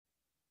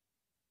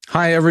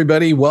Hi,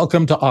 everybody.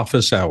 Welcome to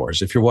Office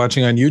Hours. If you're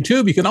watching on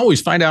YouTube, you can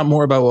always find out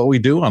more about what we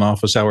do on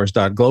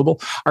officehours.global.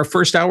 Our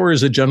first hour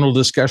is a general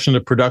discussion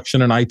of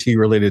production and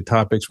IT-related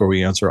topics where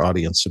we answer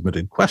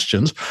audience-submitted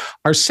questions.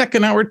 Our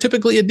second hour,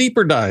 typically a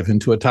deeper dive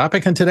into a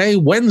topic. And today,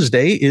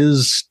 Wednesday,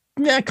 is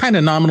kind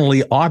of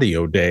nominally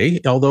audio day,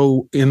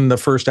 although in the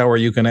first hour,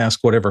 you can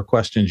ask whatever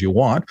questions you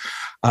want.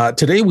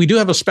 Today, we do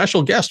have a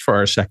special guest for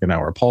our second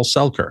hour. Paul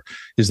Selker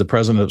is the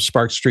president of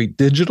Spark Street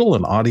Digital,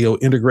 an audio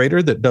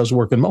integrator that does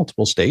work in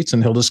multiple states,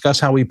 and he'll discuss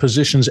how he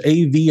positions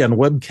AV and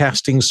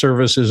webcasting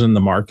services in the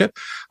market,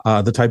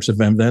 the types of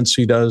events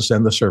he does,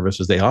 and the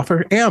services they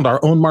offer. And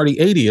our own Marty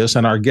Adius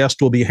and our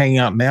guest will be hanging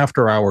out in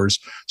after hours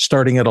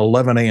starting at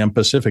 11 a.m.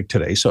 Pacific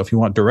today. So if you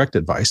want direct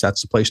advice,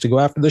 that's the place to go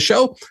after the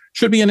show.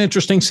 Should be an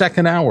interesting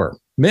second hour.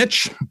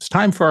 Mitch, it's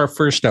time for our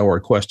first hour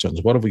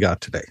questions. What have we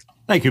got today?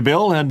 Thank you,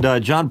 Bill. And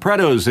John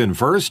Preto's in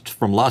first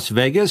from Las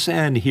Vegas.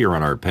 And here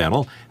on our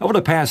panel, over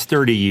the past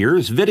 30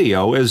 years,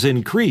 video has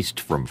increased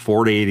from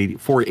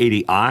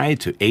 480i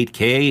to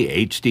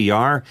 8K,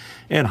 HDR,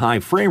 and high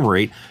frame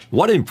rate.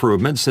 What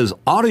improvements has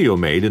audio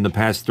made in the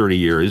past 30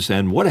 years?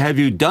 And what have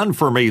you done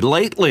for me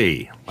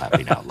lately?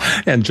 Laughing out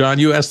loud. And John,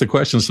 you asked the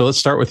question, so let's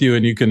start with you,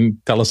 and you can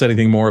tell us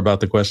anything more about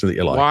the question that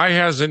you like. Why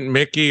hasn't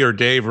Mickey or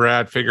Dave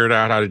Rad figured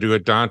out how to do a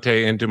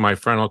Dante into my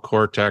frontal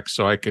cortex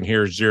so I can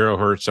hear 0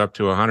 hertz up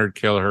to 100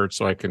 kilohertz,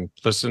 so I can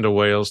listen to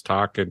whales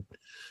talk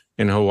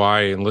in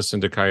Hawaii and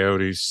listen to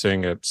coyotes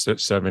sing at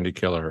 70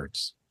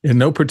 kilohertz? In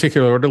no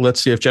particular order,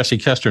 let's see if Jesse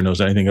Kester knows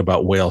anything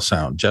about whale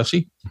sound.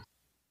 Jesse?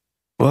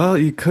 Well,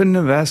 you couldn't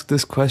have asked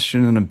this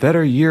question in a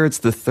better year. It's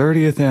the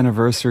 30th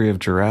anniversary of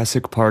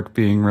Jurassic Park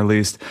being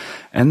released,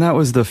 and that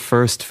was the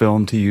first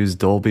film to use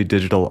Dolby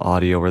Digital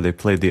Audio, where they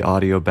played the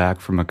audio back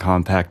from a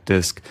compact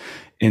disc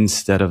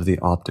instead of the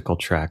optical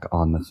track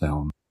on the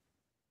film.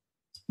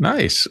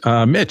 Nice.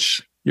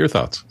 Mitch, your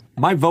thoughts?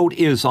 My vote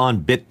is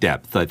on bit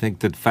depth. I think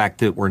that the fact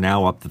that we're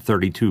now up to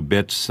 32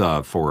 bits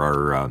for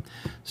our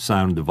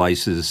sound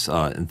devices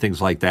and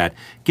things like that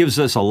gives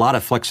us a lot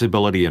of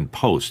flexibility in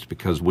post,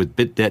 because with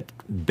bit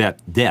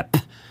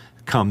depth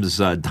comes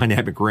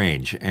dynamic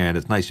range, and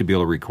it's nice to be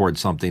able to record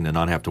something and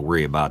not have to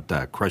worry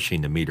about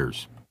crushing the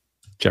meters.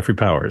 Jeffrey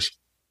Powers.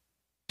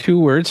 2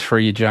 words for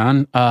you,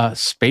 John.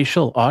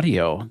 Spatial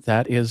audio.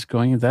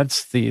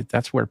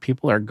 That's where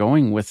people are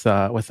going with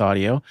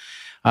audio.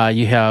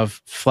 You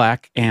have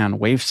FLAC and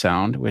wave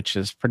sound, which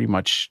is pretty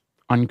much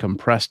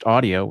uncompressed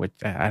audio, which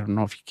I don't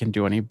know if you can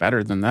do any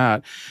better than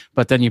that.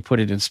 But then you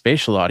put it in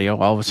spatial audio,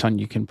 all of a sudden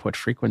you can put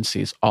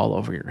frequencies all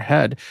over your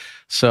head.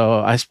 So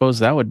I suppose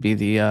that would be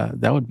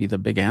the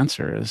big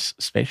answer, is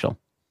spatial.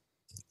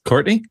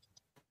 Courtney?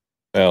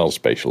 Well,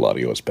 spatial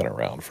audio has been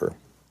around for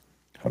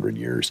 100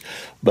 years,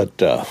 but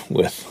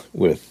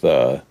with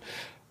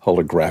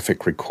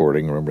holographic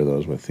recording, remember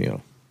those with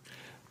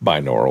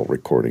binaural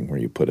recording where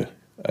you put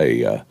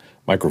a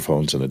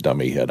microphones in a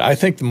dummy head. I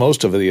think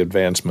most of the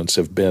advancements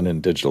have been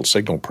in digital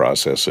signal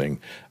processing.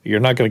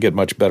 You're not going to get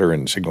much better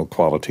in signal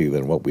quality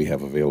than what we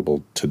have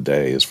available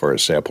today as far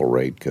as sample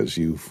rate, because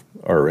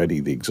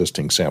the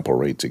existing sample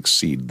rates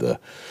exceed the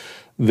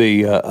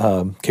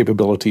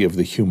capability of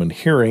the human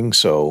hearing.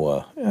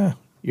 So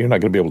you're not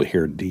going to be able to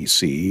hear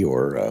DC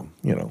or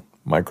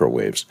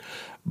microwaves,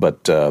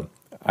 but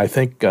I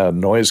think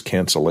noise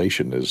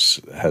cancellation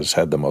has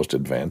had the most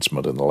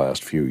advancement in the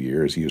last few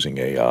years, using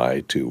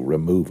AI to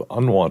remove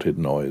unwanted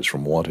noise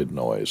from wanted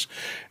noise,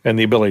 and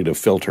the ability to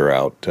filter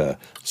out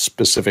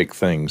specific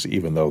things,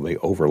 even though they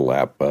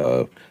overlap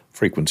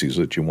frequencies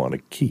that you want to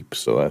keep.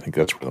 So I think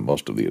that's where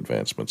most of the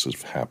advancements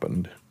have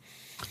happened.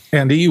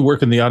 Andy, you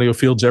work in the audio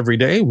fields every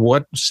day.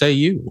 What say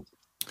you?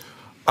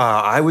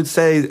 I would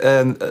say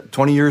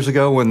 20 years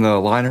ago, when the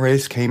line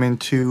arrays came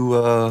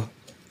into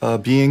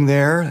being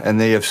there,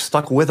 and they have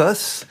stuck with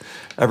us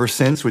ever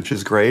since, which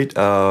is great.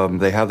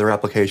 They have their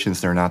applications.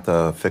 They're not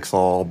the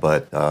fix-all,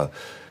 but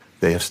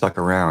they have stuck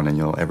around,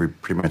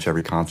 and pretty much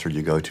every concert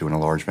you go to in a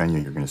large venue,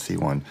 you're going to see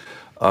one.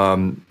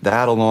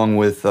 That, along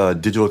with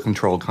digital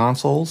controlled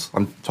consoles,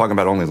 I'm talking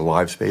about only the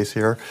live space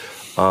here,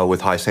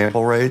 with high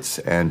sample rates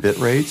and bit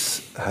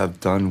rates, have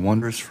done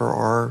wonders for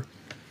our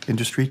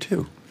industry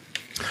too.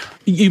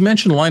 You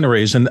mentioned line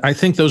arrays, and I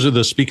think those are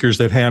the speakers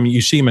that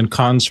you see them in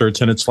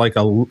concerts, and it's like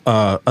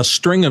a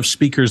string of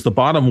speakers, the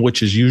bottom of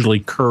which is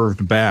usually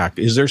curved back.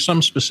 Is there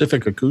some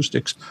specific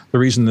acoustics, the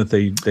reason that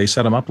they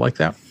set them up like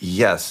that?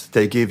 Yes,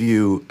 they give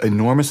you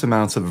enormous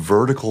amounts of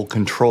vertical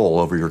control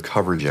over your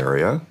coverage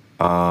area,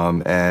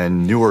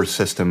 and newer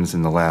systems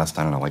in the last,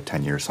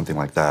 10 years, something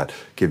like that,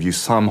 give you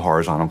some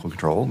horizontal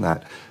control.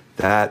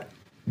 That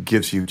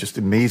gives you just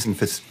amazing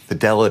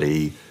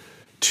fidelity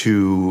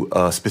to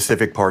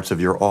specific parts of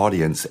your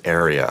audience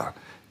area.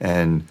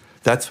 And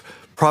that's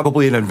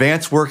probably an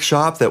advanced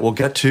workshop that we'll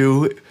get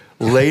to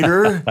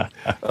later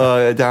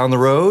down the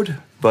road.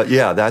 But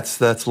yeah, that's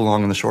the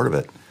long and the short of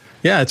it.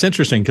 Yeah, it's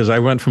interesting because I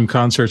went from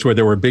concerts where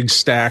there were big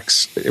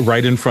stacks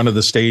right in front of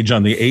the stage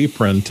on the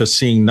apron to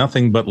seeing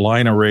nothing but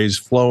line arrays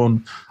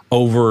flown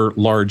over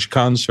large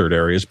concert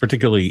areas,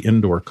 particularly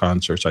indoor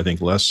concerts. I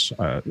think less,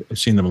 I've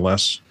seen them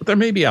less, but there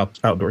may be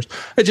outdoors.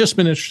 It's just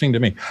been interesting to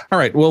me. All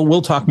right. Well,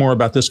 we'll talk more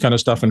about this kind of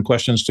stuff in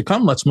questions to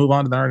come. Let's move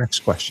on to our next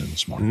question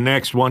this morning.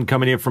 Next one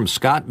coming in from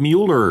Scott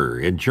Mueller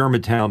in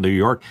Germantown, New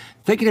York.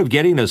 Thinking of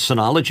getting a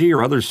Synology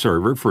or other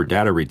server for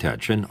data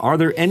retention. Are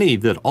there any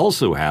that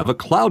also have a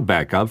cloud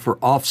backup for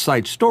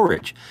off-site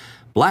storage?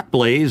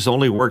 Blackblaze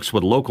only works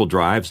with local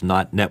drives,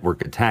 not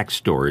network attack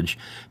storage.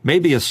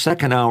 Maybe a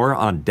second hour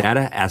on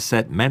data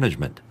asset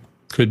management.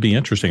 Could be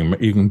interesting.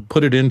 You can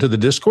put it into the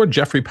Discord.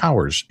 Jeffrey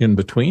Powers in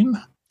between.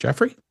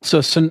 Jeffrey? So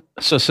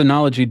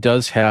Synology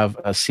does have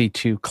a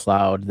C2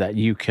 cloud that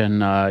you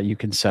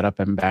can set up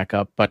and back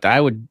up. But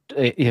I would,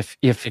 if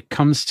it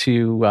comes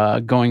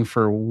to going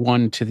for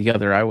one to the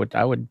other, I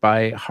would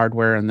buy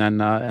hardware and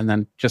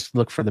then just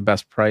look for the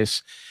best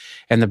price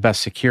and the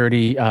best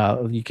security.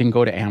 You can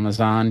go to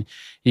Amazon,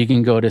 you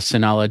can go to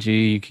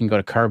Synology, you can go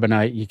to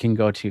Carbonite, you can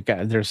go to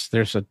there's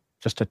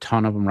just a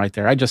ton of them right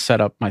there. I just set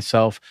up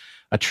myself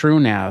a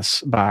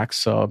TrueNAS box,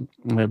 so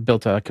I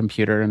built a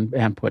computer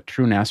and put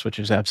TrueNAS, which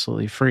is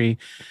absolutely free,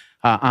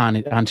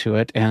 onto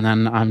it. And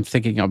then I'm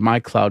thinking of my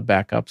cloud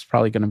backups,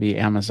 probably going to be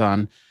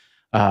Amazon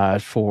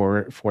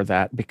for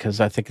that, because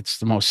I think it's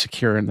the most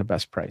secure and the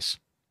best price.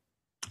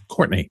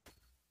 Courtney.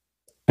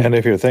 And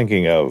if you're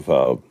thinking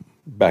of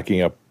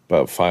backing up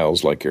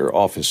files like your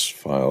Office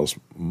files,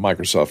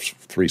 Microsoft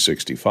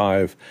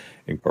 365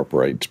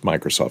 incorporates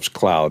Microsoft's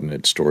cloud, and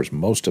it stores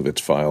most of its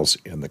files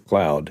in the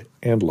cloud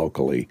and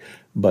locally,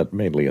 but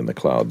mainly in the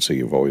cloud. So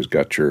you've always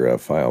got your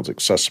files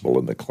accessible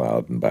in the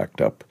cloud and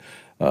backed up.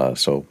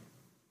 So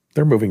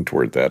they're moving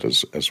toward that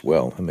as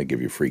well, and they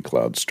give you free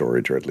cloud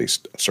storage, or at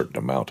least a certain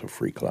amount of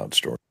free cloud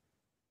storage.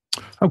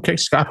 Okay,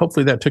 Scott,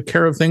 hopefully that took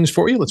care of things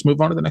for you. Let's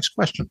move on to the next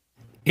question.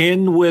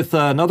 In with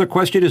another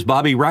question is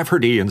Bobby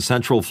Rafferty in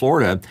Central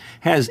Florida.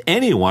 Has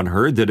anyone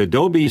heard that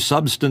Adobe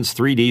Substance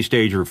 3D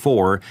Stager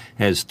 4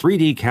 has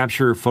 3D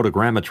capture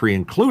photogrammetry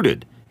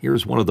included?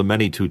 Here's one of the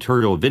many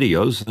tutorial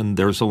videos, and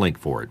there's a link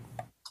for it.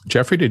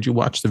 Jeffrey, did you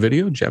watch the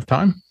video? Did you have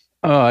time?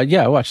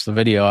 Yeah, I watched the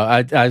video.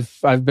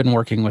 I've been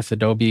working with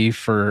Adobe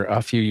for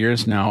a few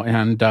years now,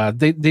 and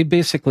they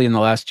basically in the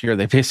last year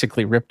they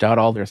basically ripped out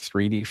all their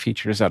 3D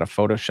features out of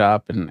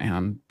Photoshop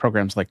and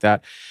programs like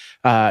that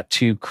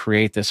to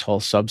create this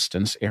whole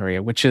Substance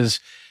area. Which is,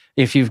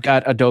 if you've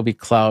got Adobe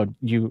Cloud,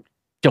 you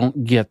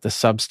don't get the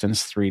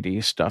Substance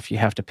 3D stuff. You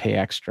have to pay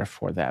extra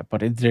for that.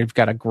 But they've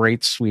got a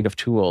great suite of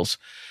tools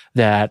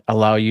that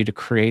allow you to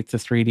create the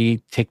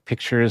 3D, take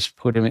pictures,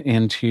 put them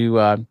into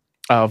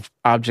of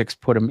objects,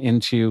 put them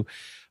into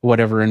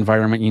whatever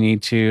environment you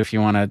need to. If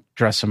you want to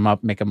dress them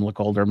up, make them look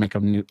older, make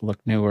them look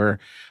newer,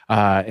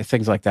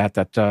 things like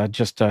that.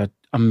 Just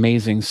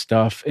amazing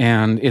stuff.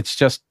 And it's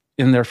just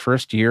in their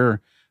first year,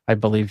 I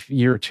believe,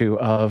 year or two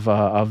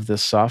of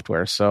this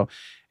software. So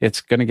it's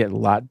going to get a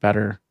lot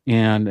better.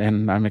 And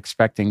I'm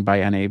expecting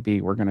by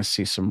NAB, we're going to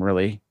see some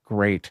really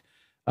great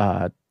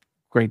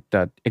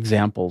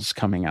examples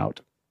coming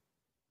out.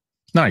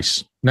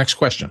 Nice. Next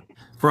question.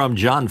 From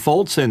John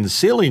Foltz in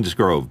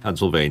Selinsgrove,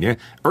 Pennsylvania,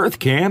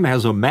 EarthCam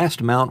has a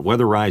mast mount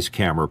weatherized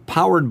camera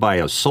powered by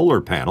a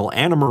solar panel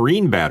and a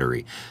marine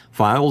battery.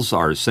 Files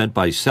are sent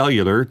by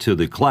cellular to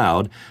the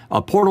cloud.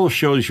 A portal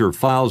shows your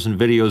files and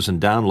videos and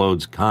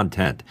downloads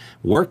content.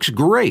 Works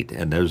great,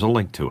 and there's a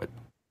link to it.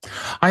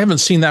 I haven't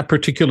seen that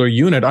particular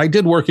unit. I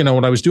did work,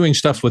 when I was doing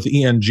stuff with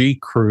ENG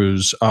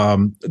crews,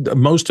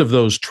 most of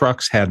those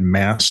trucks had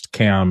mast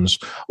cams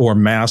or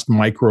mast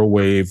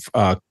microwave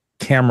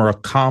camera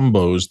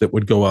combos that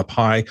would go up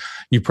high.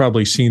 You've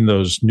probably seen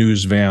those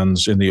news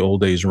vans in the old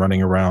days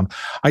running around.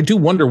 I do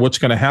wonder what's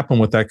going to happen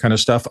with that kind of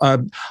stuff.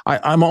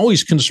 I'm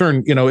always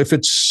concerned, if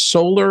it's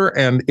solar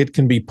and it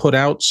can be put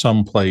out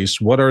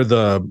someplace, what are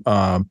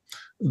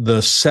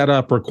the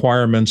setup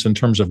requirements in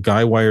terms of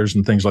guy wires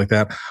and things like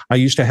that? I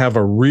used to have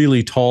a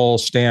really tall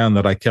stand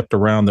that I kept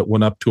around that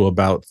went up to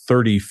about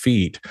 30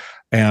 feet.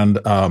 And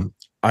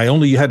I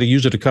only had to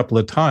use it a couple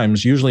of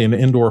times, usually in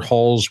indoor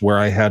halls where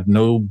I had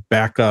no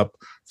backup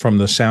from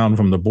the sound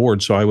from the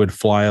board. So I would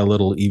fly a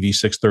little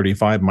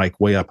EV635 mic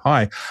way up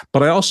high.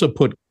 But I also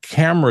put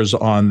cameras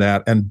on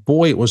that. And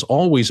boy, it was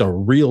always a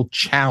real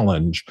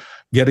challenge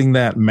getting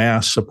that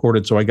mast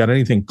supported. So I got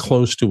anything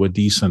close to a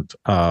decent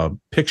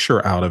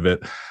picture out of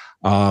it.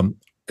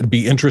 I'd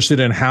be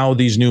interested in how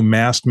these new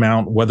mast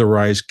mount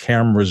weatherized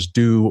cameras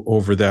do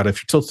over that.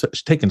 If you're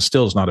taking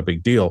still is not a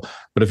big deal,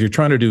 but if you're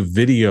trying to do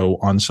video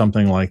on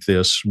something like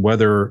this,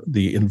 whether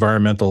the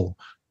environmental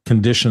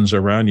conditions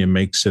around you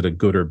makes it a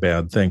good or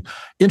bad thing.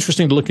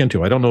 Interesting to look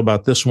into. I don't know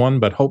about this one,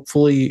 but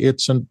hopefully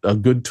it's a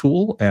good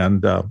tool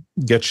and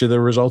gets you the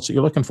results that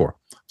you're looking for.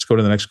 Let's go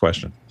to the next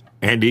question.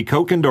 Andy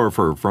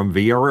Kokendorfer from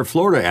Viera,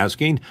 Florida,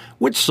 asking,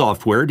 which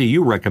software do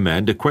you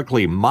recommend to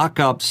quickly mock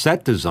up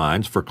set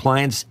designs for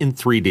clients in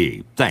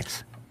 3D?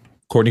 Thanks.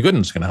 Courtney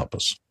Gooden's going to help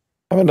us.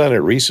 I haven't done it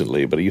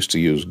recently, but I used to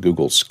use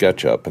Google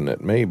SketchUp, and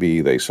it may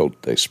be they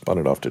spun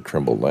it off to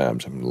Trimble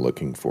Labs. I'm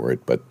looking for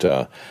it, but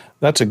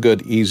that's a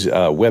good, easy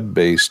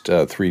web-based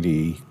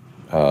 3D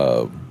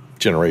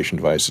generation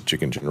device that you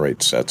can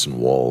generate sets and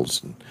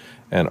walls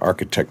and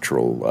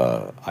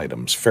architectural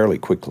items fairly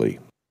quickly.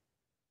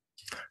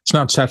 It's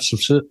not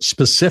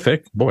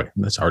specific. Boy,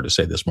 that's hard to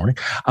say this morning.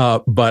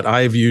 But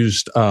I've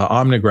used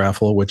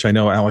Omnigraphal, which I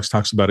know Alex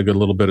talks about a good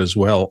little bit as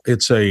well.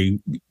 It's a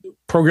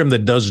program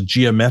that does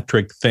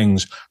geometric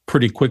things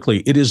pretty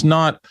quickly. It is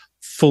not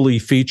fully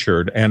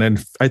featured.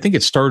 And I think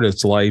it started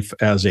its life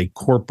as a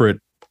corporate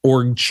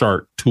org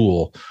chart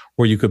tool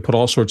where you could put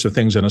all sorts of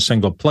things in a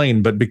single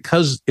plane. But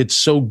because it's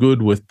so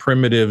good with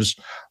primitives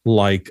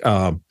like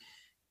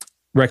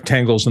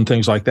rectangles and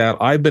things like that,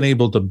 I've been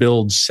able to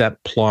build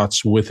set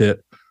plots with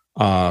it,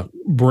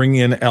 bring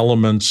in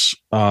elements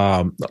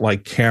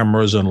like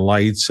cameras and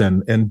lights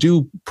and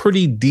do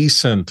pretty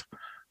decent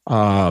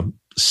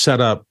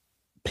setup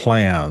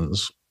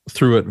plans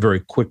through it very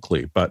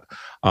quickly. But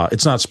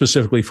it's not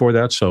specifically for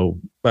that. So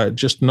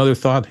just another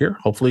thought here.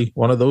 Hopefully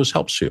one of those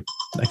helps you.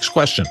 Next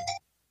question.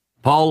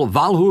 Paul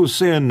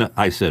Walhus in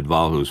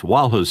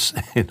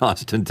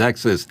Austin,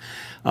 Texas.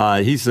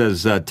 He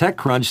says,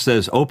 TechCrunch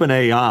says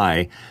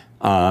OpenAI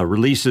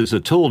releases a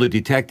tool to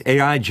detect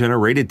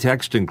AI-generated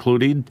text,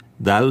 including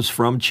those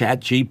from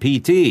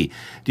ChatGPT.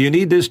 Do you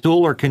need this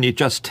tool, or can you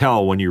just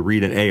tell when you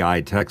read an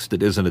AI text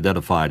that isn't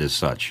identified as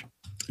such?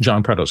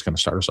 John Preto is going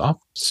to start us off.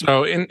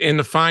 So in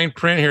the fine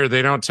print here,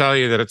 they don't tell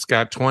you that it's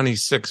got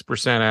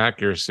 26%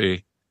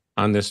 accuracy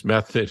on this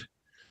method.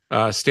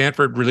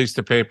 Stanford released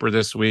a paper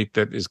this week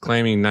that is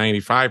claiming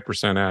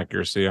 95%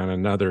 accuracy on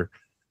another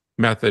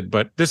method,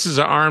 but this is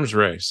an arms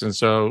race, and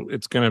so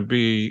it's going to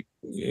be,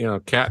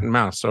 cat and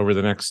mouse over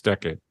the next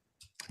decade.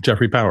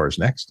 Jeffrey Powers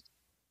next.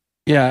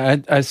 Yeah,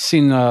 I've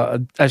seen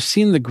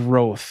the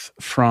growth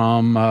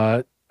from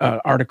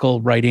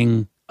article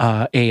writing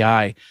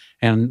AI,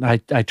 and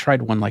I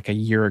tried one like a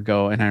year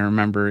ago, and I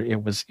remember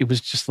it was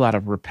just a lot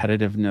of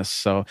repetitiveness.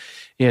 So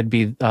it'd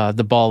be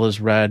the ball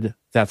is red,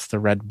 that's the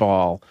red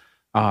ball.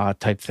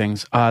 Type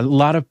things. A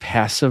lot of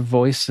passive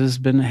voice has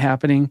been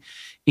happening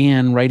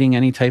in writing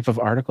any type of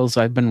articles.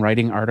 I've been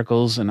writing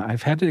articles, and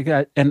I've had to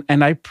get and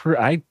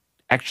I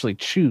actually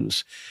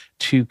choose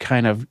to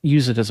kind of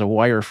use it as a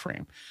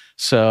wireframe.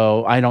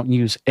 So I don't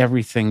use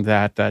everything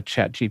that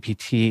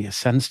ChatGPT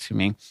sends to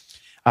me.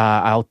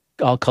 I'll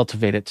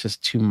cultivate it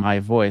just to my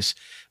voice,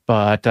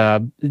 but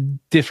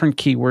different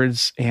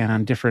keywords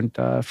and different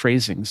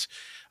phrasings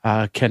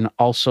can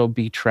also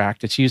be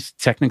tracked. It's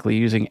technically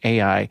using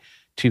AI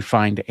to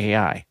find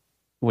AI,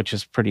 which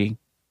is pretty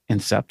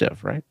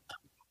inceptive, right?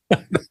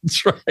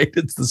 That's right.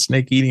 It's the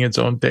snake eating its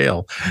own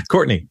tail.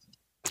 Courtney.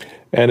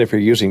 And if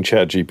you're using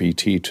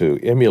ChatGPT to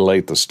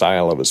emulate the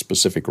style of a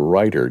specific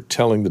writer,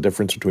 telling the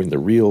difference between the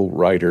real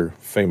writer,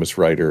 famous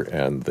writer,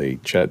 and the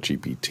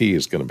ChatGPT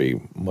is going to be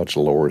much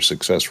lower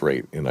success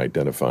rate in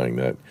identifying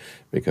that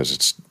because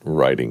it's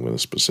writing with a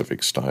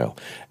specific style.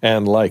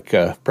 And like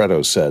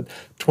Preto said,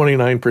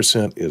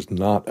 29% is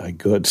not a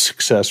good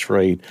success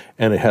rate,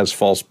 and it has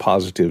false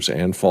positives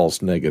and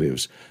false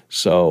negatives.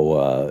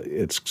 So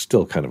it's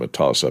still kind of a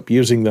toss-up.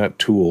 Using that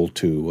tool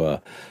to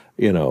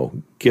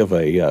give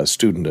a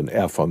student an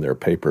F on their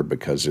paper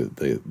because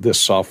this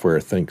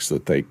software thinks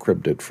that they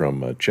cribbed it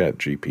from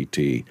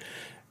ChatGPT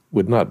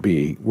would not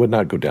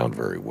go down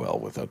very well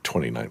with a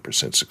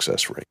 29%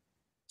 success rate.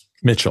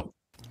 Mitchell.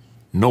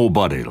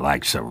 Nobody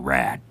likes a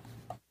rat.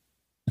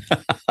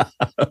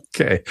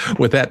 Okay.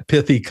 With that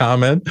pithy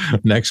comment,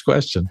 next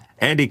question.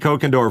 Andy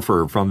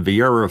Kokendorfer from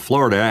Vieira,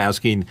 Florida,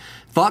 asking,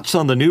 thoughts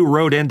on the new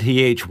Rode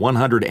NTH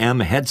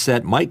 100M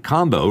headset mic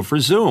combo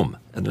for Zoom?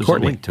 And there's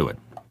Courtney. a link to it.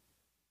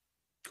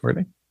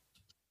 Courtney?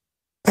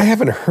 I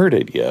haven't heard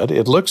it yet.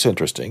 It looks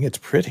interesting. It's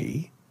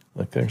pretty.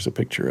 Like there's a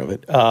picture of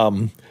it.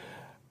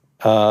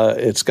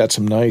 It's got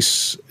some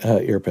nice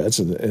earpads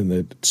and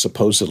it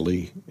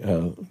supposedly,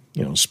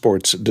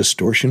 sports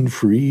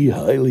distortion-free,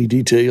 highly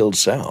detailed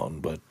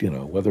sound. But,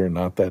 whether or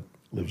not that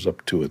lives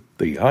up to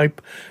the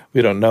hype,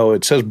 we don't know.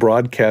 It says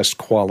broadcast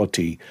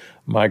quality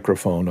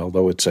microphone,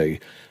 although it's a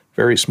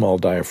very small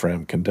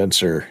diaphragm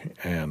condenser,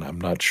 and I'm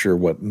not sure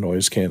what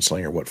noise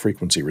canceling or what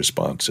frequency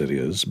response it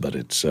is, but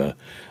it's the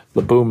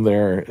boom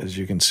there, as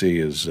you can see,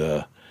 is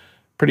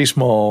pretty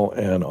small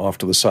and off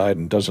to the side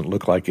and doesn't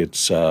look like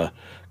it's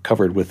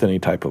covered with any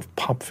type of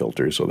pop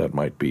filter, so that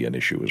might be an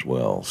issue as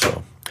well.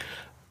 So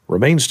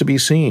remains to be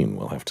seen.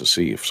 We'll have to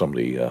see if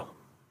somebody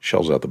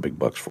shells out the big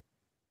bucks for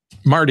it.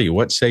 Marty,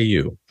 what say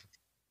you?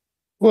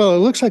 Well, it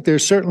looks like they're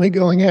certainly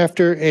going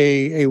after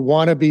a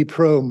wannabe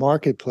pro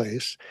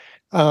marketplace.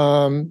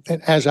 And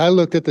as I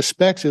looked at the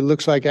specs, it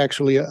looks like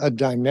actually a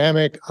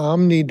dynamic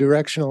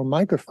omnidirectional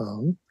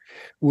microphone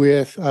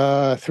with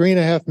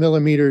 3.5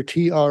 millimeter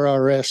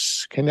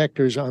TRRS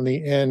connectors on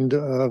the end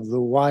of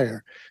the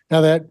wire.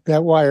 Now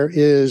that wire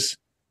is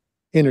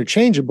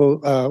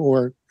interchangeable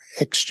or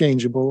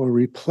exchangeable or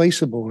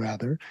replaceable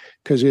rather,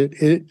 because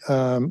it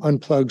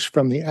unplugs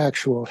from the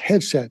actual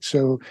headset.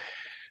 So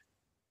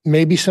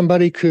maybe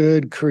somebody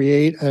could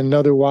create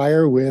another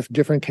wire with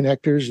different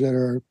connectors that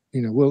are,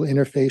 will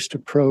interface to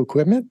pro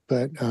equipment,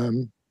 but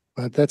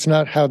that's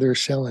not how they're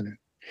selling it.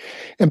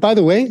 And by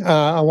the way,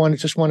 I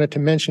wanted to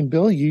mention,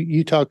 Bill,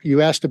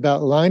 you asked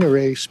about line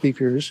array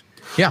speakers,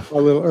 a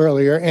little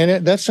earlier,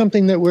 and that's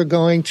something that we're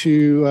going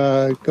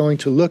to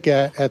look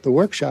at the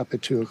workshop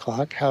at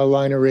 2:00. How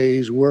line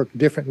arrays work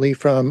differently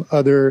from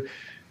other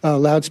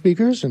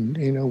loudspeakers,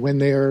 and when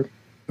they are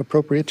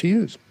appropriate to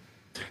use.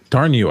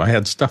 Darn you, I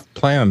had stuff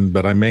planned,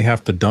 but I may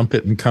have to dump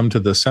it and come to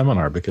the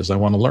seminar because I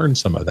want to learn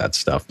some of that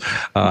stuff.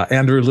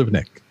 Andrew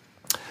Livnick.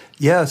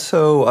 Yeah,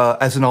 so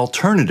as an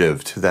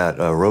alternative to that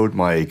Rode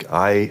mic,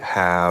 I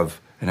have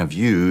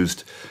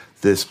used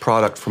this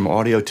product from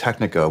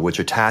Audio-Technica, which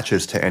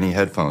attaches to any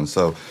headphones.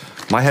 So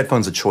my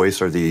headphones of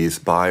choice are these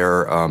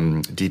Beyer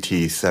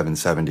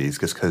DT770s,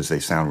 just because they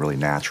sound really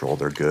natural.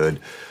 They're good.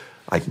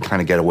 I can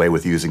kind of get away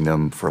with using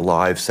them for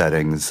live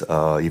settings,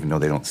 even though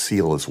they don't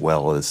seal as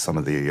well as some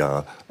of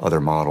the other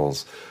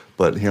models.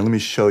 But here, let me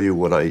show you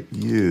what I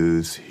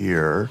use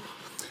here.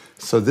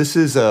 So this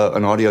is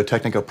an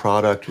Audio-Technica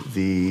product,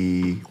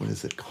 what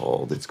is it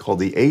called? It's called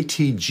the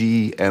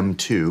ATG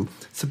M2.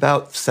 It's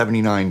about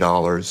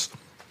 $79.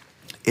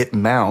 It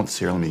mounts,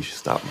 here, let me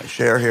stop my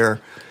share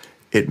here.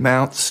 It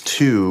mounts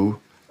to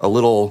a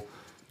little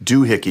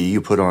doohickey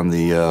you put on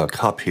the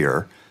cup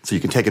here, so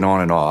you can take it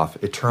on and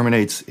off. It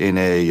terminates in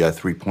a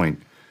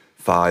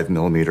 3.5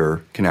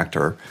 millimeter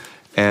connector.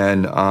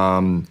 And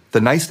the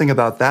nice thing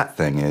about that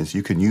thing is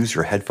you can use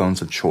your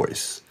headphones of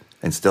choice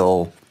and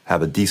still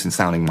have a decent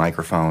sounding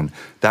microphone.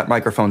 That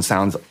microphone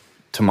sounds,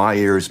 to my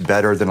ears,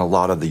 better than a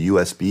lot of the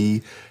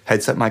USB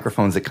headset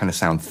microphones that kind of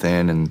sound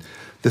thin. And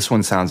this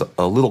one sounds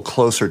a little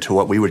closer to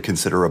what we would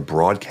consider a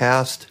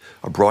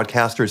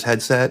broadcaster's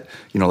headset,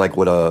 like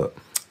what a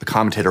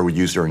commentator would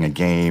use during a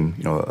game,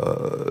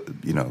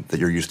 that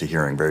you're used to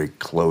hearing, very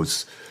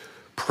close,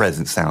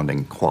 present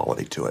sounding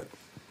quality to it.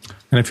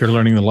 And if you're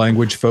learning the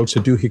language, folks, a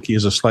doohickey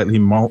is a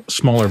slightly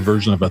smaller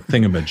version of a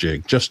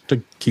thingamajig, just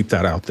to keep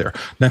that out there.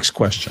 Next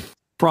question.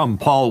 From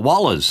Paul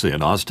Wallace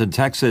in Austin,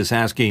 Texas,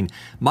 asking,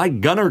 my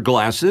Gunnar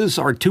glasses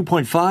are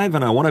 2.5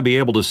 and I want to be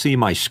able to see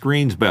my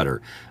screens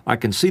better. I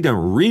can see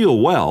them real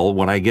well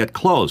when I get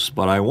close,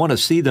 but I want to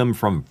see them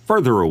from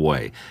further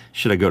away.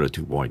 Should I go to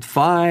 2.5,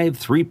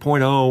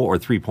 3.0, or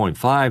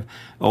 3.5?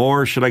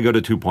 Or should I go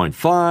to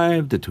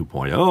 2.5 to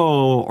 2.0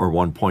 or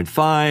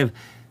 1.5?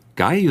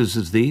 Guy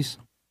uses these.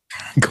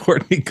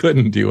 Courtney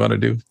couldn't. Do you want to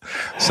do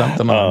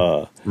something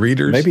on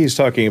readers? Maybe he's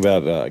talking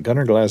about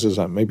Gunnar glasses.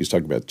 Maybe he's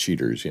talking about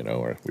cheaters,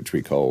 which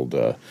we called,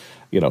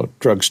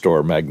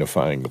 drugstore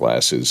magnifying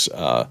glasses.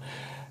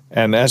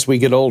 And as we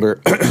get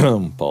older,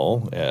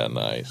 Paul, and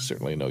I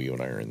certainly know you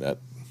and I are in that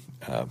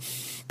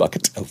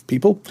bucket of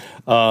people,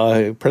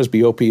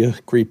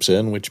 presbyopia creeps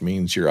in, which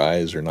means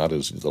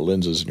the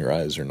lenses in your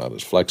eyes are not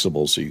as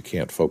flexible, so you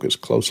can't focus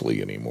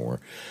closely anymore.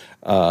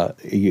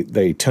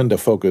 They tend to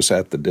focus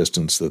at the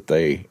distance that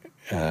they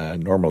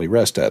normally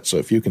rest at. So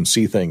if you can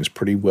see things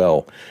pretty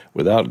well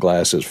without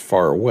glasses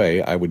far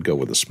away, I would go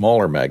with a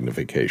smaller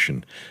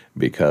magnification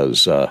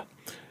because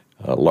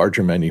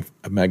larger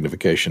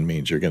magnification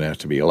means you're going to have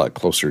to be a lot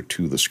closer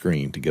to the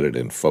screen to get it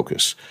in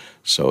focus.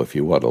 So if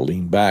you want to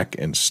lean back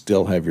and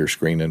still have your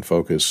screen in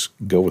focus,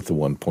 go with the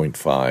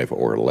 1.5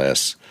 or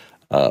less,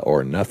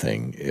 or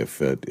nothing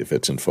if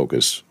it's in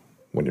focus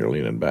when you're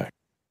leaning back.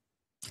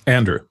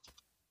 Andrew.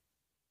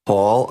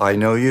 Paul, I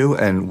know you,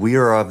 and we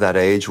are of that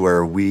age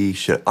where we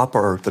should up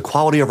the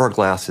quality of our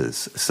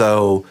glasses.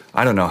 So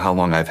I don't know how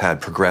long I've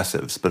had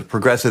progressives, but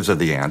progressives are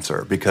the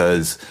answer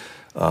because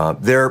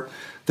they're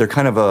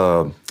kind of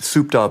a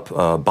souped-up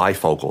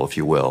bifocal, if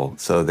you will.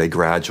 So they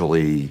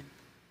gradually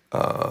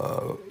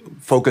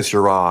focus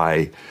your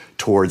eye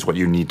towards what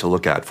you need to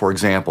look at. For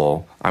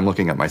example, I'm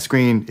looking at my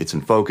screen, it's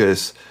in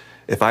focus.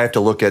 If I have to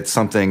look at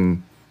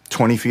something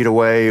 20 feet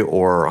away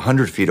or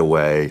 100 feet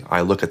away,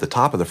 I look at the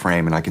top of the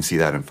frame and I can see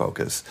that in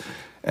focus.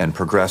 And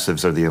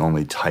progressives are the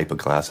only type of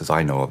glasses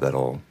I know of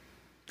that'll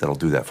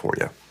do that for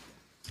you.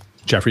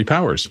 Jeffrey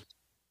Powers.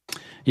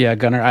 Yeah,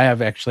 Gunnar, I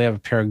actually have a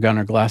pair of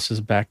Gunnar glasses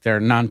back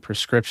there,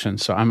 non-prescription.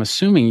 So I'm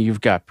assuming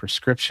you've got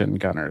prescription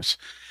Gunnars.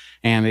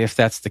 And if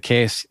that's the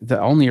case,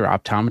 only your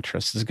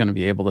optometrist is going to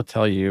be able to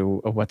tell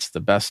you what's the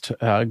best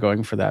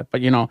going for that.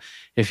 But,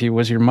 if it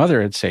was your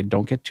mother, it'd say,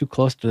 don't get too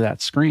close to that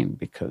screen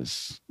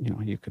because,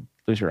 you could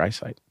lose your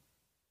eyesight.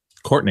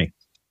 Courtney.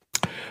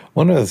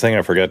 One other thing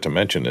I forgot to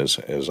mention is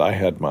when I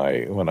had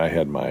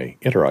my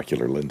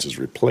intraocular lenses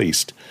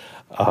replaced,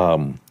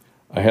 I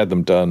had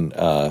them done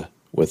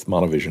with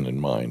monovision in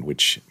mind,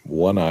 which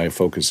one eye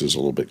focuses a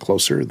little bit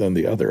closer than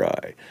the other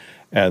eye.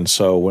 And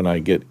so when I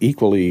get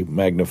equally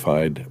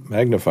magnified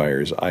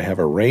magnifiers, I have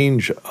a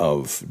range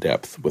of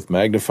depth with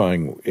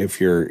magnifying. If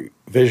your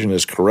vision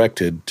is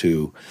corrected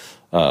to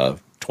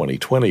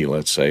 20/20,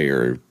 let's say,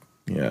 or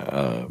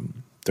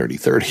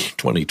 30/30,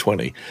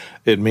 20/20,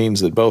 it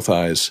means that both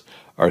eyes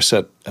are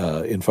set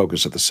in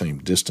focus at the same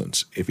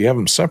distance. If you have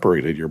them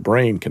separated, your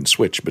brain can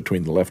switch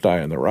between the left eye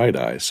and the right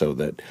eye so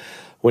that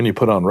when you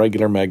put on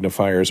regular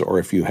magnifiers, or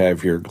if you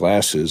have your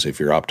glasses, if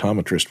your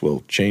optometrist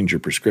will change your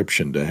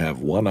prescription to have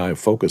one eye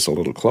focus a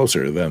little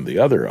closer than the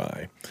other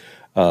eye,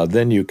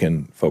 then you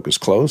can focus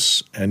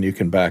close and you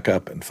can back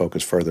up and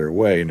focus further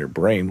away, and your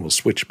brain will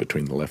switch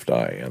between the left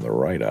eye and the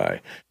right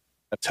eye.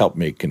 That's helped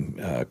me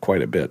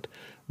quite a bit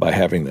by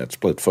having that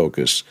split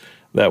focus.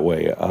 That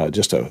way,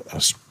 just a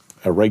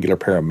regular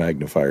pair of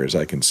magnifiers,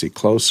 I can see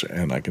close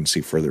and I can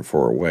see further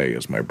far away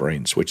as my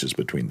brain switches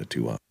between the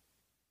two eyes.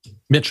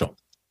 Mitchell.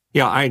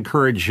 Yeah, I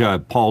encourage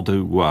Paul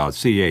to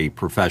see a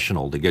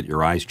professional to get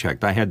your eyes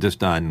checked. I had this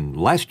done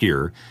last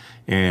year,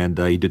 and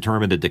he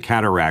determined that the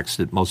cataracts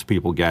that most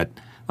people get,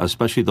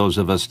 especially those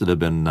of us that have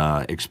been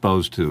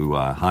exposed to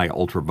high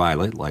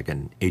ultraviolet, like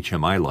an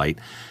HMI light,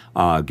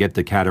 get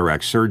the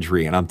cataract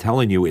surgery. And I'm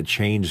telling you, it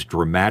changed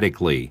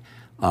dramatically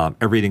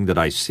everything that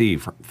I see,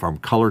 from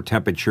color,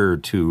 temperature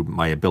to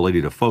my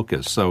ability to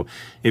focus. So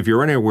if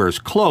you're anywhere as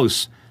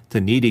close to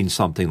needing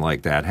something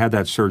like that, have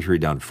that surgery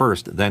done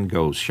first, then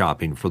go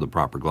shopping for the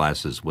proper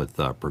glasses with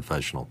a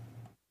professional.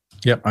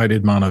 Yep, I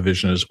did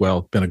monovision as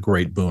well. Been a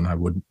great boon.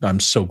 I'm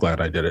so glad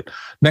I did it.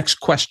 Next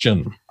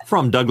question.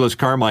 From Douglas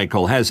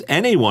Carmichael, has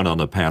anyone on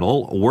the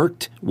panel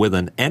worked with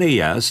an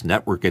NAS,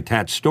 network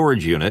attached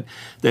storage unit,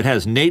 that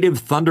has native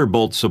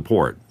Thunderbolt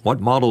support? What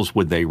models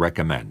would they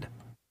recommend?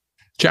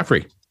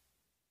 Jeffrey.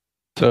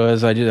 So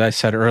as I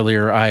said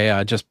earlier,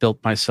 I just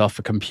built myself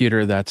a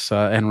computer that's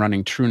and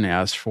running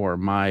TrueNAS for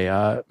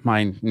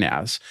my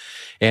NAS,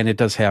 and it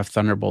does have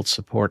Thunderbolt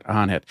support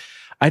on it.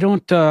 I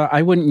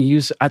wouldn't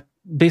use.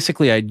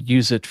 Basically, I'd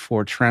use it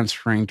for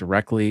transferring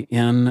directly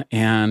in,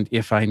 and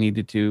if I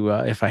needed to,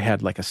 if I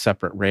had like a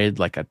separate RAID,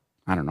 like a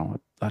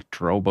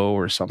Drobo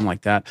or something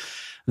like that,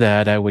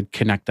 that I would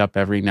connect up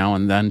every now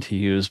and then to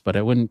use, but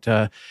I wouldn't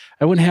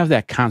have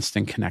that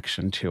constant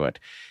connection to it,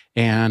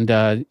 and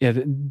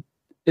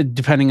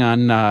depending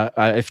on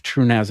if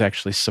TrueNAS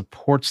actually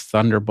supports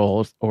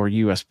Thunderbolt or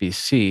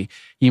USB-C,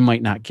 you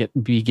might not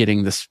be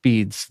getting the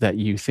speeds that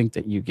you think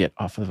that you get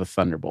off of a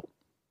Thunderbolt.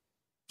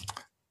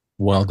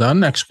 Well done.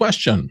 Next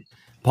question.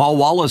 Paul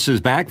Wallace is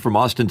back from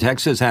Austin,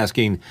 Texas,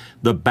 asking,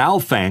 the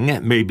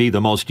Baofeng may be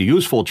the most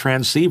useful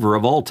transceiver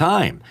of all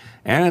time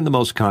and the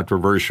most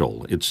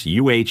controversial. It's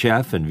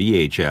UHF and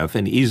VHF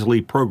and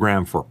easily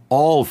programmed for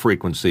all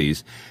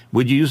frequencies.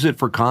 Would you use it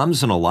for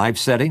comms in a live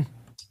setting?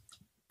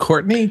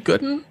 Courtney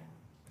Gooden?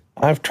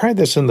 I've tried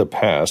this in the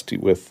past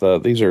with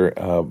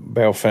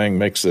Baofeng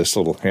makes this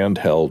little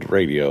handheld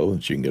radio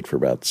that you can get for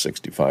about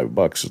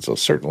 $65.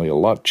 It's certainly a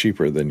lot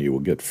cheaper than you will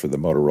get for the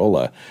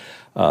Motorola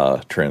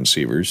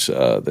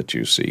transceivers that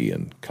you see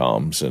in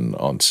comms and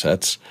on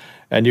sets.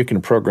 And you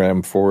can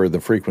program for the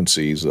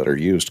frequencies that are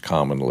used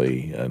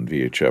commonly and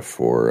VHF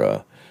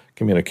for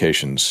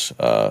communications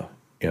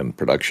in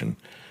production.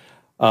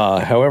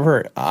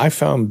 However, I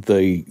found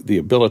the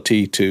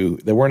ability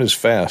they weren't as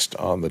fast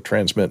on the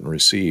transmit and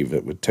receive.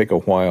 It would take a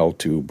while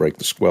to break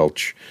the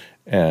squelch,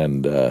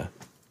 and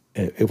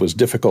it was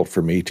difficult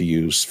for me to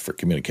use for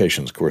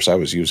communications. Of course, I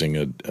was using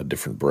a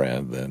different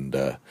brand than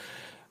the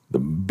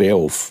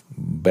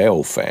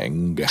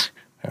Baofeng,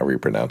 however you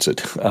pronounce it.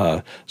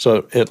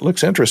 So it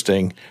looks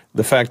interesting.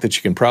 The fact that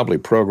you can probably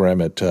program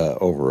it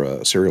over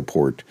a serial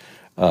port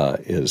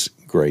is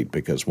great,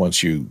 because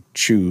once you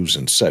choose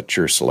and set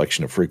your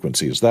selection of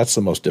frequencies, that's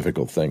the most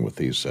difficult thing with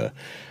these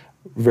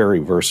very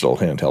versatile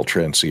handheld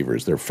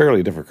transceivers. They're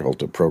fairly difficult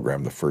to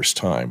program the first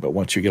time, but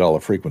once you get all the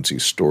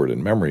frequencies stored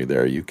in memory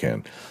there, you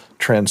can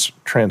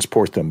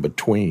transport them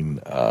between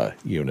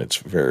units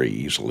very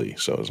easily.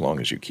 So as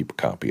long as you keep a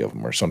copy of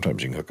them, or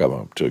sometimes you can hook them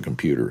up to a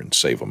computer and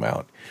save them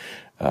out.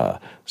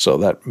 So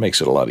that makes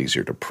it a lot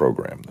easier to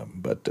program them.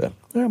 But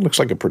it looks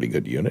like a pretty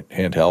good unit,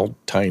 handheld,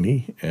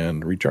 tiny,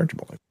 and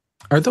rechargeable.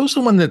 Are those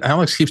the one that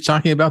Alex keeps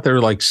talking about?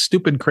 They're like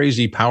stupid,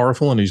 crazy,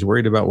 powerful, and he's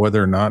worried about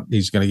whether or not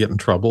he's going to get in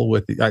trouble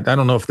with. I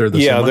don't know if they're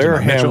the same ones. Their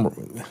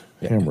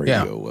ham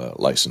radio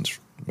license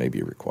may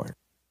be required.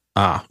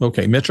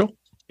 Okay, Mitchell.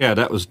 Yeah,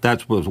 that was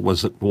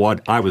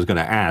what I was going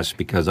to ask,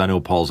 because I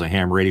know Paul's a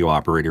ham radio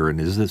operator, and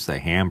is this the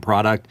ham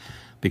product?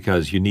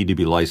 Because you need to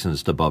be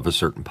licensed above a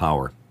certain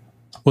power.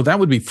 Well, that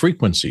would be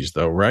frequencies,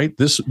 though, right?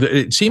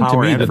 It seemed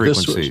power to me and that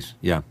frequencies. This was,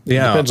 yeah.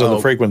 Depends on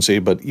the frequency,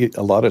 but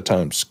a lot of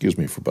times, excuse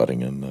me for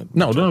butting in.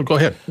 No, go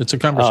ahead. It's a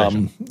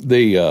conversation.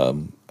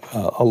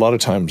 A lot of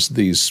times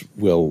these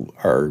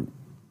are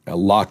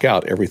lock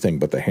out everything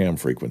but the ham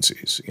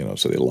frequencies.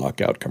 So they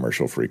lock out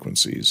commercial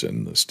frequencies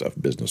and the stuff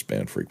business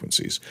band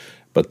frequencies.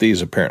 But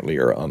these apparently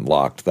are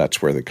unlocked.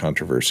 That's where the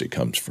controversy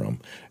comes from,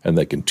 and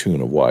they can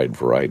tune a wide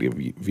variety of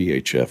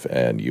VHF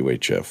and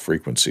UHF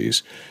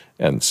frequencies.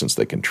 And since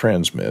they can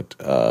transmit,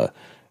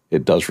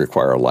 it does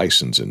require a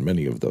license in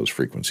many of those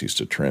frequencies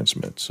to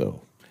transmit.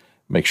 So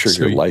make sure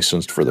you're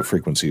licensed for the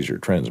frequencies you're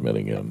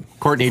transmitting in.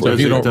 Courtney, go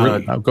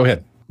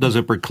ahead. Does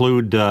it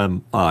preclude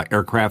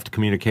aircraft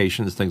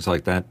communications, things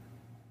like that?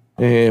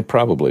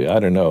 Probably. I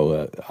don't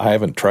know. I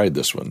haven't tried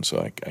this one,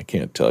 so I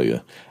can't tell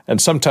you. And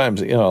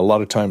sometimes, a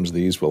lot of times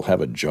these will have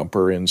a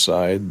jumper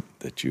inside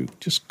that you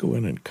just go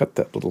in and cut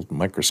that little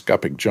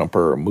microscopic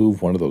jumper or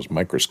move one of those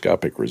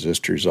microscopic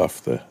resistors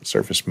off the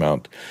surface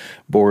mount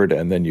board,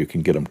 and then you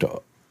can get them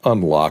to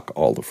unlock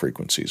all the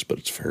frequencies, but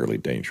it's fairly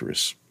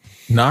dangerous.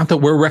 Not that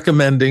we're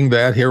recommending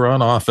that here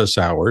on office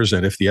hours.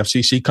 And if the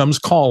FCC comes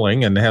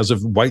calling and has a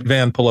white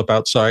van pull up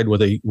outside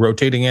with a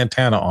rotating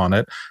antenna on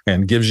it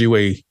and gives you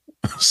a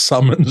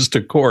summons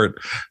to court,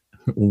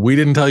 we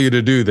didn't tell you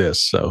to do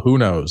this. So who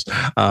knows?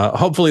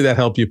 Hopefully that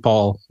helped you,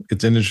 Paul.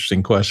 It's an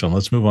interesting question.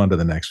 Let's move on to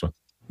the next one.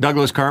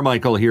 Douglas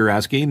Carmichael here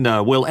asking,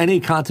 will any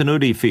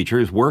continuity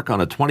features work on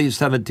a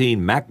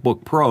 2017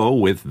 MacBook Pro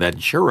with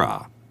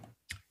Ventura?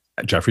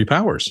 Jeffrey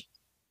Powers.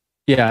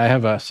 Yeah, I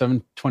have a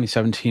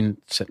 2017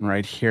 sitting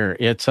right here.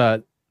 It's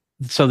so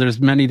there's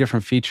many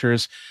different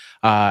features.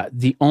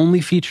 The only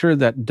feature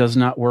that does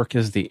not work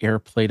is the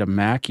AirPlay to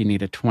Mac. You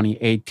need a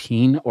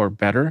 2018 or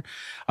better.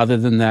 Other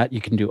than that, you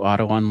can do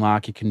auto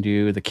unlock, you can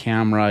do the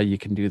camera, you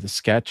can do the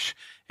sketch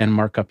and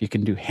markup. You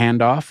can do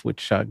handoff,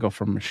 which go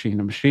from machine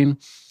to machine,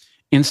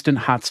 instant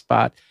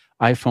hotspot,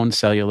 iPhone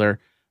cellular,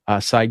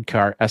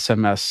 sidecar,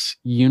 SMS,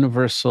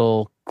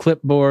 universal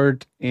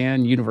clipboard,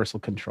 and universal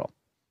control.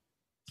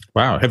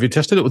 Wow. Have you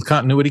tested it with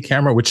continuity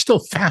camera, which still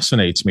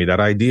fascinates me,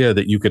 that idea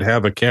that you could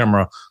have a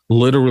camera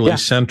literally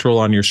central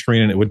on your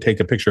screen and it would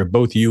take a picture of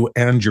both you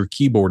and your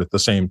keyboard at the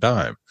same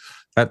time.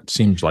 That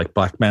seems like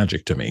black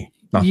magic to me.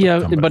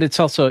 Yeah, but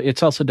it's also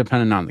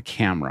dependent on the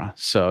camera.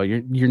 So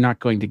you're not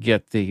going to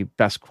get the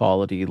best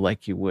quality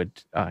like you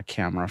would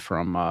camera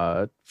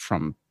from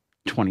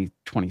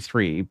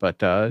 2023. But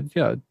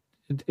yeah,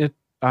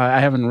 I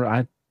haven't.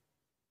 I'm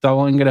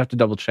going to have to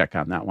double check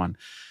on that one.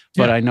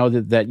 But I know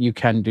that you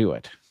can do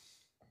it.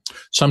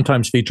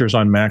 Sometimes features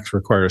on Macs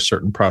require a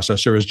certain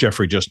processor, as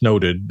Jeffrey just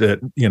noted, that,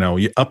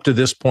 up to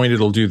this point,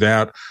 it'll do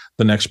that.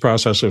 The next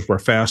processors were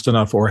fast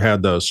enough or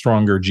had the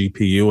stronger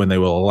GPU, and they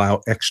will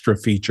allow extra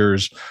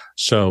features.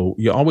 So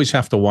you always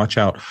have to watch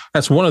out.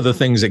 That's one of the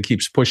things that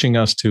keeps pushing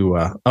us to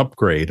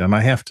upgrade. And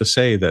I have to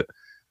say that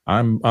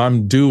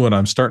I'm due, and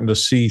I'm starting to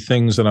see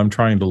things that I'm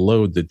trying to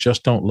load that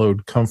just don't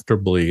load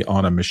comfortably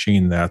on a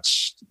machine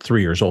that's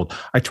 3 years old.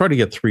 I try to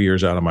get 3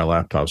 years out of my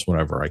laptops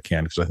whenever I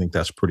can, because I think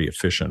that's pretty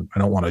efficient. I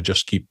don't want to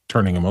just keep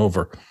turning them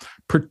over,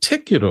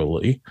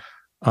 particularly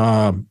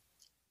when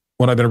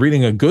I've been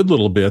reading a good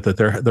little bit that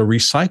the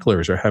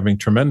recyclers are having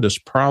tremendous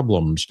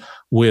problems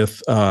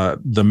with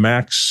the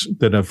Macs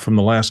that have from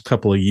the last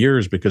couple of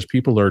years, because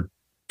people are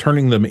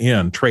turning them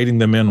in, trading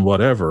them in,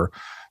 whatever.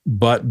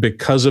 But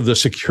because of the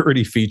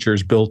security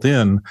features built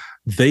in,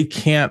 they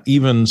can't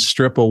even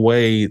strip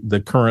away the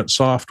current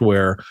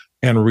software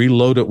and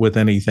reload it with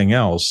anything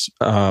else.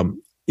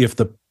 If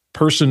the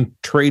person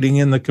trading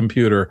in the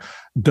computer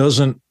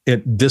doesn't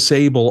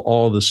disable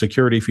all the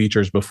security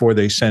features before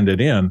they send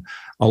it in,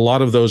 a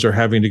lot of those are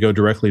having to go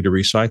directly to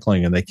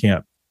recycling, and they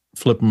can't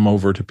flip them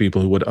over to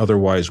people who would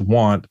otherwise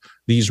want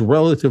these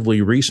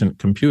relatively recent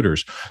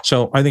computers.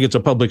 So I think it's a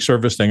public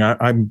service thing.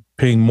 I'm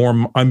being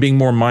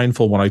more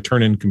mindful when I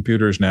turn in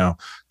computers now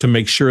to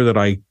make sure that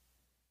I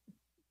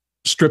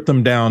strip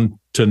them down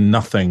to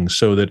nothing,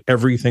 so that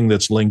everything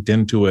that's linked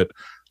into it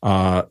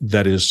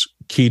that is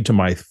keyed to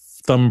my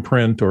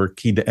thumbprint or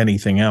keyed to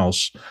anything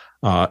else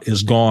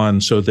is gone,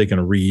 so they can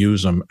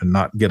reuse them and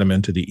not get them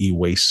into the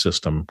e-waste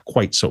system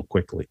quite so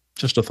quickly.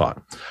 Just a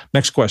thought.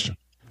 Next question.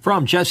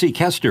 From Jesse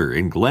Kester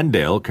in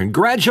Glendale,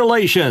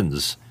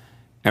 congratulations!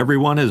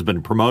 Everyone has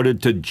been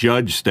promoted to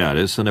judge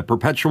status in a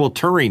perpetual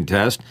Turing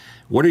test.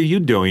 What are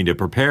you doing to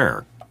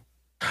prepare?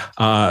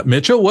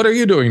 Mitchell, what are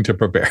you doing to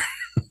prepare?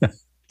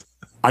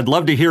 I'd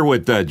love to hear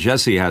what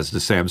Jesse has to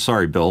say. I'm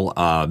sorry, Bill,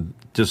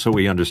 just so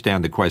we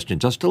understand the question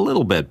just a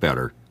little bit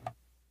better.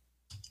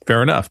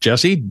 Fair enough.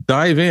 Jesse,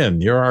 dive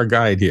in. You're our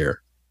guide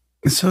here.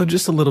 So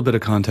just a little bit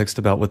of context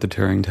about what the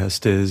Turing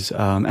test is.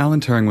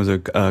 Alan Turing was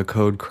a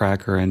code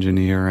cracker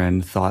engineer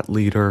and thought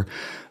leader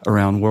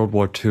around World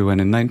War II. And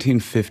in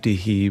 1950,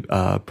 he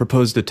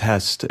proposed a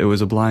test. It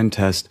was a blind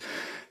test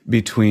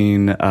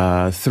between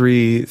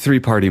three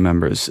party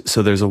members.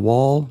 So there's a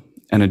wall,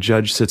 and a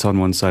judge sits on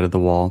one side of the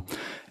wall,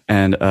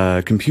 and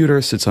a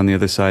computer sits on the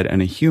other side,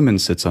 and a human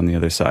sits on the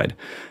other side.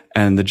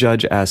 And the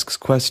judge asks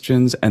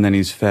questions, and then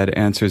he's fed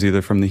answers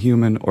either from the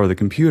human or the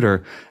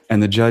computer.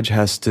 And the judge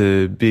has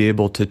to be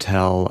able to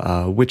tell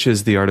which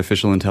is the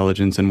artificial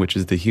intelligence and which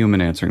is the human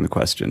answering the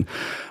question.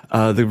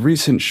 The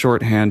recent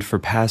shorthand for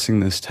passing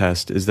this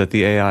test is that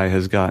the AI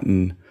has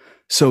gotten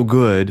so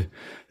good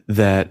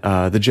that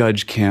the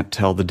judge can't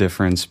tell the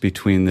difference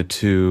between the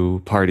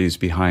two parties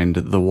behind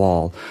the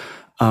wall.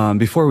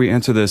 Before we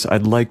answer this,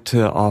 I'd like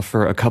to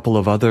offer a couple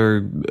of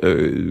other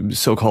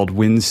so-called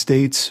win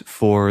states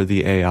for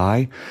the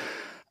AI.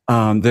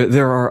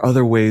 There are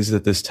other ways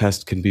that this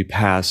test can be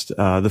passed.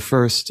 The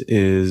first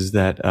is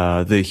that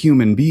the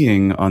human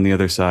being on the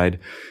other side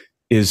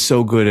is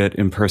so good at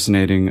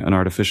impersonating an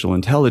artificial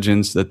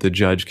intelligence that the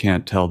judge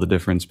can't tell the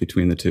difference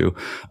between the two.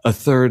 A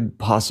third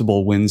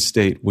possible win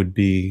state would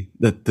be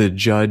that the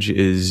judge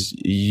is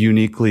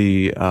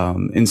uniquely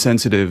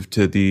insensitive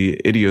to the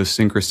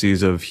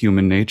idiosyncrasies of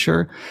human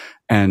nature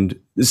and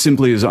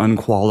simply is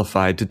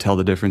unqualified to tell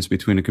the difference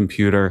between a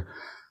computer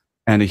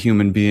and a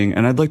human being.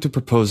 And I'd like to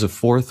propose a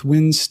fourth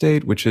win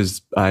state, which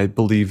is, I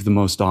believe, the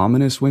most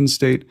ominous win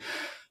state.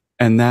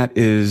 And that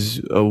is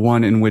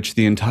one in which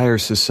the entire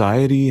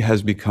society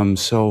has become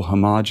so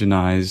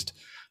homogenized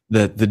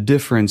that the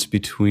difference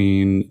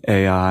between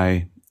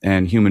AI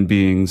and human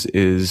beings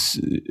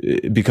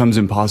it becomes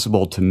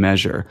impossible to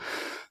measure.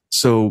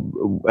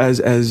 So as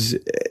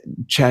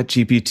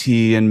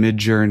ChatGPT and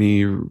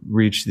Midjourney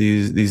reach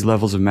these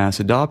levels of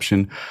mass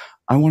adoption,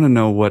 I want to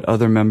know what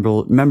other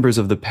members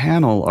of the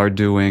panel are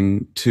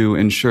doing to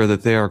ensure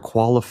that they are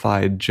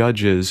qualified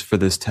judges for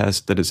this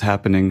test that is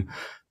happening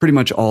pretty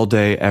much all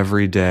day,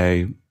 every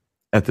day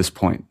at this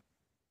point.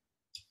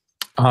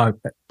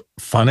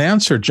 Fun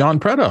answer, John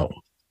Preto.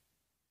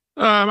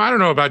 I don't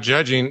know about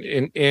judging.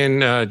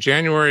 In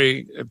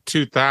January of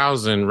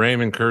 2000,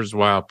 Raymond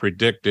Kurzweil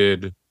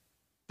predicted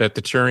that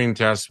the Turing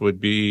test would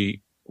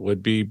be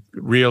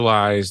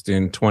realized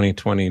in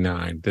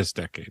 2029, this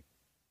decade.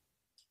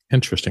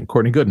 Interesting.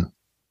 Courtney Gooden.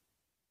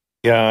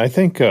 Yeah, I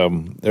think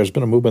there's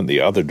been a movement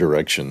the other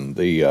direction.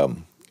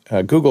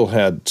 Google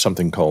had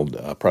something called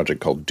a project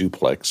called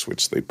Duplex,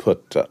 which they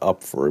put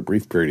up for a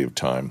brief period of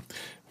time,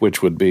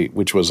 which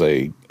was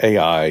a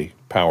AI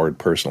powered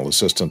personal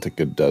assistant that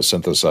could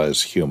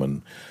synthesize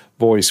human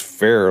voice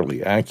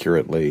fairly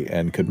accurately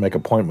and could make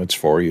appointments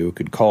for you,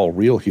 could call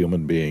real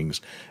human beings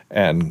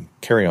and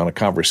carry on a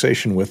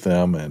conversation with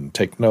them and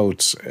take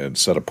notes and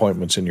set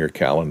appointments in your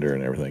calendar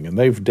and everything. And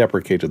they've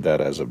deprecated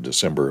that as of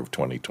December of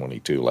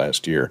 2022,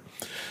 last year.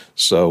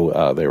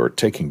 So they were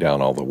taking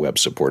down all the web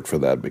support for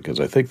that because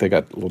I think they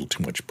got a little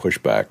too much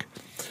pushback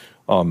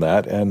on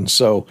that. And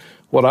so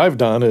what I've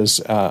done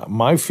is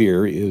my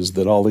fear is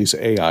that all these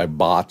AI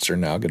bots are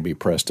now going to be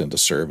pressed into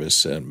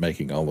service and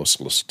making all those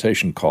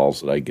solicitation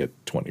calls that I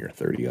get 20 or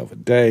 30 of a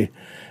day.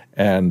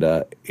 And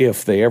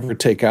if they ever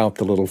take out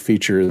the little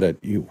feature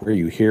where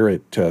you hear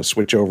it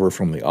switch over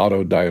from the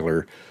auto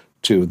dialer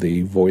to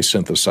the voice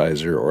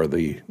synthesizer or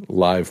the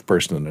live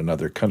person in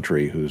another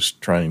country who's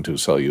trying to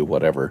sell you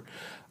whatever,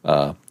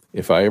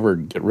 if they ever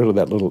get rid of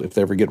that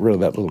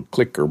little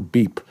click or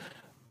beep,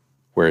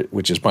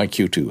 which is my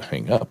cue to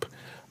hang up,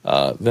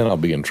 then I'll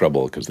be in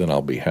trouble because then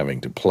I'll be having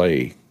to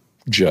play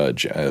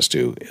judge as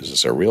to, is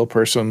this a real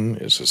person?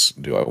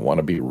 Do I want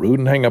to be rude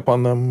and hang up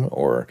on them,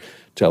 or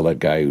tell that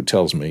guy who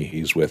tells me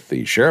he's with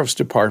the sheriff's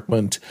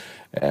department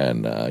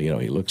and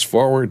he looks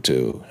forward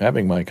to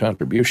having my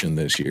contribution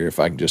this year. If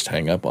I can just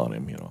hang up on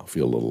him, I'll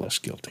feel a little less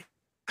guilty.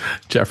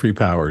 Jeffrey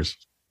Powers.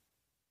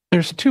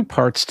 There's two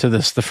parts to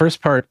this. The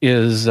first part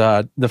is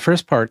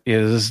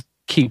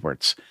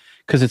keywords,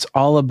 because it's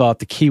all about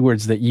the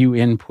keywords that you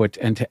input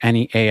into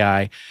any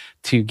AI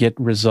to get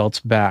results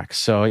back.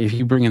 So if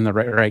you bring in the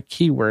right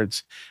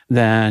keywords,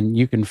 then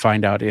you can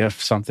find out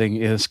if something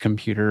is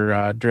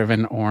computer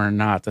driven or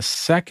not. The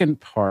second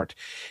part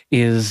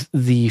is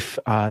the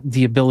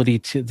ability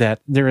that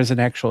there is an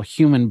actual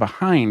human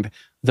behind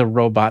the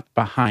robot,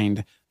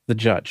 behind the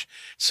judge.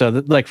 So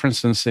like, for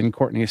instance, in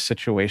Courtney's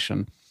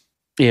situation,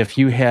 if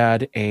you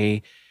had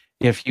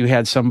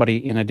somebody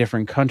in a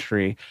different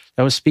country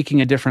that was speaking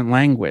a different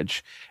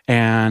language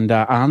and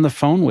on the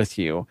phone with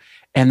you,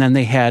 and then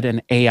they had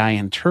an AI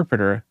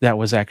interpreter that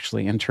was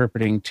actually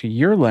interpreting to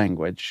your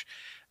language,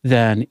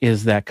 then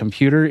is that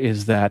computer?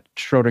 Is that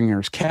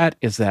Schrodinger's cat?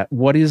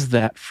 What is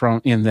that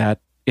from in that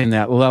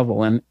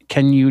level? And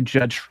can you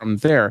judge from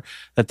there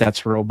that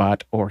that's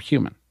robot or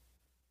human?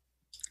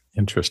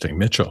 Interesting.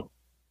 Mitchell.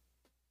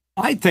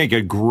 I think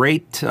a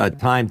great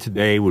time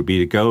today would be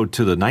to go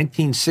to the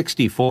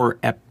 1964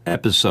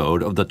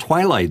 episode of The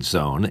Twilight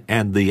Zone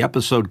and the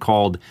episode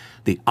called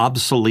The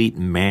Obsolete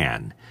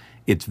Man.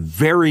 It's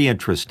very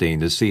interesting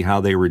to see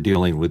how they were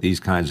dealing with these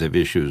kinds of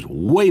issues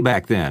way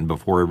back then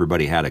before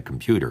everybody had a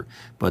computer.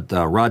 But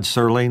Rod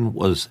Serling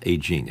was a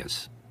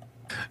genius.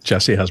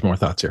 Jesse has more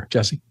thoughts here.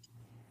 Jesse?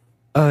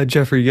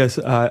 Jeffrey, yes,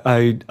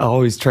 I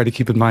always try to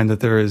keep in mind that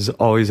there is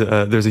always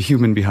there's a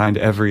human behind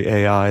every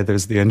AI.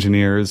 There's the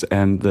engineers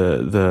and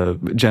the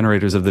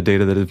generators of the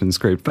data that has been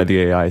scraped by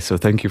the AI. So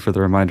thank you for the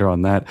reminder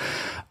on that.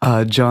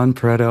 John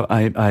Pareto,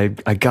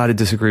 I got to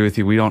disagree with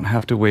you. We don't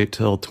have to wait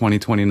till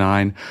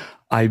 2029.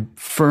 I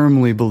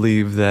firmly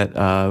believe that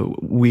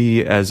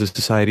we as a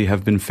society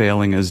have been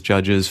failing as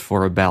judges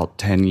for about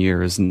 10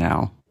 years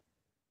now.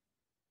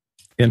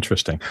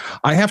 Interesting.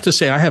 I have to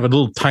say, I have a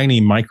little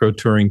tiny micro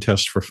Turing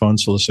test for phone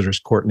solicitors,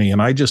 Courtney,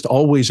 and I just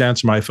always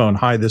answer my phone,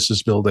 "Hi, this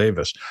is Bill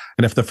Davis."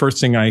 And if the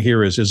first thing I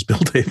hear is Bill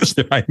Davis,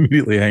 then I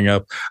immediately hang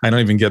up. I don't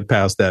even get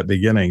past that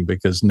beginning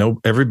because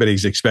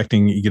everybody's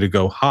expecting you to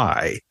go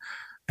hi.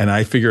 And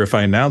I figure if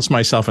I announce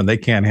myself and they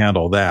can't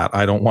handle that,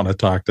 I don't want to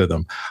talk to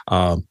them.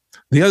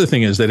 The other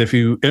thing is that if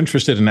you're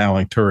interested in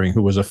Alan Turing,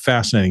 who was a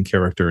fascinating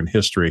character in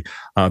history,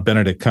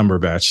 Benedict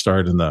Cumberbatch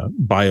starred in the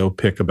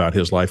biopic about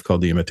his life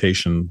called The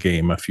Imitation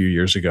Game a few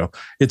years ago.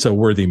 It's a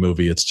worthy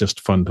movie. It's just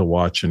fun to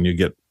watch. And you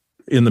get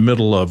in the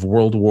middle of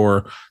World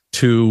War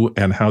II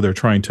and how they're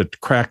trying to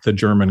crack the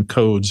German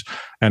codes.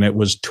 And it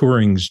was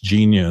Turing's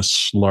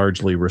genius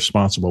largely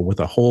responsible with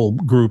a whole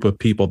group of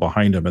people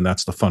behind him. And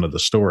that's the fun of the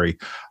story,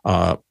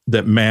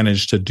 that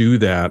managed to do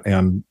that.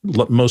 And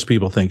most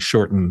people think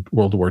shortened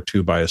World War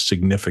II by a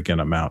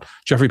significant amount.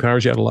 Jeffrey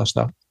Powers, you had a last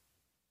thought?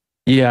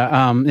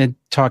 Yeah,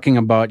 talking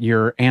about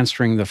your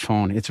answering the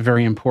phone, it's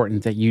very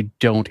important that you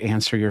don't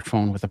answer your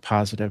phone with a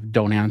positive.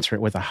 Don't answer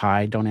it with a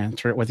hi. Don't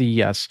answer it with a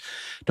yes.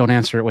 Don't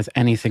answer it with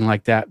anything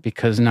like that,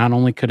 because not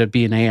only could it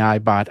be an AI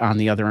bot on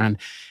the other end,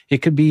 it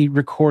could be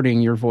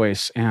recording your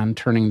voice and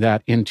turning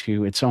that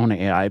into its own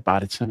AI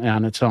bot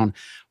on its own.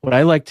 What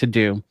I like to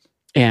do,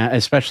 and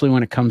especially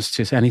when it comes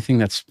to anything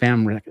that's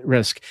spam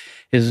risk,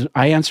 is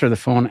I answer the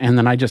phone and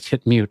then I just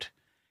hit mute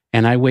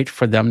and I wait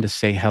for them to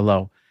say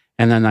hello.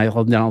 And then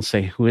I'll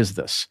say, who is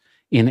this?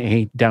 In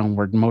a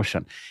downward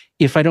motion.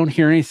 If I don't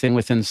hear anything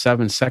within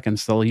 7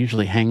 seconds, they'll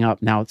usually hang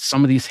up. Now,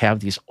 some of these have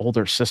these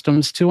older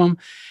systems to them.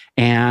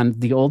 And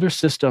the older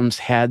systems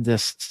had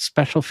this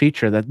special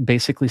feature that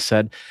basically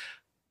said,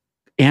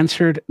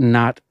 answer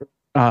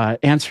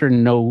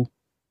no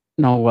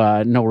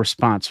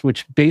response,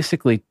 which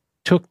basically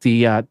took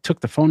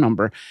the phone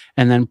number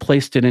and then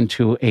placed it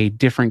into a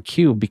different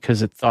queue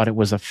because it thought it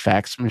was a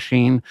fax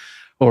machine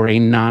or a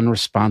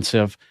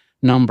non-responsive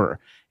number.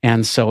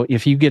 And so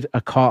if you get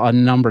a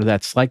number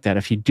that's like that,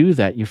 if you do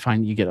that, you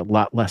find you get a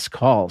lot less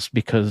calls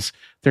because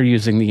they're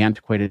using the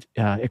antiquated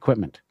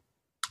equipment.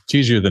 It's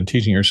easier than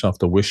teaching yourself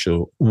to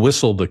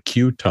whistle the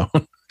Q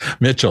tone.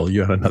 Mitchell,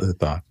 you had another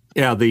thought.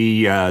 Yeah,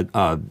 the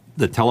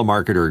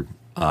telemarketer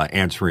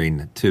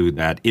answering to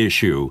that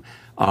issue.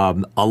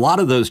 A lot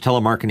of those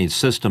telemarketing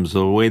systems,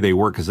 the way they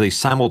work is they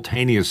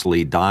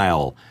simultaneously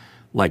dial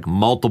like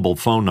multiple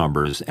phone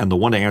numbers, and the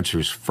one that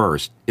answers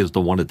first is the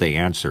one that they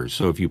answer.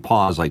 So if you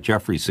pause, like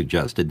Jeffrey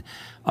suggested,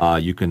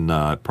 you can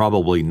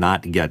probably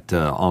not get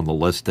on the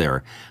list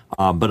there.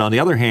 But on the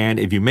other hand,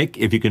 if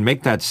you can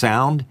make that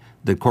sound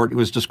that Courtney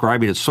was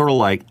describing, it's sort of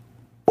like,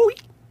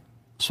 boing,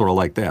 sort of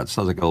like that. It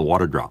sounds like a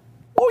water drop.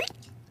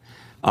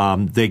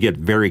 Boing. They get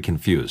very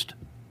confused.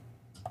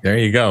 There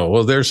you go.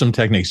 Well, there's some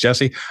techniques.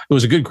 Jesse, it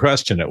was a good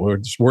question. It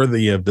was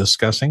worthy of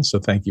discussing, so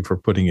thank you for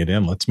putting it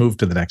in. Let's move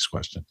to the next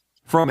question.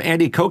 From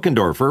Andy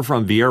Kokendorfer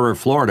from Vieira,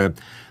 Florida,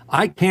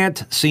 I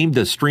can't seem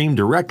to stream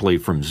directly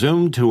from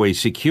Zoom to a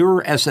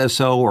secure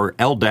SSO or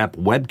LDAP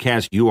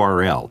webcast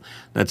URL.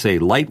 That's a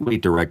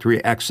lightweight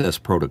directory access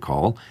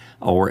protocol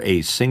or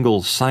a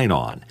single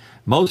sign-on.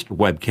 Most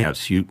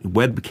webcast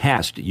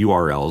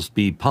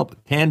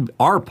URLs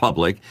are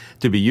public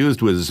to be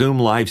used with Zoom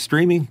live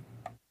streaming.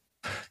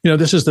 You know,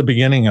 this is the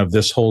beginning of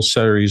this whole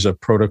series of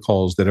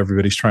protocols that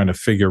everybody's trying to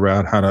figure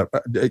out how to,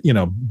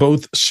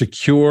 both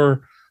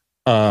secure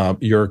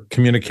your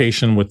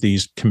communication with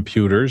these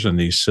computers and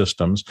these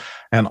systems,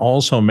 and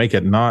also make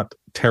it not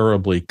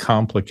terribly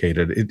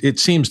complicated. It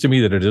seems to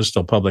me that it is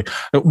still public.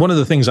 One of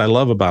the things I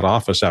love about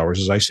office hours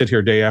is I sit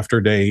here day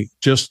after day,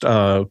 just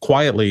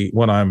quietly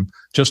when I'm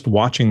just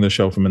watching the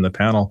show from in the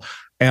panel.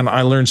 And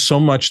I learned so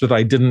much that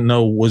I didn't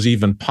know was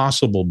even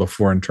possible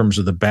before in terms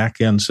of the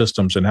back end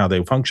systems and how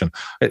they function.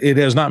 It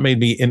has not made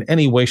me in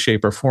any way,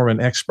 shape, or form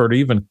an expert,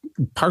 even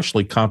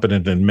partially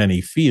competent in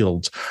many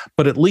fields.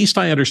 But at least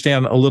I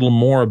understand a little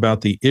more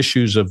about the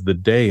issues of the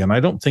day. And I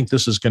don't think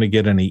this is going to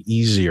get any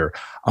easier.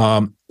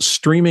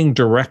 Streaming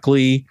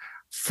directly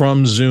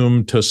from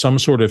Zoom to some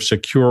sort of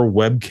secure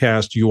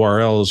webcast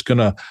URL is going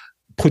to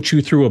put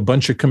you through a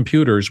bunch of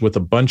computers with a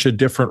bunch of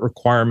different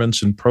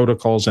requirements and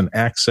protocols and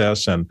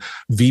access and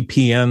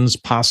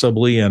VPNs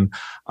possibly. And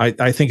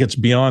I think it's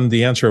beyond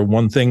the answer of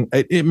one thing.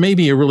 It may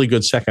be a really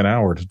good second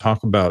hour to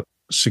talk about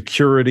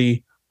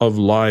security of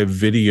live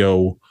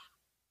video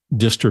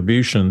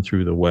distribution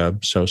through the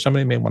web. So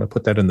somebody may want to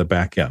put that in the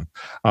back end.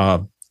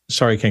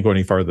 Sorry, I can't go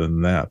any farther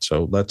than that.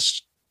 So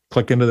let's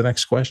click into the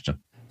next question.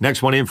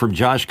 Next one in from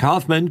Josh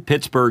Kaufman,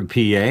 Pittsburgh,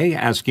 PA,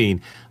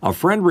 asking, a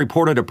friend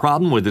reported a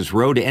problem with his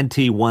Rode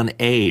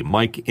NT1A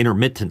mic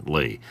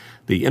intermittently.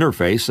 The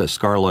interface, a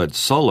Scarlett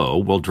Solo,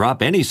 will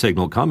drop any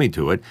signal coming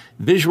to it.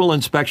 Visual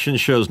inspection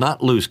shows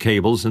not loose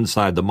cables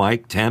inside the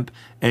mic. Temp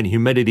and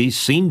humidity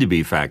seem to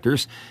be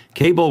factors.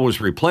 Cable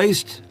was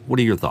replaced. What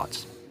are your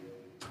thoughts?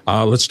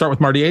 Let's start with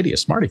Marty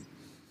Adius. Marty.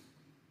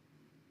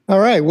 All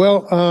right.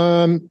 Well,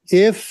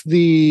 if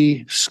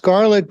the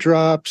Scarlett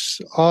drops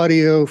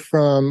audio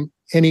from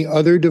any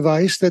other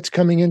device that's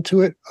coming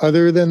into it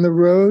other than the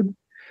Rode,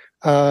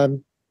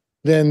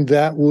 then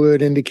that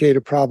would indicate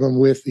a problem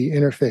with the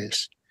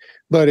interface.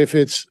 But if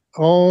it's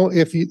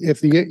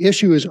if the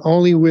issue is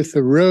only with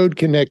the Rode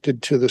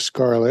connected to the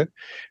Scarlett,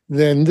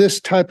 then this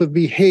type of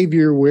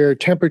behavior where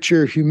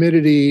temperature,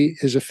 humidity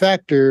is a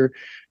factor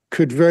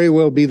could very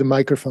well be the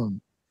microphone.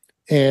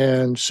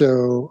 And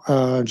so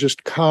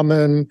just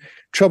common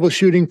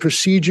troubleshooting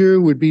procedure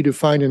would be to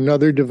find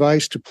another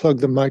device to plug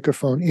the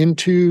microphone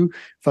into,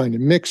 find a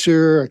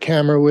mixer, a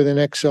camera with an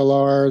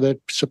XLR that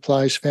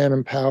supplies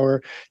phantom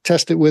power,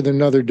 test it with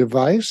another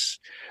device.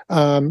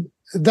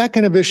 That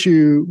kind of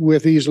issue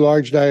with these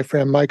large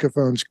diaphragm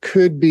microphones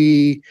could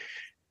be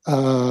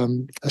a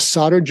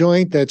solder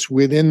joint that's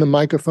within the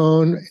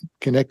microphone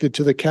connected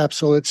to the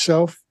capsule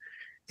itself.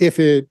 If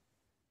it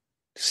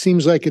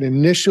seems like it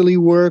initially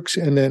works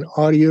and then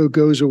audio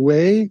goes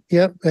away,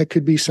 yep, that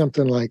could be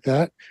something like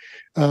that.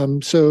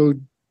 So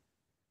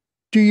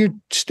do your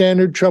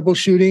standard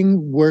troubleshooting,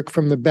 work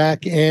from the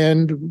back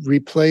end,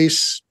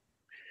 replace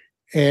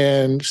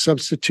and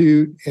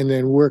substitute and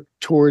then work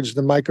towards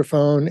the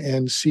microphone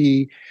and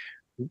see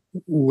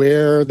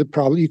where the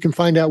problem, you can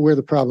find out where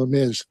the problem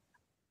is.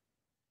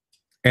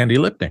 Andy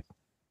Lipnick.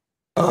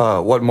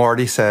 What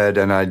Marty said,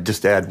 and I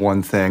just add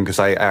one thing, because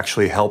I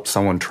actually helped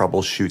someone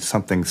troubleshoot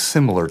something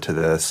similar to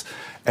this,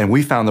 and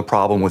we found the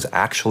problem was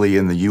actually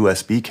in the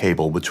USB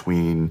cable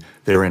between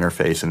their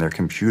interface and their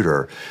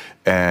computer.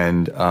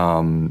 And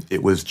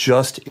it was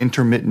just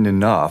intermittent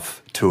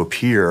enough to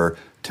appear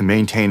to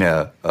maintain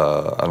an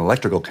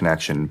electrical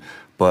connection,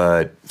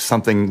 but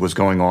something was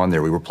going on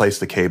there. We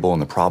replaced the cable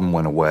and the problem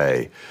went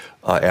away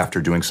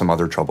after doing some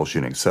other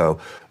troubleshooting. So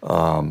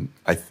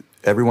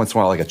every once in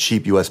a while, like a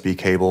cheap USB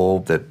cable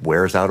that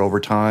wears out over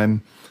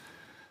time,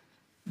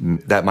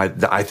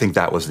 I think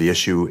that was the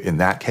issue in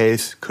that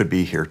case, could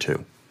be here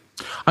too.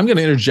 I'm going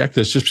to interject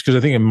this just because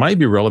I think it might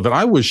be relevant.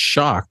 I was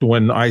shocked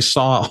when I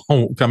saw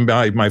come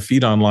by my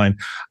feed online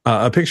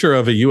a picture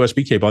of a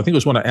USB cable. I think it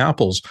was one of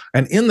Apple's.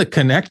 And in the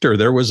connector,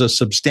 there was a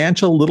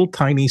substantial little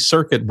tiny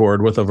circuit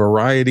board with a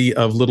variety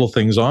of little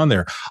things on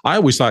there. I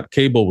always thought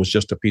cable was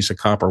just a piece of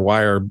copper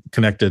wire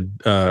connected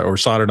or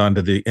soldered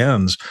onto the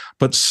ends.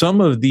 But some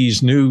of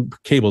these new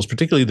cables,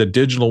 particularly the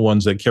digital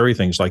ones that carry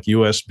things like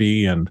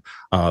USB and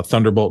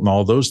Thunderbolt and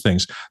all those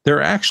things,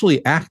 they're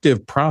actually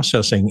active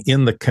processing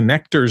in the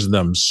connectors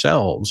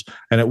themselves.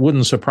 And it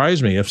wouldn't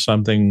surprise me if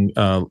something,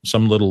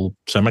 some little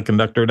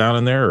semiconductor down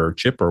in there or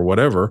chip or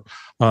whatever,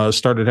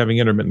 started having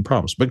intermittent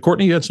problems. But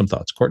Courtney, you had some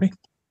thoughts. Courtney?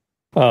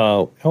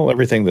 Well,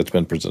 everything that's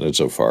been presented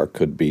so far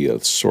could be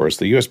a source.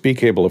 The USB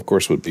cable, of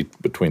course, would be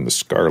between the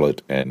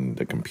Scarlett and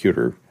the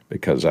computer,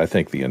 because I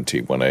think the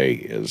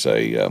NT1A is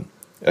a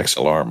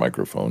XLR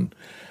microphone.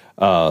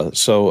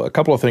 So a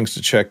couple of things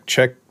to check.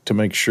 Check to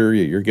make sure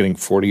you're getting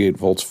 48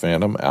 volts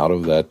phantom out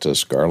of that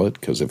Scarlett,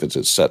 because if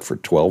it's set for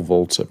 12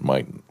 volts, it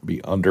might be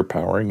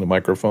underpowering the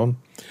microphone,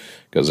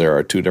 because there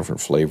are two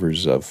different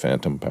flavors of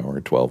phantom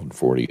power, 12 and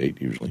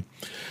 48 usually.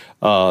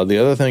 The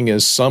other thing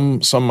is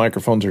some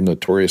microphones are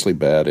notoriously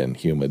bad in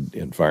humid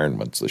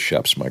environments. The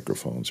Sheps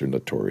microphones are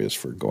notorious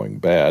for going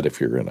bad if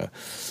you're in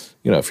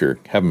if you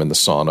have them in the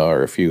sauna,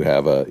 or if you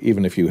have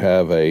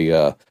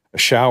a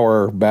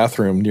shower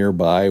bathroom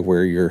nearby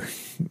where your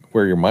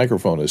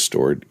microphone is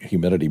stored.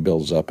 Humidity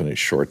builds up and it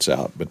shorts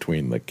out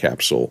between the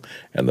capsule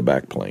and the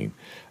backplane.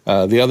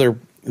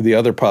 The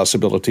other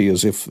possibility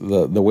is if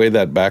the way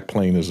that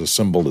backplane is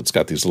assembled, it's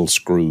got these little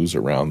screws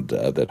around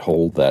that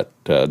hold that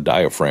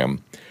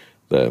diaphragm,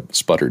 the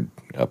sputtered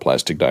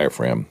plastic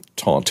diaphragm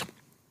taunt.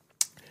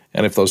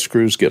 And if those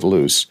screws get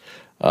loose,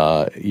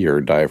 your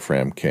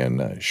diaphragm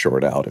can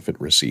short out if it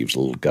receives a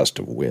little gust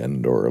of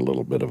wind or a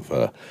little bit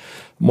of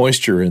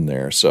moisture in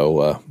there.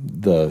 So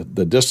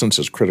the distance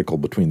is critical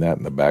between that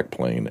and the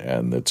backplane,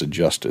 and it's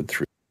adjusted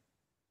through.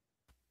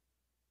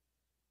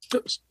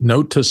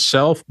 Note to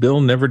self,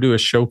 Bill, never do a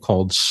show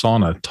called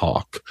Sauna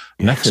Talk.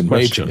 Next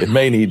question. It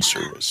may need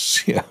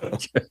service. Yeah.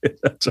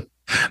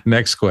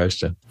 Next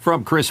question.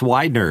 From Chris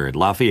Widener in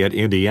Lafayette,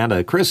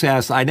 Indiana. Chris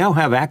asks, I now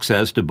have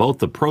access to both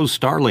the Pro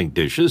Starlink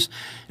dishes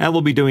and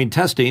will be doing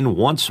testing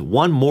once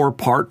one more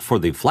part for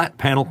the flat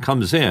panel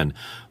comes in.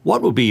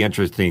 What would be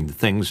interesting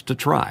things to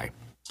try?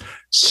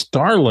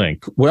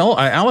 Starlink. Well,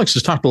 Alex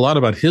has talked a lot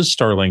about his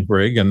Starlink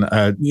rig, and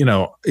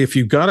if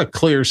you've got a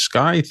clear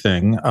sky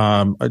thing,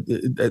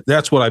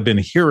 that's what I've been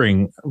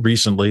hearing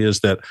recently.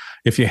 Is that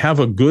if you have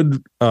a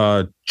good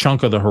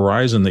chunk of the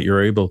horizon that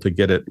you're able to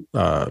get it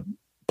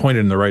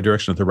pointed in the right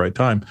direction at the right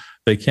time,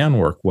 they can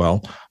work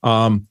well.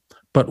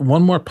 But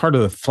one more part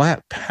of the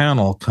flat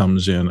panel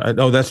comes in.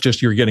 That's just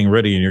you're getting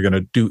ready and you're going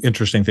to do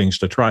interesting things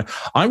to try.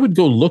 I would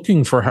go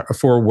looking for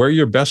where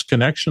your best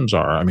connections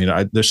are. I mean,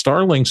 the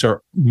Starlinks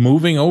are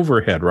moving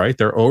overhead, right?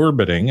 They're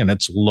orbiting, and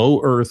it's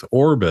low Earth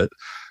orbit.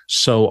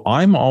 So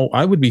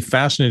I would be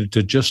fascinated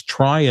to just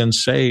try and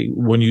say,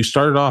 when you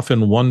started off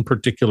in one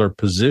particular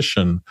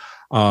position,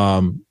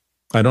 I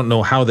don't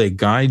know how they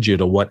guide you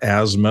to what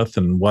azimuth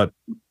and what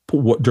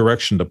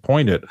direction to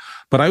point it,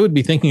 but I would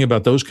be thinking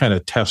about those kind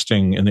of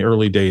testing in the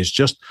early days.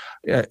 Just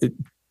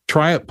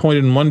try it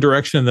pointed in one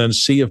direction and then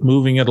see if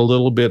moving it a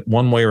little bit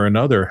one way or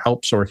another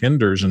helps or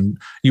hinders, and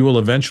you will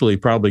eventually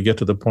probably get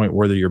to the point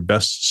where your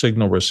best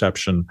signal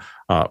reception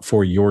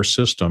for your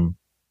system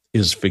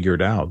is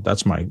figured out.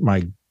 That's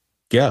my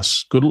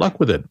guess. Good luck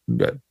with it.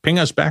 Ping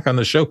us back on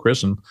the show,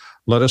 Chris, and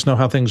let us know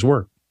how things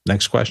work.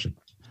 Next question.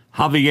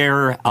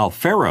 Javier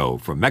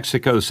Alfaro from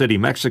Mexico City,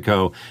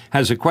 Mexico,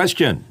 has a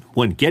question.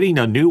 When getting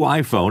a new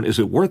iPhone, is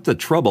it worth the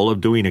trouble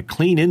of doing a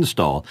clean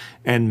install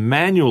and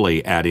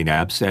manually adding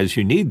apps as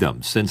you need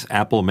them, since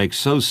Apple makes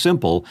so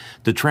simple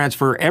to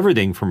transfer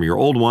everything from your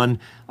old one?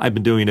 I've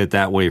been doing it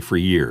that way for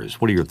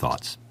years. What are your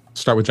thoughts?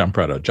 Start with John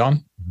Preto.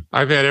 John?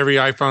 I've had every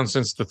iPhone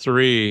since the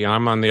 3.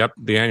 I'm on the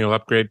annual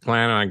upgrade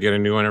plan, and I get a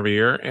new one every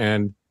year.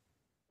 And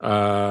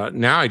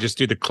now I just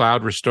do the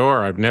cloud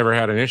restore. I've never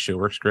had an issue. It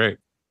works great.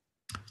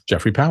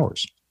 Jeffrey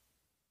Powers.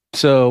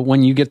 So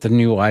when you get the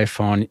new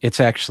iPhone, it's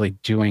actually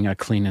doing a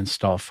clean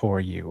install for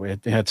you.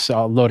 It's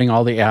loading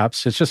all the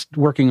apps. It's just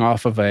working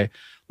off of a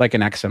like an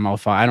XML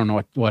file. I don't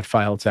know what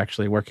file it's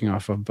actually working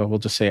off of, but we'll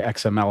just say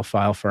XML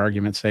file for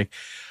argument's sake.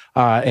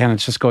 And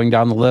it's just going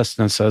down the list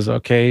and it says,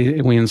 okay,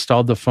 we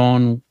installed the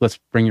phone. Let's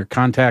bring your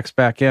contacts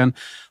back in.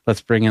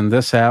 Let's bring in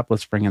this app.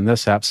 Let's bring in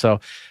this app. So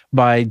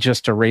by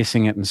just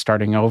erasing it and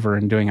starting over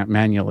and doing it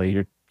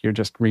manually, you're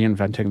just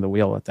reinventing the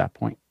wheel at that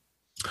point.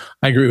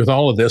 I agree with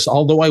all of this,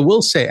 although I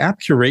will say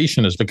app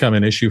curation has become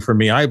an issue for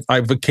me.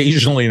 I've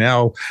occasionally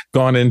now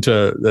gone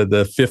into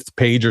the fifth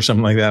page or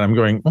something like that. I'm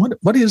going,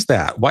 what is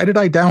that? Why did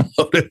I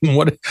download it? And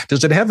what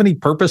does it have any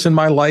purpose in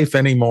my life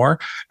anymore?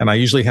 And I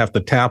usually have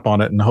to tap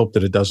on it and hope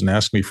that it doesn't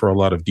ask me for a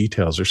lot of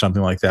details or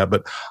something like that.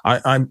 But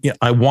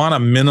I want to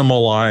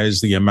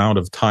minimize the amount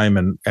of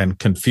time and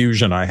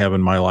confusion I have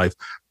in my life.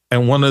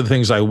 And one of the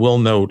things I will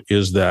note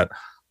is that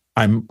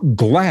I'm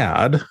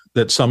glad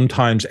that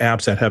sometimes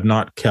apps that have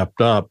not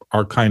kept up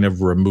are kind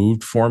of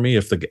removed for me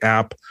if the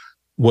app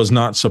was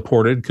not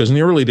supported. Because in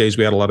the early days,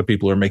 we had a lot of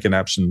people who were making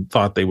apps and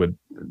thought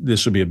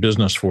this would be a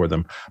business for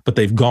them, but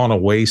they've gone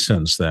away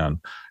since then.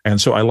 And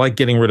so I like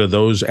getting rid of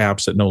those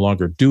apps that no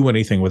longer do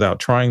anything without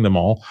trying them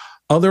all.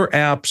 Other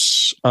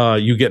apps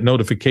you get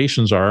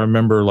notifications are, I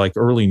remember like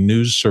early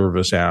news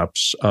service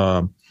apps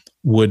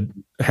would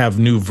have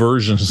new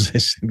versions.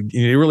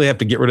 You really have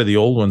to get rid of the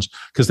old ones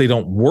because they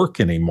don't work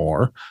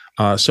anymore.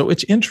 So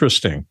it's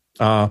interesting.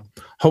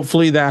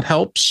 Hopefully that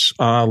helps.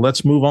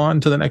 Let's move on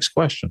to the next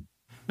question.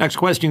 Next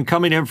question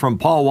coming in from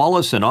Paul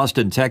Wallace in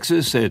Austin,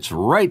 Texas. It's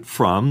right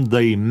from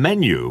the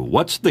menu.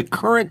 What's the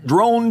current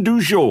drone du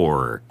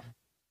jour?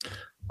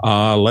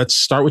 Let's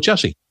start with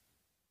Jesse.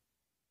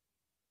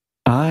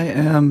 I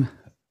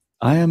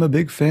am a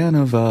big fan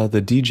of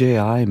the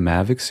DJI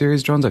Mavic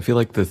series drones. I feel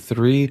like the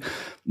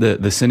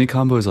Cine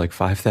combo is like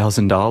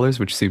 $5,000,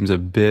 which seems a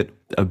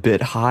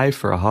bit high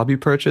for a hobby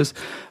purchase.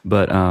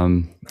 But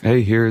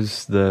hey,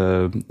 here's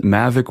the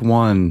Mavic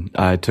 1.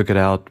 I took it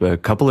out a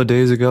couple of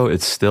days ago.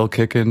 It's still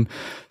kicking,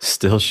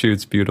 still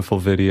shoots beautiful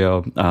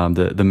video.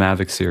 The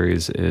Mavic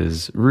series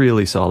is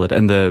really solid,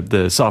 and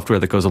the software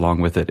that goes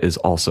along with it is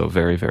also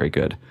very, very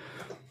good.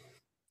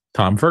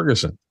 Tom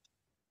Ferguson.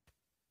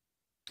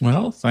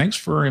 Well, thanks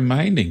for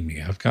reminding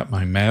me. I've got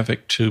my Mavic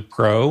 2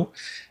 Pro,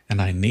 and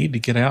I need to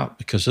get out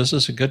because this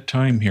is a good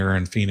time here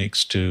in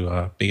Phoenix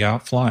to be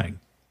out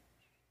flying.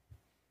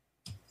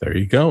 There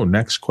you go.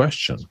 Next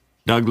question.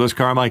 Douglas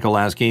Carmichael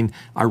asking,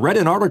 I read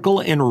an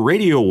article in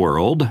Radio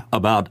World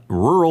about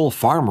rural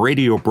farm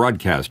radio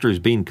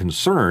broadcasters being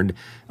concerned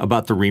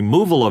about the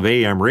removal of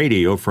AM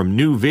radio from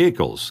new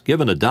vehicles.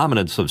 Given the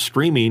dominance of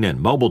streaming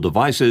and mobile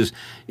devices,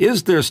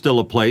 is there still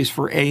a place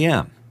for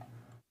AM?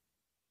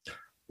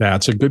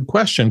 That's a good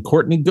question.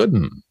 Courtney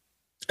Gooden.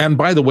 And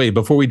by the way,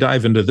 before we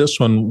dive into this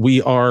one,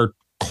 we are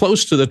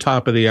close to the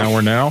top of the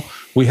hour now.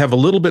 We have a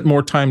little bit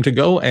more time to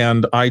go.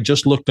 And I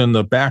just looked in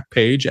the back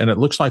page and it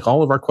looks like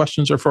all of our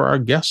questions are for our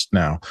guests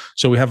now.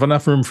 So we have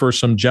enough room for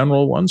some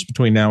general ones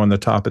between now and the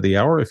top of the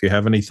hour. If you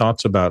have any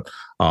thoughts about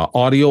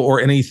audio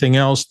or anything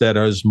else that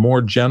is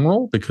more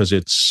general, because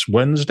it's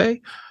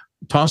Wednesday,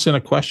 toss in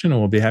a question and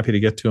we'll be happy to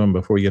get to them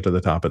before we get to the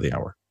top of the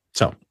hour.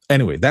 So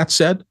anyway, that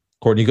said,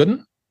 Courtney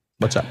Gooden,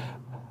 what's up?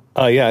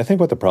 Yeah, I think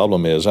what the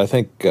problem is, I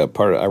think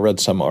I read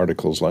some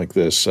articles like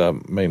this,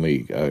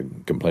 mainly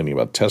complaining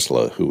about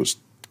Tesla, who was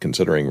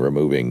considering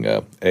removing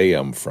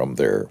AM from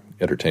their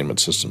entertainment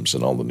systems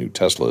in all the new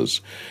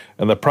Teslas.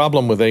 And the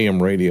problem with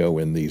AM radio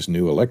in these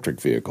new electric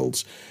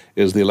vehicles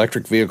is the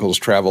electric vehicles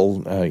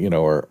travel,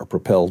 are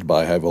propelled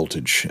by high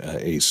voltage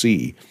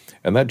AC.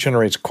 And that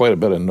generates quite a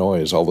bit of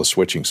noise, all the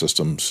switching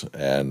systems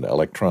and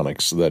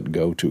electronics that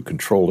go to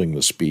controlling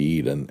the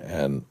speed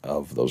and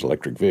of those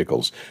electric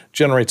vehicles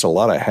generates a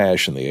lot of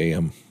hash in the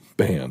AM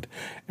band.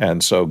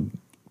 And so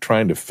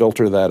trying to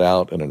filter that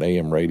out in an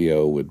AM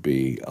radio would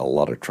be a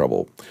lot of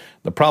trouble.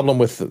 The problem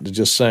with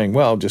just saying,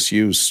 well, just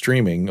use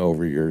streaming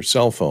over your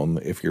cell phone,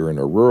 if you're in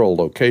a rural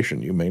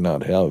location, you may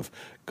not have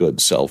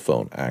good cell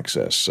phone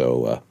access.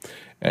 So,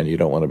 and you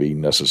don't want to be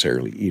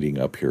necessarily eating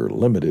up your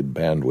limited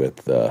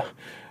bandwidth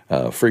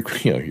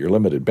your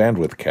limited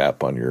bandwidth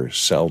cap on your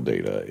cell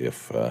data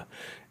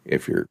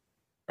if you're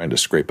trying to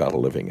scrape out a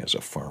living as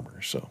a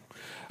farmer. So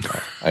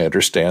I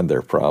understand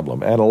their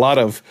problem, and a lot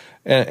of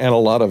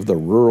the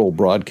rural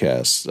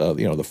broadcasts,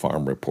 the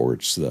farm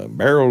reports, the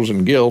barrels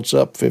and gilts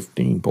up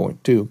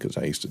 15.2, because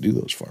I used to do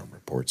those farm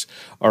reports,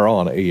 are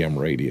on AM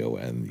radio,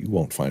 and you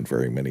won't find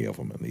very many of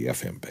them in the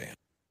FM band.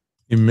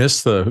 You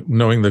miss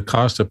knowing the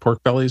cost of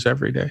pork bellies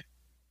every day.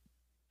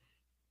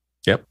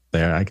 Yep,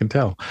 there I can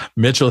tell.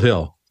 Mitchell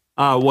Hill.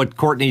 What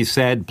Courtney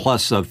said,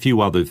 plus a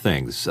few other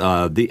things.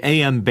 The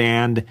AM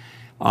band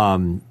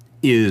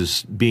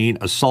is being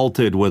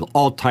assaulted with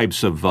all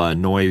types of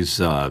noise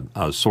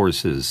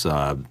sources,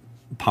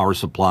 power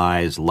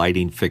supplies,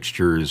 lighting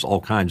fixtures,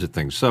 all kinds of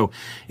things. So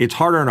it's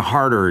harder and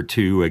harder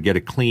to get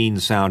a clean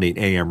sounding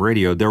AM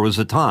radio. There was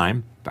a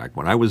time back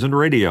when I was in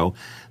radio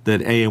that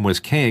AM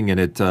was king, and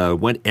it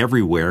went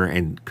everywhere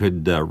and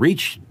could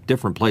reach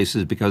different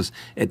places because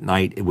at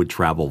night it would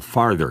travel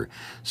farther.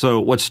 So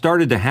what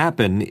started to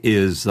happen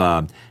is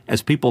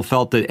as people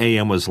felt that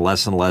AM was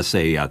less and less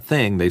a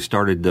thing, they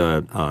started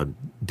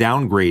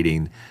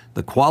downgrading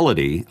the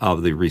quality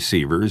of the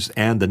receivers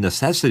and the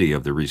necessity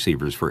of the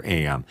receivers for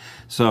AM.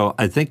 So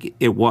I think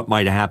what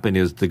might happen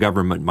is the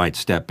government might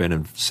step in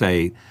and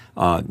say,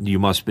 you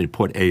must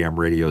put AM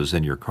radios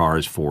in your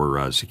cars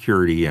for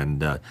security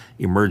and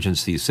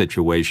emergency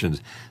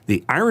situations.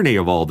 The irony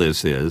of all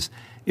this is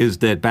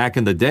that back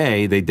in the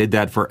day, they did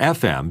that for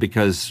FM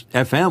because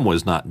FM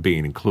was not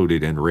being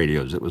included in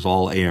radios. It was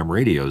all AM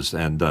radios,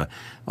 and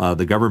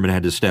the government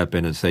had to step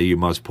in and say, you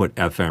must put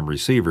FM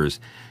receivers.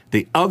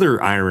 The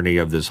other irony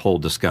of this whole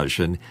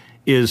discussion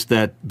is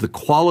that the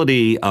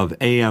quality of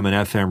AM and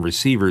FM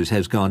receivers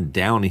has gone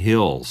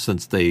downhill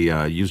since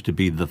they used to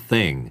be the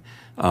thing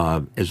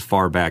as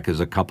far back as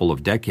a couple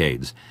of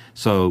decades.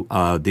 So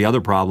the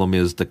other problem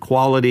is the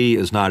quality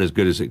is not as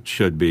good as it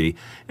should be.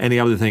 And the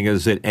other thing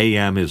is that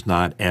AM is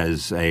not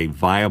as a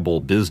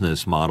viable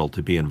business model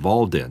to be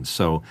involved in.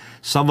 So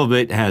some of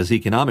it has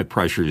economic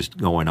pressures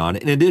going on,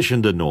 in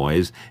addition to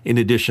noise, in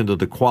addition to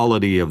the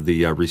quality of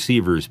the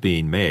receivers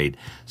being made.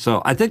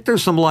 So I think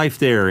there's some life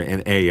there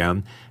in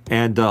AM.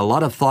 And a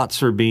lot of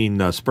thoughts are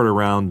being spread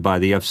around by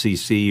the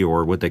FCC,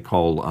 or what they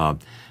call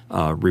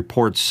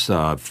reports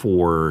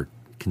for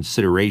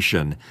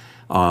consideration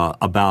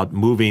about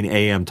moving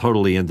AM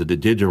totally into the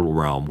digital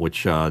realm,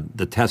 which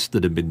the tests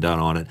that have been done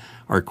on it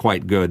are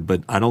quite good.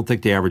 But I don't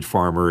think the average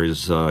farmer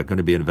is going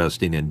to be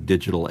investing in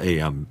digital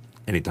AM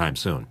anytime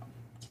soon.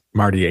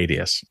 Marty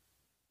Adius.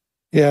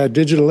 Yeah,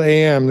 digital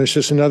AM. There's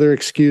just another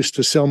excuse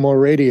to sell more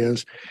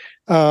radios.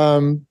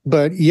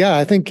 But yeah,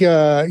 I think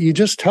you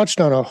just touched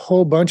on a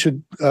whole bunch of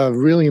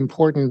really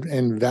important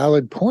and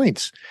valid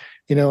points.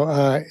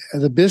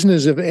 The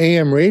business of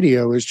AM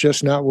radio is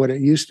just not what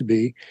it used to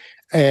be.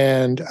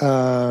 And,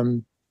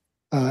 I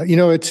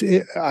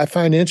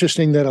find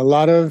interesting that a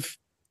lot of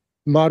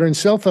modern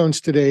cell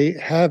phones today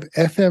have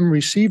FM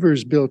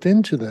receivers built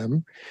into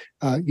them.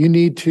 You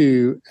need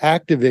to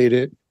activate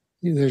it.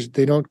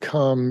 They don't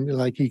come,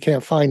 like, you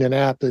can't find an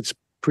app that's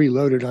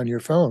preloaded on your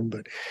phone,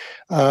 but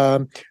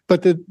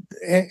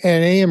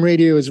AM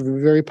radio is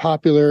very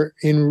popular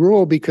in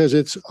rural because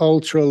it's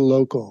ultra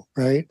local,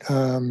 right?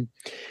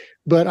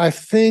 But I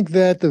think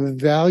that the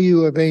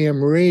value of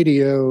AM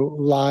radio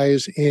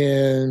lies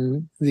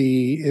in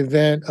the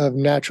event of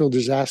natural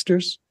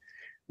disasters,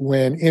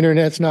 when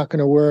internet's not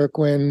going to work,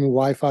 when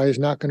Wi-Fi is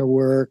not going to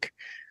work.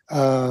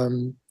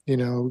 AM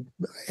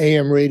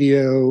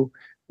radio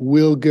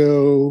will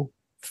go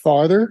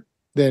farther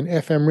than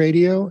FM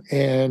radio,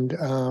 and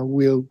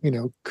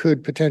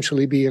could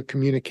potentially be a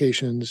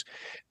communications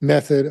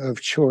method of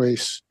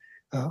choice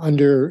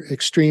under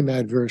extreme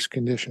adverse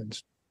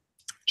conditions.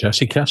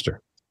 Jesse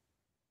Kester.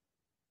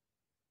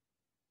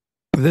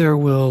 There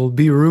will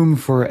be room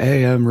for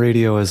AM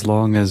radio as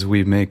long as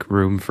we make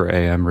room for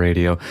AM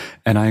radio.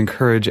 And I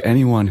encourage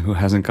anyone who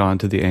hasn't gone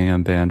to the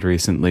AM band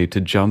recently to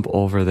jump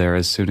over there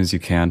as soon as you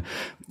can.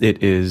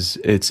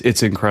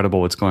 It's incredible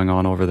what's going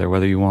on over there,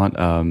 whether you want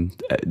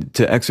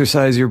to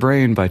exercise your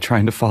brain by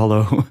trying to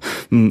follow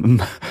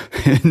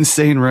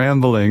insane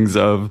ramblings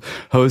of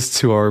hosts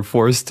who are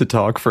forced to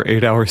talk for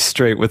 8 hours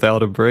straight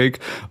without a break,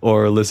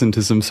 or listen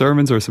to some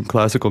sermons or some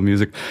classical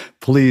music.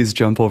 Please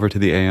jump over to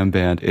the AM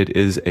band. It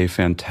is a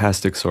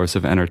fantastic source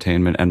of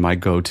entertainment and my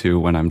go-to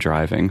when I'm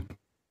driving.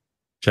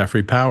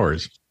 Jeffrey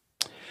Powers.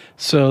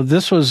 So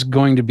this was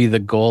going to be the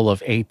goal of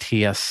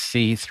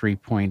ATSC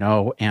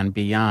 3.0 and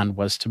beyond,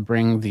 was to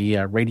bring the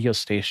radio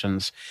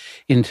stations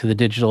into the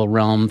digital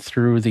realm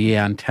through the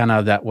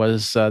antenna that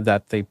was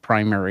that the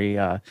primary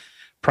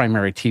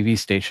TV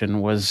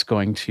station was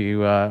going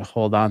to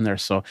hold on there.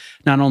 So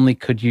not only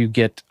could you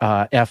get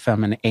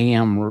FM and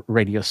AM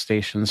radio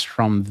stations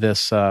from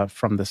this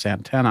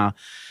antenna,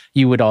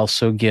 you would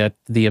also get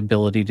the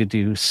ability to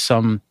do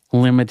some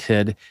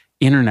limited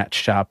internet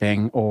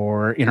shopping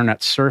or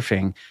internet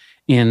surfing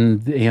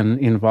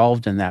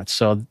involved in that.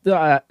 So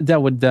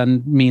that would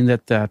then mean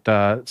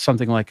that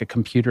something like a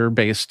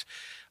computer-based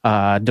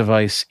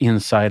device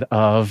inside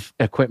of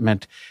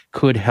equipment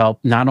could help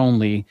not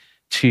only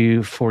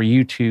for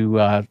you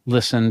to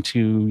listen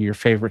to your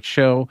favorite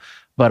show,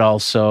 but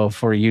also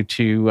for you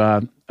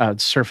to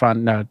surf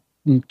on,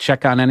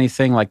 check on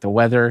anything like the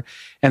weather,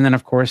 and then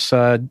of course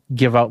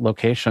give out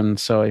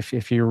locations. So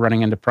if you're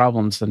running into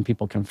problems, then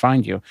people can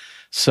find you.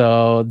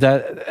 So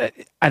that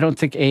I don't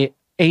think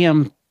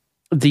AM.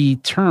 The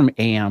term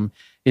AM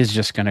is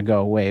just going to go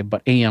away,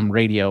 but AM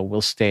radio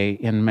will stay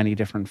in many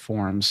different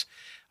forms.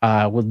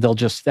 They'll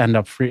just end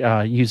up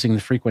using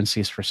the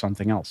frequencies for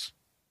something else.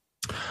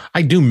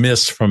 I do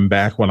miss from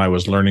back when I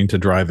was learning to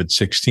drive at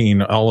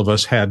 16. All of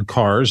us had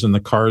cars, and the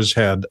cars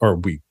had, or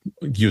we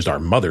used our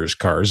mother's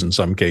cars in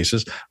some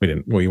cases.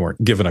 We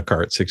weren't given a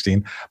car at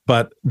 16,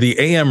 but the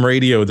AM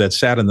radio that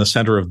sat in the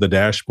center of the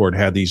dashboard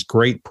had these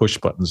great push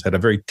buttons, had a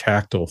very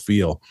tactile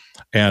feel.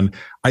 And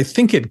I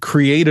think it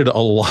created a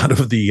lot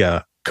of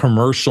the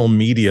commercial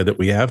media that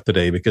we have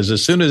today, because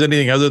as soon as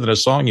anything other than a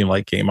song you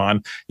like came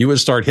on, you would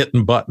start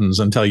hitting buttons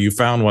until you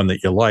found one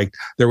that you liked.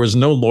 There was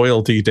no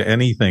loyalty to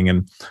anything.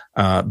 And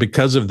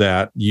because of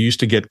that, you used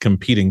to get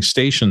competing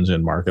stations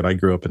in market. I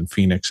grew up in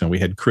Phoenix, and we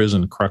had Criz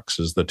and Crux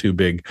as the two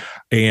big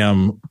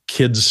AM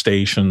kids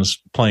stations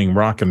playing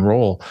rock and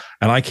roll.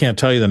 And I can't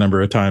tell you the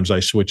number of times I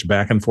switched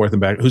back and forth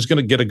and back. Who's going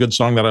to get a good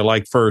song that I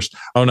like first?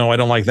 Oh, no, I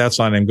don't like that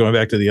song. I'm going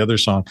back to the other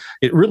song.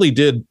 It really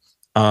did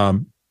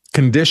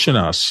condition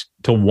us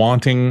to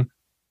wanting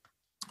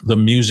the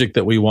music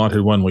that we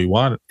wanted when we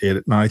wanted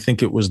it. And I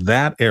think it was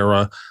that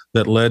era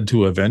that led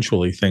to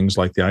eventually things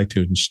like the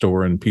iTunes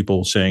store and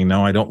people saying,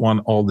 no, I don't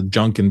want all the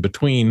junk in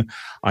between.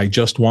 I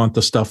just want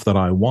the stuff that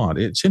I want.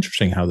 It's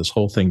interesting how this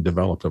whole thing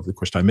developed over the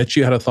course of time. Mitch,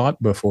 you had a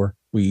thought before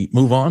we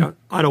move on?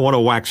 I don't want to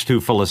wax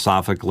too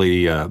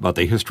philosophically about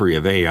the history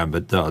of AM,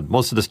 but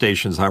most of the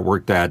stations I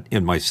worked at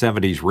in my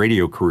 70s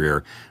radio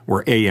career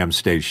were AM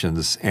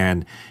stations.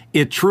 And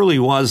it truly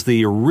was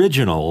the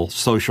original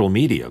social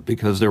media,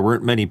 because there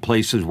weren't many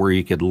places where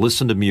you could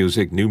listen to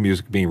music, new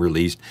music being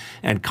released,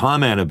 and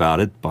comment about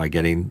it by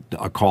getting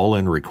a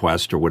call-in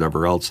request or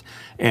whatever else,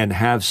 and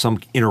have some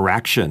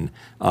interaction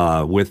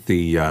with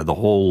the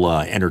whole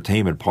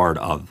entertainment part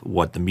of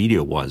what the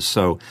media was.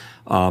 So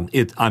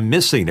I'm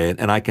missing it,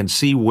 and I can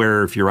see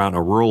where if you're out in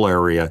a rural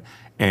area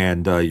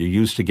and you're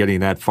used to getting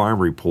that farm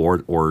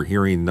report or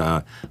hearing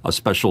a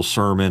special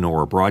sermon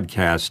or a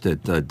broadcast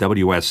at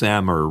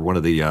WSM or one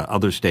of the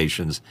other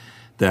stations,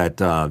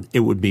 that it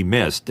would be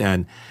missed.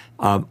 And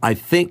I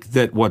think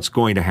that what's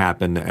going to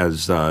happen,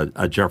 as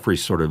Jeffrey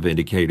sort of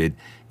indicated,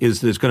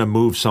 is that it's going to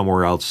move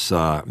somewhere else,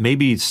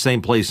 maybe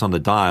same place on the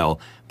dial,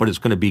 but it's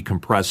going to be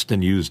compressed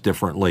and used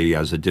differently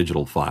as a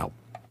digital file.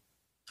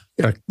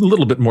 Yeah, a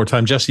little bit more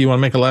time. Jesse, you want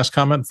to make a last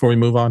comment before we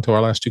move on to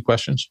our last two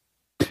questions?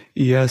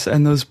 Yes,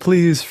 and those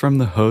pleas from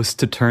the host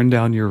to turn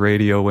down your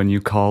radio when you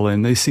call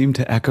in, they seem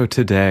to echo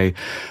today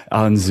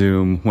on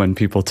Zoom when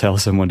people tell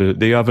someone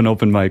do you have an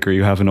open mic or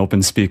you have an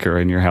open speaker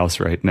in your house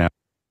right now?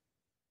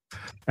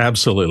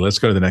 Absolutely. Let's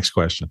go to the next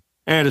question.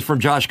 And it's from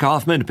Josh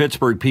Kaufman,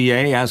 Pittsburgh,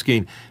 PA,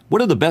 asking,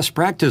 what are the best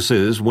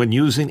practices when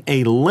using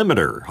a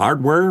limiter,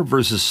 hardware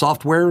versus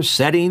software,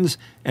 settings,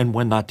 and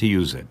when not to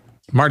use it?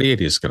 Marty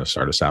Ady is going to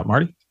start us out.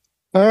 Marty?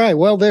 All right.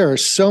 Well, there are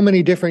so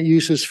many different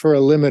uses for a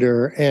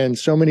limiter and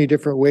so many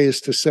different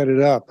ways to set it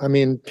up. I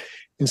mean,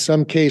 in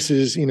some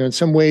cases, in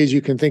some ways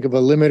you can think of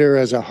a limiter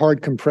as a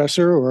hard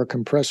compressor or a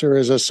compressor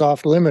as a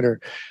soft limiter.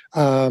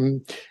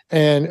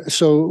 And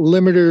so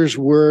limiters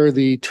were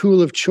the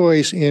tool of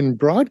choice in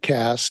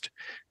broadcast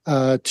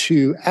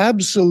to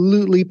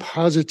absolutely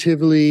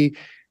positively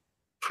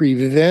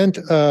prevent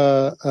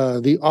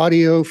the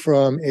audio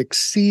from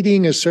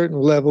exceeding a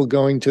certain level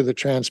going to the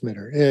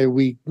transmitter.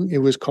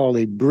 It was called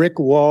a brick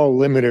wall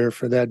limiter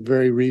for that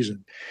very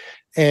reason.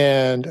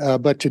 And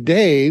but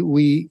today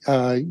we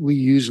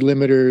use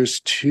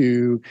limiters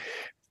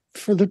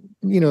for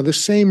the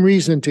same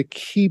reason, to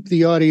keep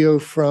the audio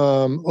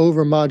from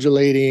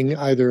overmodulating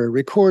either a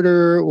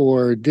recorder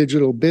or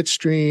digital bit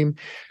stream.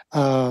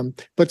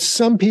 But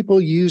some people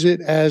use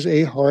it as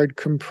a hard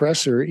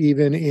compressor,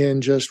 even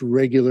in just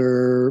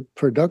regular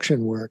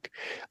production work.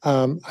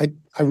 I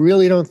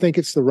really don't think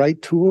it's the right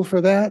tool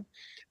for that.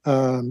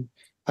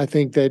 I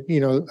think that,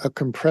 a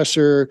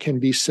compressor can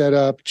be set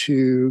up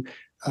to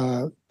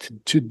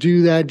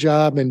do that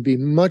job and be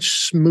much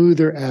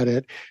smoother at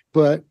it.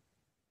 But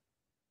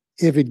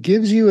if it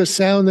gives you a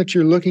sound that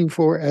you're looking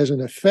for as an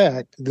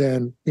effect,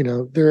 then,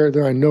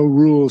 there are no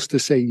rules to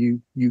say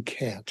you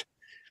can't.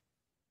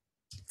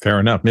 Fair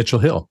enough. Mitchell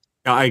Hill.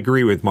 I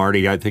agree with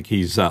Marty. I think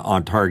he's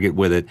on target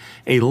with it.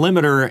 A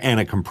limiter and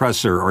a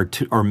compressor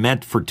are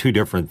meant for two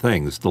different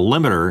things. The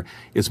limiter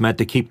is meant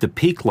to keep the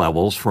peak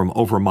levels from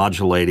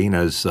overmodulating,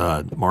 as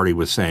Marty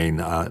was saying,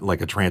 like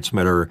a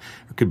transmitter.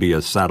 It could be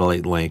a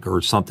satellite link or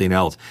something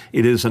else.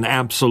 It is an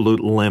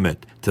absolute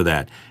limit to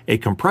that. A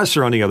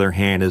compressor, on the other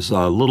hand, is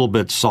a little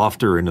bit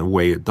softer in the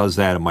way it does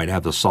that. It might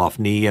have the soft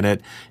knee in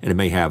it, and it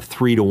may have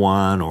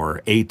 3-to-1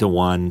 or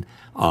 8-to-1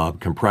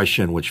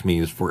 compression, which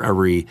means for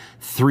every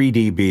 3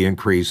 dB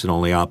increase, it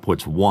only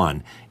outputs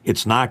 1.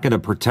 It's not going to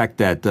protect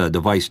that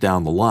device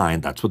down the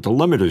line. That's what the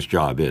limiter's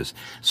job is.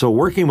 So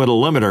working with a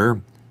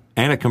limiter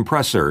and a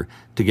compressor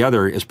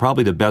together is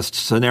probably the best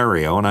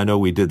scenario, and I know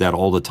we did that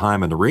all the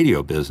time in the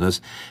radio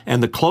business.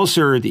 And the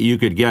closer that you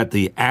could get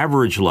the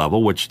average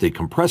level, which the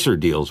compressor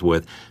deals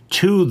with,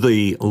 to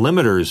the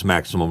limiter's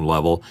maximum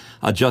level,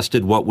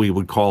 adjusted what we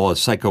would call a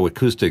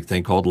psychoacoustic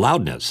thing called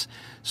loudness.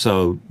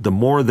 So the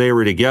more they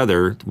were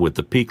together, with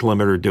the peak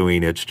limiter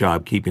doing its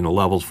job, keeping the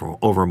levels from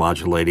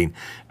overmodulating,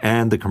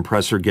 and the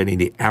compressor getting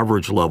the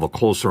average level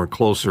closer and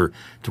closer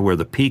to where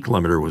the peak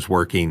limiter was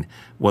working,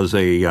 was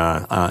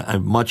a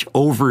much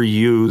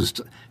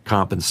overused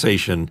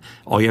compensation.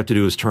 All you have to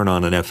do is turn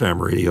on an FM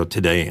radio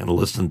today and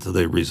listen to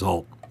the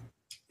result.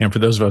 And for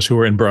those of us who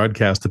are in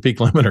broadcast, the peak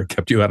limiter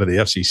kept you out of the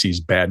FCC's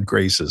bad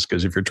graces,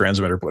 because if your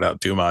transmitter put out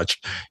too much,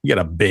 you get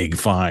a big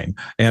fine.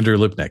 Andrew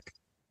Lipnick.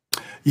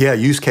 Yeah,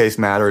 use case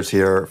matters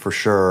here for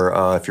sure.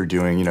 If you're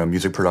doing,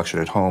 music production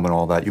at home and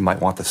all that, you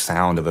might want the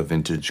sound of a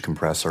vintage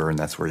compressor, and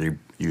that's where you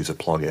use a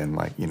plug-in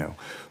like,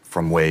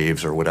 from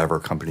Waves or whatever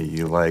company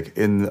you like.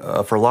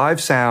 For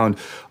live sound,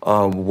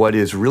 what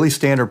is really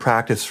standard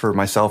practice for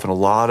myself and a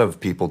lot of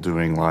people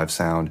doing live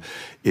sound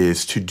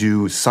is to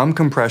do some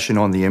compression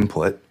on the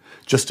input,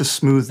 just to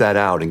smooth that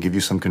out and give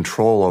you some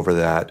control over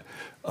that,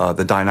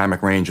 the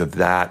dynamic range of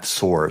that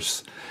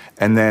source.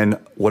 And then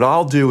what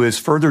I'll do is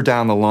further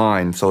down the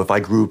line, so if I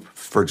group,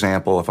 for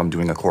example, if I'm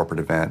doing a corporate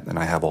event and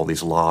I have all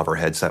these lav or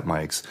headset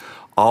mics,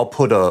 I'll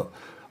put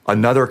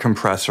another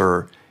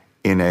compressor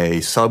in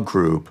a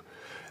subgroup,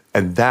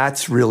 and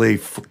that's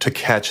really to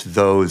catch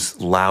those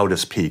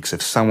loudest peaks.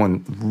 If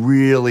someone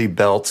really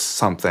belts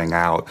something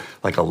out,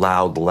 like a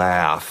loud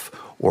laugh,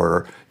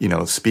 or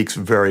speaks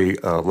very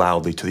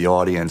loudly to the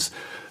audience,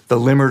 the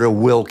limiter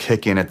will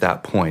kick in at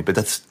that point. But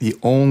that's the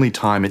only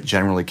time it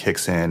generally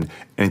kicks in,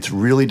 and it's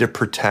really to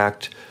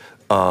protect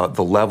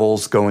the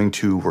levels going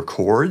to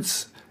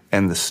records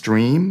and the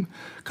stream,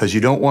 because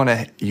you don't want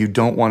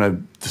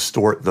to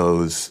distort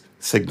those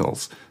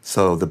signals.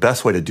 So the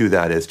best way to do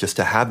that is just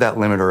to have that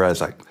limiter as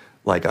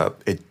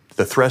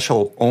the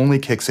threshold only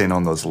kicks in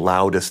on those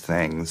loudest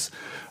things,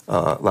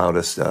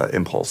 loudest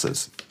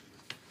impulses.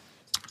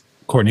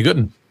 Courtney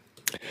Gooden.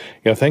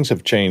 Yeah, things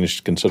have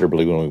changed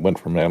considerably when we went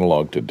from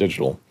analog to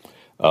digital.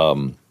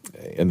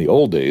 In the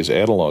old days,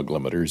 analog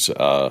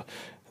limiters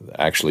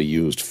actually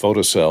used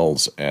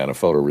photocells and a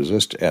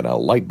photoresist and a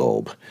light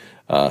bulb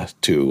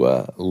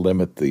to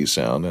limit the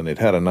sound, and it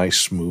had a nice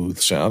smooth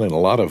sound, and a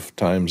lot of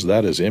times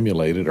that is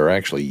emulated or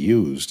actually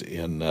used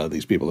in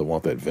these people that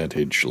want that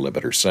vintage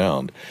limiter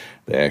sound.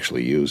 They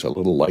actually use a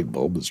little light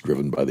bulb that's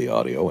driven by the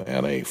audio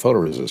and a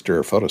photoresistor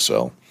or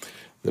photocell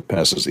that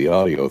passes the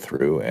audio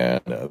through, and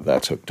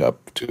that's hooked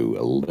up to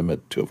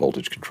a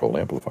voltage control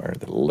amplifier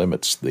that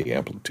limits the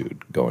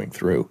amplitude going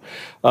through.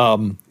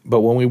 But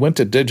when we went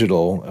to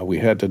digital, we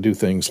had to do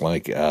things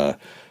like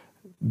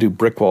do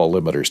brick wall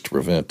limiters to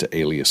prevent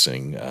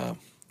aliasing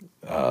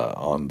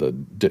on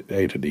the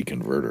A to D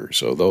converter.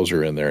 So those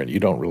are in there, and you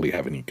don't really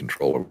have any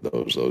control over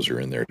those. Those are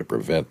in there to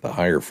prevent the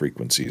higher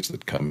frequencies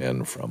that come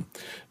in from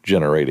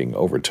generating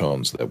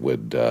overtones that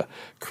would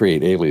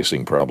create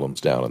aliasing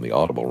problems down in the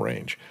audible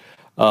range.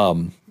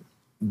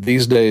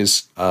 These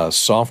days,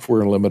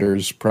 software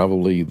limiters,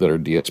 probably that are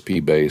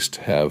DSP based,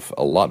 have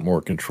a lot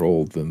more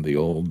control than the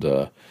old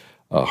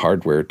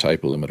hardware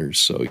type limiters.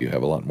 So you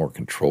have a lot more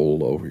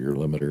control over your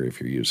limiter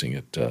if you're using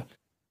it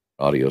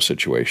audio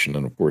situation.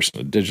 And of course, in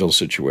a digital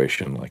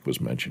situation, like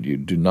was mentioned, you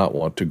do not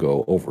want to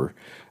go over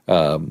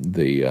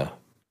the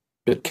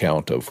bit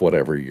count of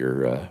whatever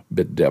your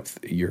bit depth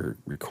you're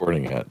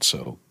recording at.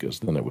 So, because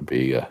then it would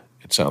be,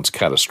 it sounds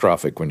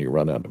catastrophic when you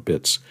run out of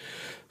bits.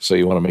 So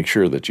you want to make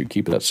sure that you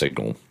keep that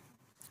signal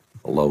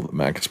below the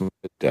maximum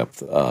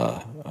depth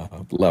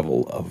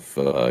level of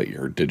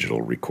your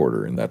digital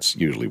recorder, and that's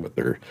usually what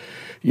they're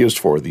used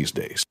for these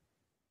days.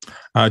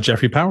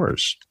 Jeffrey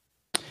Powers.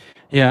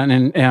 Yeah,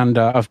 and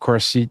of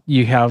course,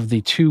 you have the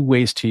two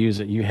ways to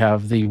use it. You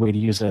have the way to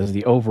use it as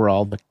the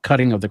overall, the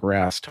cutting of the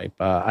grass type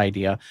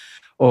idea.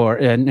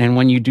 And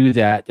when you do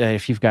that,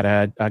 if you've got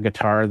a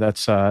guitar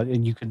that's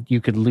you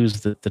could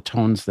lose the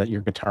tones that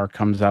your guitar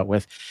comes out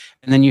with,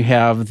 and then you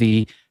have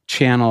the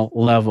channel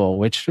level,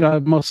 which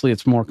mostly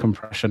it's more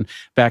compression.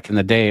 Back in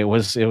the day, it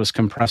was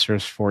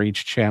compressors for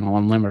each channel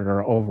and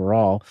limiter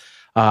overall,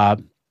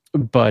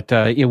 but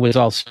it was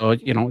also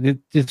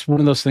it's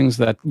one of those things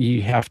that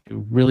you have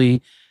to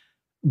really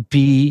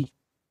be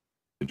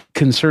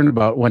concerned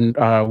about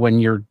when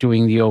you're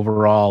doing the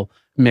overall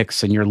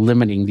mix and you're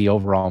limiting the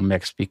overall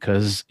mix,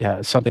 because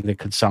something that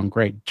could sound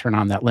great, turn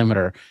on that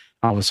limiter,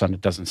 all of a sudden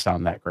it doesn't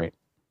sound that great.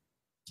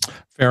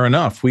 Fair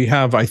enough. We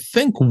have, I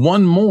think,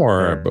 one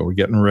more, but we're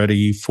getting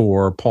ready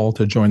for Paul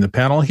to join the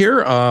panel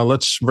here.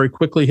 Let's very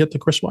quickly hit the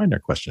Chris Widener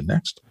question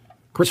next.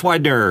 Chris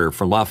Widener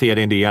from Lafayette,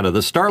 Indiana.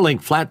 The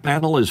Starlink flat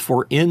panel is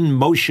for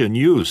in-motion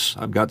use.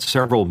 I've got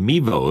several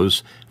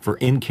Mevos for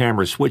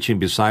in-camera switching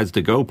besides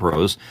the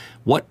GoPros.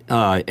 What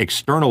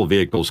external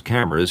vehicles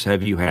cameras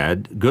have you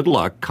had good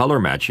luck color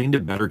matching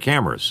to better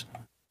cameras?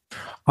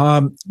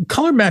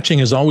 Color matching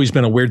has always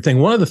been a weird thing.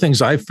 One of the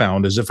things I've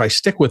found is if I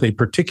stick with a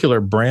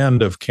particular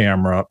brand of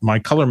camera, my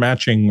color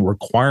matching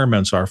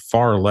requirements are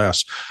far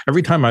less.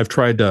 Every time I've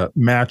tried to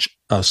match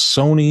a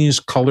Sony's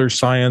color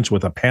science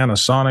with a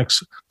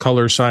Panasonic's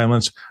color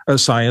science,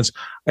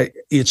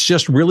 it's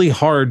just really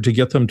hard to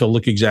get them to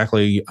look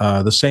exactly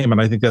the same. And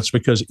I think that's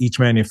because each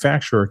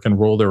manufacturer can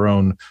roll their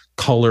own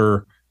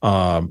color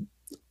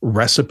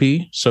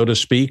recipe, so to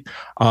speak.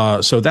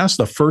 So that's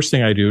the first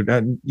thing I do.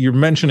 And you're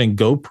mentioning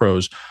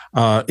GoPros.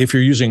 If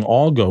you're using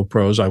all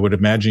GoPros, I would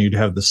imagine you'd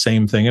have the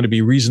same thing. It'd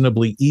be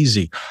reasonably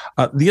easy.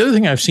 The other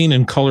thing I've seen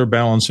in color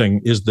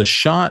balancing is the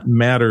shot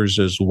matters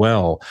as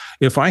well.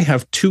 If I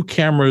have two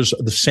cameras,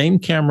 the same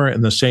camera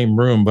in the same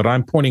room, but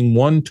I'm pointing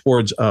one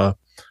towards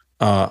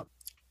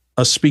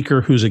a speaker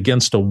who's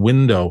against a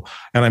window,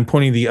 and I'm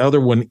pointing the other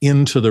one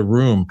into the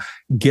room,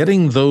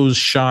 getting those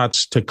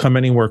shots to come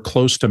anywhere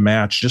close to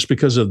match just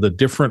because of the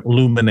different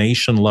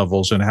illumination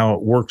levels and how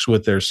it works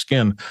with their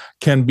skin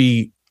can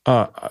be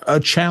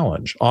a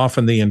challenge.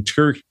 Often the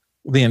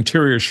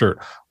interior shot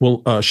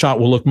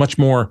will look much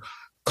more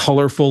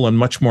colorful and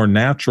much more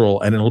natural,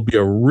 and it'll be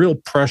a real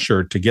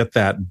pressure to get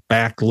that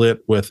backlit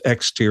with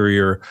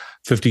exterior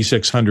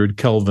 5600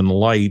 Kelvin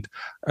light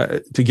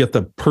to get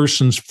the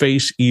person's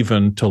face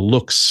even to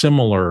look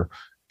similar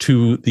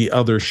to the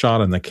other shot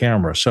on the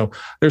camera. So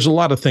there's a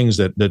lot of things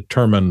that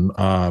determine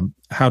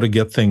how to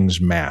get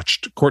things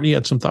matched. Courtney, you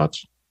had some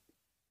thoughts?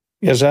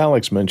 As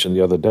Alex mentioned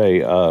the other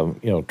day,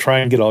 try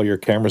and get all your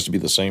cameras to be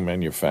the same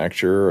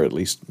manufacturer, or at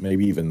least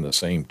maybe even the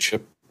same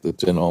chip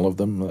that's in all of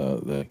them,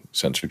 the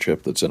sensor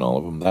chip that's in all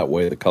of them. That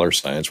way the color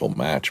science will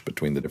match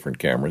between the different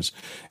cameras.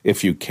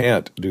 If you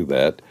can't do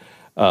that,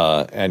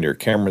 and your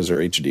cameras are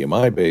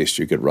HDMI based,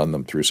 you could run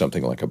them through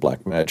something like a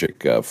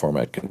Blackmagic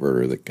format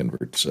converter that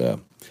converts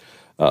from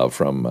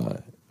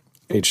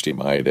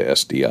HDMI to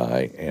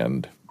SDI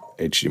and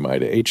HDMI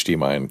to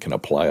HDMI and can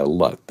apply a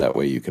LUT. That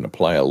way you can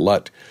apply a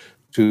LUT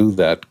to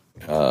that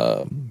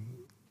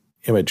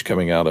image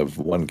coming out of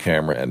one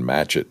camera and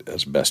match it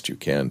as best you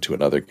can to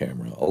another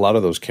camera. A lot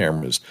of those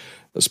cameras,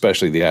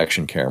 especially the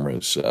action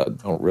cameras,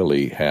 don't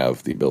really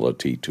have the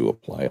ability to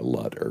apply a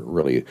LUT or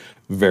really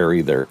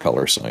vary their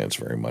color science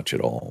very much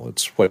at all.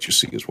 It's what you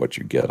see is what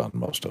you get on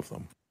most of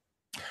them.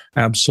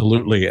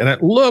 Absolutely. And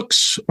it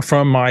looks,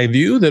 from my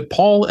view, that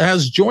Paul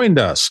has joined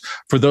us.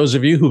 For those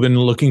of you who've been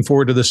looking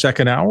forward to the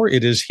second hour,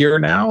 it is here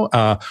now.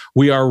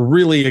 We are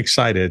really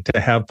excited to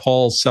have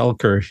Paul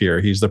Selker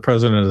here. He's the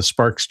president of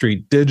Spark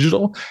Street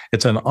Digital.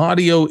 It's an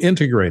audio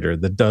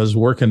integrator that does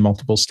work in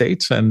multiple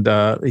states, and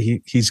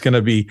he's going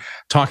to be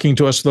talking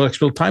to us for the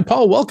next little time.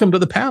 Paul, welcome to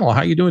the panel. How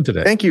are you doing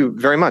today? Thank you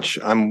very much.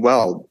 I'm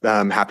well.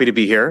 I'm happy to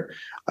be here.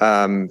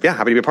 Happy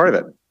to be a part of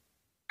it.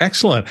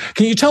 Excellent.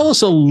 Can you tell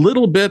us a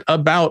little bit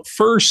about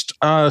first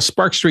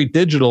Spark Street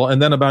Digital,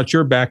 and then about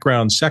your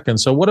background second?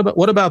 So what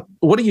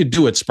do you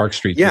do at Spark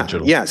Street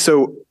Digital? Yeah.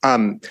 So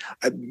I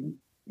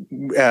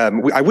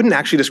wouldn't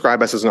actually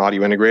describe us as an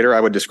audio integrator. I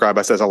would describe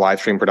us as a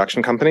live stream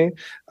production company.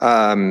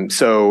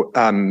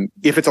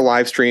 If it's a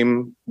live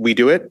stream, we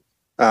do it.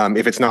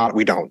 If it's not,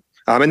 we don't.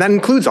 And that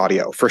includes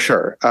audio for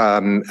sure.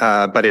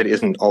 But it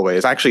isn't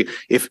always. Actually,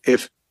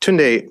 if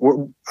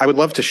Tunde, I would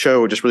love to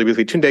show just really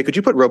briefly. Tunde, could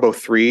you put Robo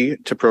 3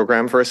 to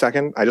program for a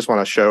second? I just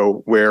want to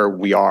show where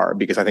we are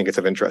because I think it's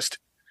of interest.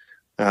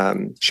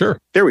 Sure.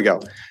 There we go.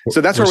 So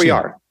that's where we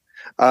are.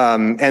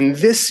 And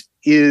this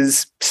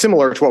is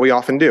similar to what we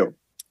often do.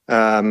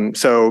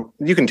 So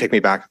you can take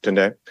me back,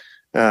 Tunde.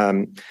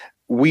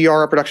 We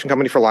are a production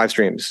company for live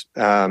streams.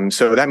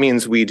 So that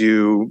means we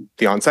do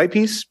the on-site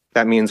piece.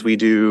 That means we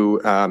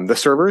do the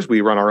servers. We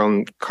run our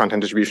own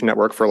content distribution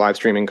network for live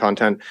streaming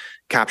content,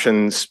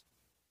 captions,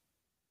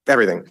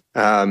 everything.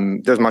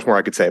 There's much more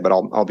I could say, but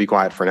I'll be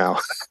quiet for now.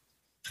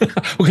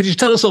 Well, could you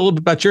tell us a little bit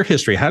about your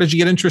history? How did you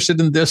get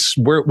interested in this?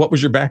 What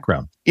was your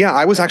background? Yeah,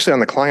 I was actually on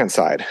the client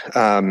side.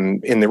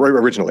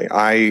 Originally,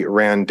 I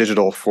ran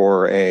digital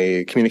for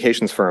a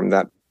communications firm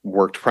that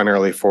worked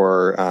primarily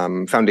for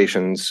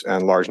foundations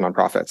and large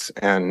nonprofits.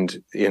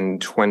 And in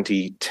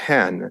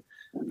 2010,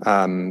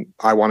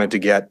 I wanted to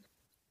get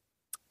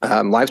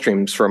live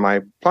streams for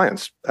my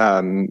clients,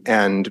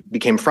 and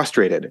became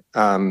frustrated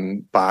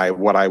by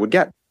what I would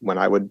get when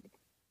I would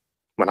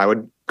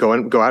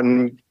go out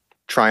and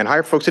try and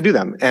hire folks to do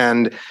them.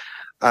 And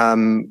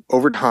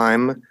over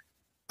time,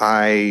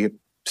 I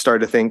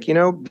started to think,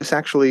 this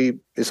actually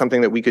is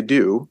something that we could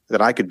do,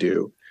 that I could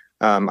do.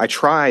 I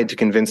tried to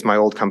convince my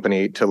old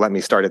company to let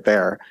me start it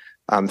there.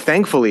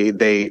 Thankfully,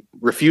 they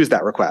refused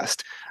that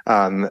request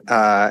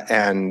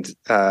and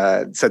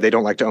said they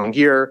don't like to own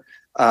gear.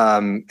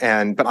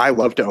 But I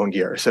love to own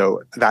gear,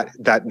 so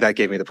that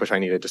gave me the push I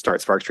needed to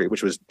start Spark Street,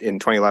 which was in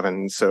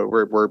 2011. So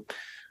we're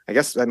I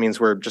guess that means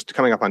we're just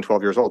coming up on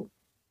 12 years old.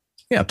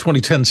 Yeah,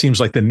 2010 seems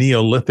like the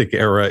Neolithic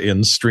era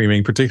in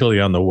streaming, particularly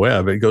on the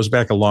web. It goes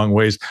back a long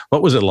ways.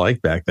 What was it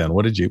like back then?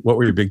 What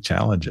were your big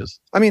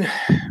challenges? I mean,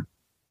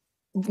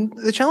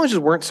 the challenges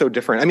weren't so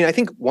different. I mean, I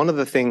think one of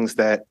the things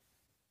that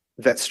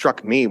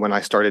struck me when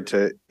I started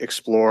to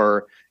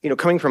explore,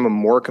 coming from a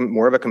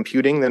more of a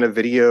computing than a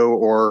video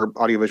or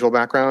audiovisual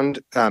background,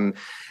 I,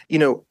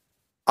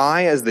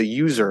 as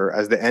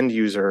the end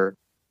user,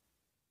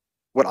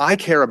 what I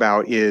care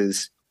about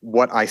is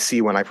what I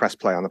see when I press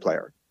play on the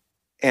player.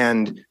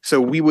 And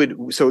so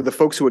the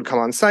folks who would come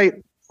on site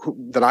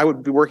that I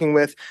would be working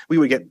with, we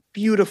would get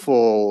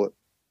beautiful,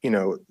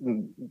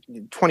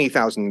 $20,000,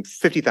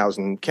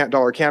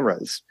 $50,000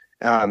 cameras,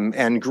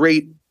 and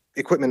great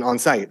equipment on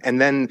site,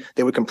 and then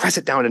they would compress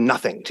it down to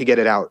nothing to get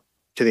it out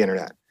to the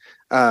internet.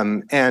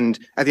 And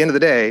at the end of the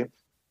day,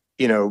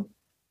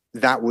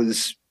 that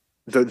was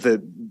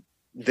the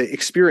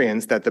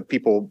experience that the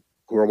people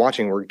who were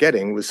watching were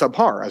getting was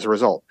subpar as a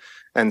result.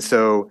 And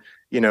so,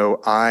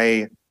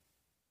 the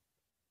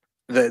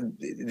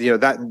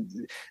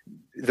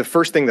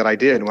first thing that I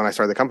did when I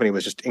started the company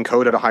was just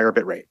encode at a higher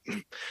bit rate.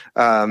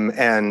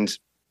 And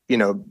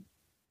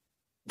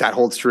that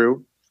holds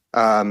true.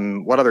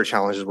 What other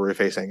challenges were we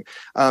facing?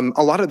 There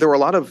were a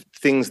lot of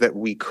things that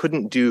we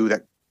couldn't do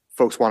that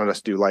folks wanted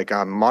us to do, like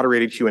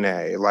moderated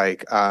Q&A,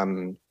 like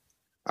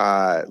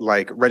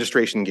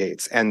registration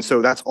gates. And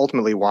so that's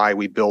ultimately why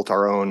we built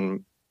our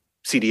own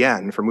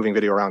CDN for moving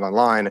video around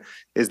online,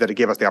 is that it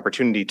gave us the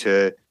opportunity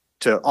to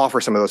offer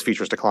some of those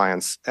features to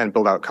clients and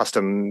build out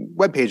custom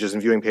web pages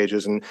and viewing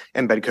pages and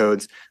embed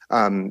codes,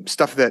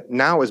 stuff that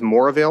now is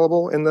more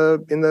available in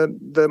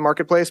the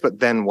marketplace, but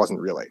then wasn't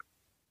really.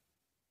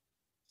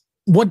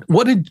 What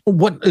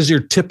is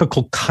your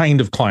typical kind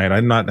of client?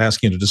 I'm not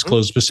asking you to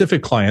disclose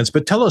specific clients,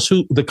 but tell us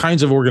who the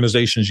kinds of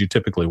organizations you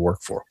typically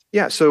work for.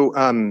 Yeah, so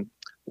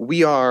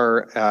we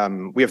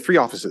have 3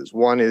 offices.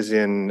 One is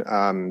in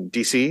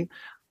DC.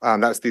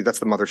 That's the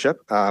mothership.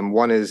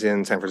 One is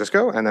in San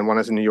Francisco, and then one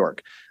is in New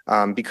York.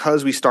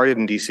 Because we started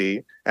in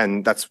DC,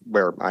 and that's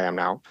where I am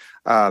now.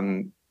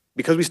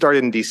 Because we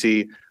started in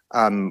DC,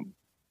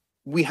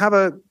 we have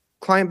a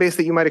client base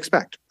that you might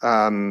expect.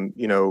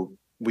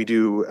 We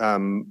do.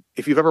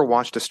 If you've ever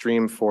watched a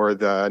stream for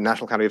the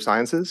National Academy of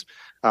Sciences,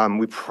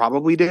 we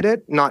probably did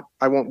it.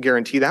 I won't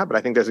guarantee that, but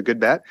I think there's a good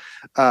bet.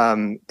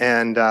 And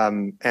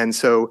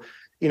so,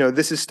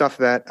 this is stuff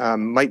that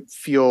might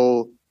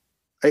feel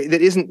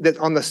that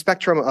on the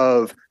spectrum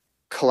of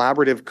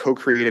collaborative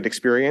co-created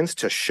experience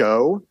to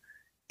show,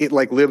 it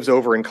like lives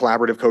over in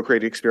collaborative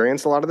co-created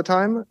experience a lot of the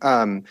time,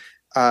 and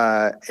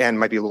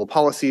might be a little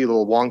policy, a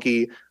little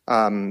wonky.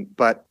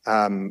 But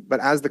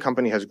as the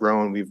company has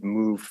grown, we've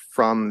moved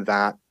from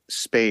that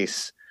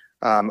space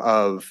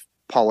of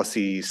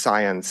policy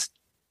science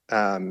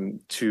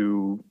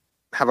to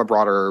have a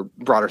broader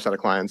set of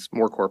clients,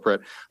 more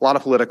corporate, a lot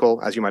of political,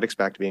 as you might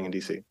expect, being in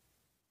DC.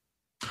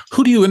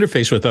 Who do you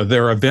interface with? Are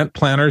there event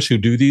planners who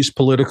do these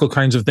political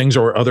kinds of things,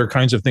 or other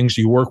kinds of things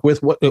you work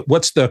with?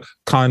 What's the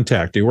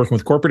contact? Are you working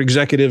with corporate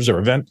executives or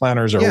event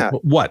planners, or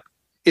what?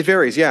 It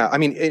varies. Yeah. I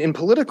mean, in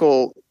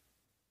political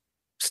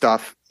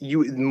stuff,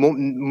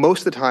 most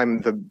of the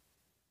time, the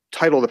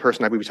title of the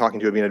person I would be talking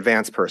to would be an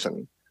advanced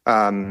person.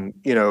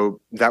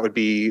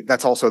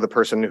 That's also the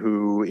person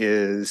who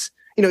is,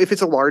 if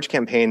it's a large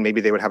campaign,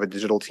 maybe they would have a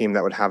digital team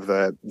that would have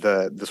the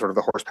sort of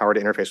the horsepower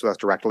to interface with us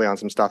directly on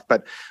some stuff.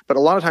 But a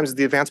lot of times it's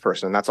the advanced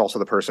person, and that's also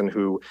the person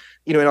who,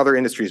 in other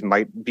industries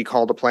might be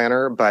called a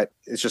planner, but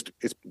it's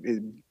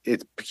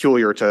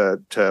peculiar to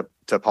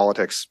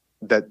politics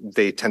that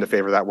they tend to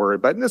favor that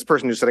word. But this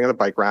person who's sitting on the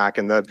bike rack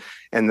and the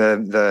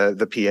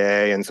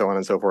PA and so on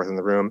and so forth in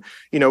the room,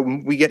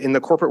 we get in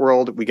the corporate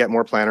world, we get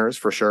more planners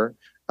for sure.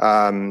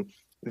 Someone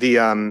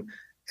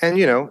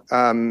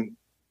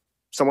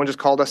just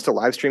called us to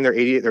live stream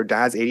their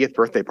dad's 80th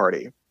birthday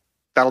party.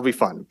 That'll be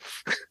fun.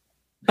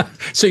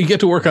 So you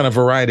get to work on a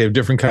variety of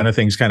different kind of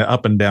things, kind of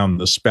up and down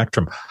the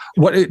spectrum.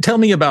 Tell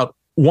me about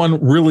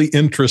one really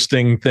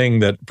interesting thing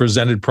that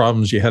presented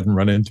problems you hadn't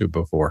run into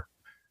before.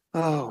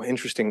 Oh,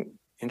 interesting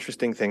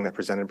thing that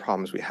presented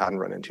problems we hadn't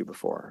run into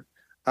before.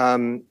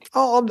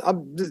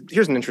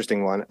 Here's an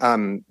interesting one.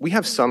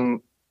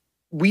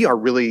 We are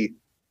really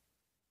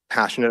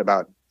passionate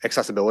about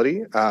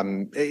accessibility.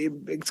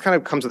 It kind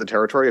of comes with the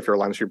territory. If you're a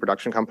live stream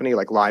production company,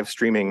 like live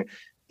streaming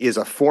is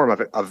a form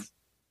of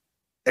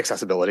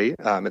accessibility.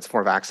 It's a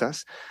form of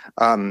access.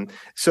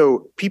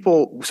 So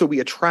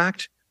we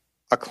attract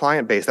a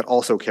client base that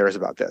also cares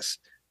about this.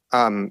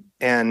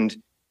 And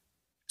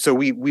so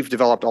we've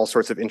developed all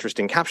sorts of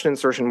interesting caption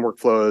insertion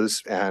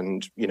workflows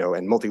and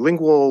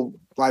multilingual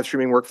live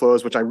streaming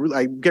workflows, which I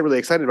get really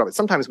excited about. But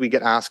sometimes we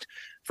get asked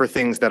for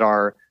things that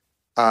are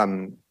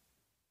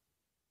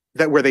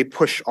where they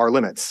push our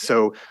limits.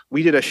 So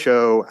we did a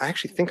show. I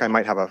actually think I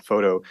might have a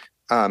photo.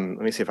 Let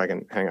me see if I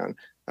can hang on.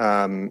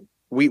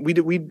 We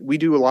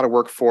do a lot of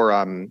work for.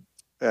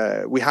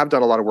 We have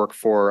done a lot of work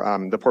for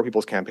the Poor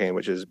People's Campaign,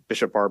 which is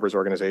Bishop Barber's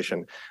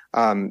organization.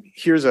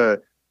 Here's a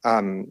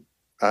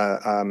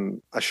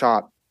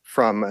shot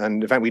from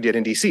an event we did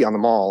in DC on the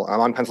Mall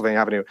on Pennsylvania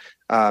Avenue.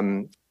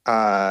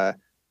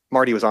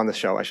 Marty was on the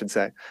show, I should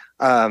say.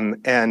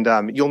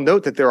 You'll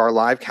note that there are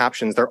live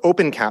captions. There are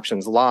open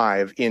captions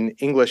live in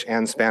English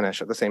and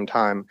Spanish at the same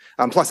time,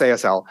 plus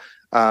ASL.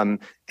 I'll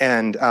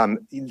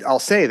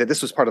say that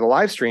this was part of the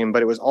live stream,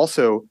 but it was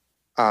also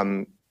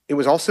in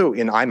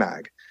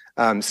IMAG.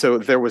 So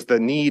there was the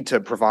need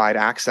to provide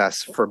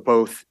access for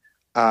both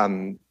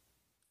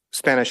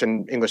Spanish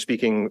and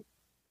English-speaking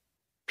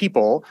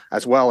people,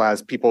 as well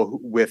as people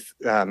with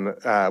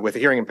a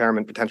hearing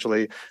impairment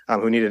potentially,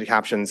 who needed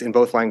captions in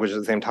both languages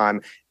at the same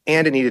time,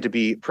 and it needed to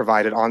be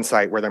provided on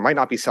site where there might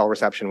not be cell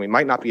reception. We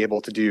might not be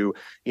able to do,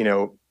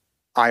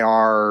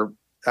 IR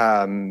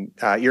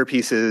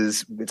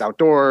earpieces. It's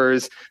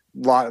outdoors,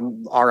 lot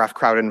RF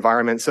crowded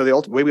environment. So the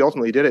way we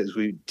ultimately did it is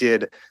we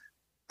did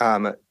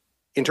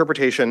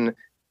interpretation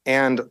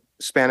and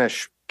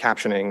Spanish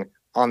captioning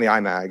on the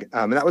iMag,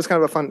 and that was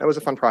kind of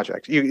a fun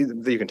project.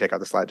 You can take out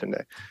the slide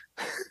today.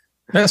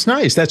 That's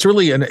nice. That's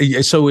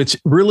really, so it's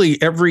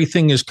really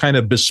everything is kind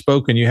of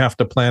bespoke and you have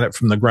to plan it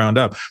from the ground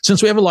up.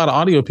 Since we have a lot of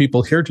audio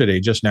people here today,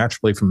 just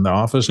naturally from the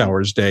office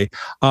hours day,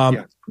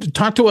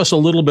 talk to us a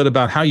little bit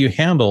about how you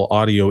handle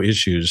audio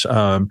issues,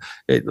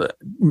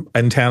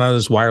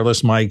 antennas,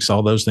 wireless mics,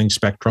 all those things,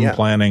 spectrum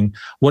planning.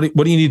 What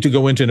do you need to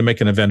go into to make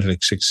an event a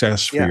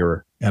success for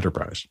your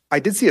enterprise?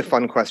 I did see a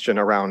fun question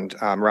around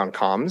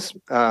comms.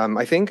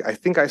 I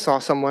think I saw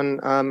someone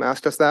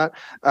asked us that.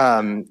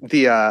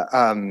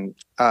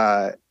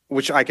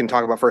 Which I can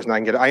talk about first,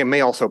 and I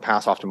may also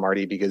pass off to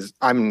Marty because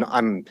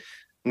I'm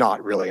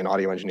not really an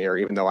audio engineer,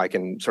 even though I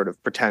can sort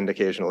of pretend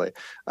occasionally.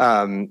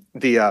 One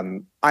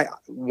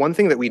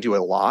thing that we do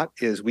a lot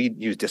is we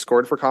use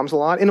Discord for comms a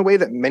lot in a way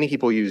that many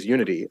people use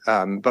Unity.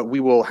 But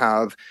we will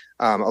have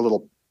on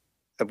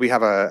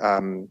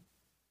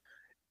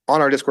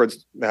our Discord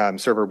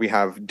server, we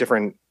have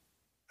different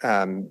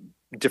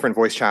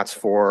voice chats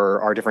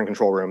for our different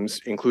control rooms,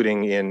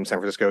 including in San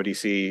Francisco,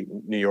 DC,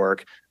 New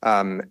York.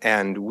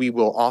 And we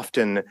will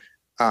often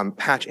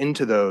patch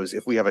into those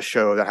if we have a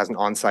show that has an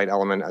on-site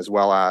element as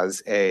well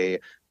as a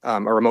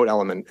remote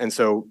element. And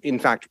so, in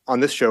fact, on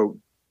this show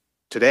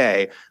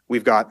today,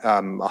 we've got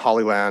a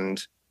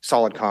Hollyland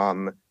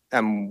Solidcom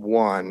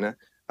M1.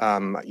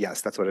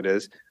 Yes, that's what it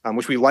is,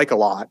 which we like a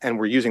lot. And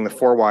we're using the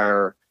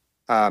 4-wire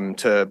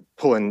to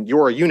pull in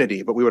your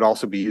Unity, but we would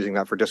also be using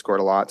that for Discord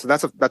a lot. So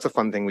that's a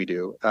fun thing we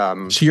do.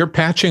 So you're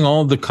patching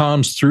all of the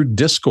comms through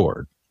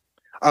Discord.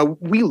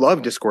 We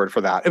love Discord for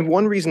that. And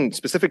one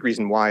specific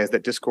reason why is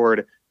that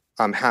Discord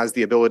has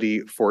the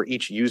ability for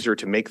each user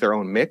to make their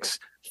own mix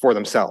for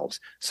themselves.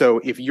 So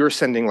if you're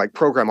sending like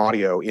program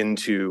audio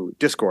into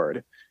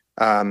Discord,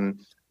 along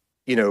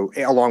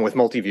with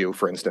multi-view,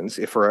 for instance,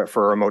 if for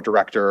a remote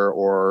director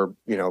or,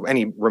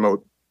 any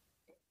remote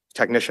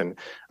technician,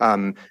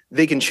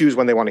 they can choose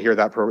when they want to hear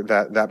that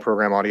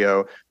program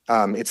audio.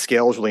 It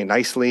scales really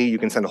nicely. You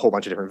can send a whole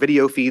bunch of different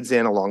video feeds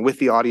in along with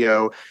the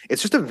audio.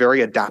 It's just a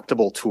very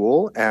adaptable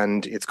tool,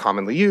 and it's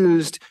commonly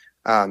used.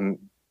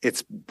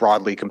 It's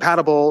broadly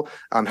compatible,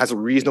 has a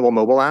reasonable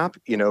mobile app.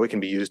 It can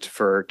be used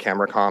for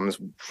camera comms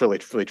really,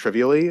 really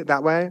trivially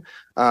that way.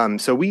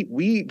 So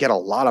we get a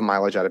lot of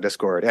mileage out of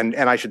Discord. And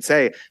I should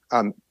say,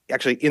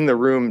 actually in the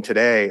room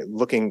today,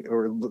 looking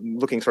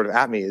sort of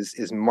at me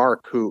is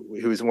Mark, who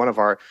is one of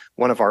our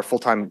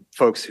full-time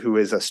folks who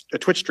is a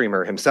Twitch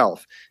streamer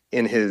himself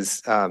in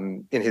his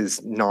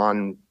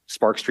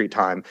non-Spark Street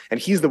time, and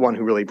he's the one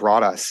who really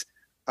brought us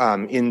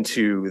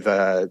into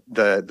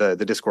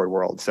the Discord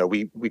world. So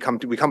we come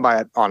by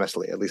it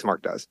honestly. At least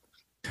Mark does.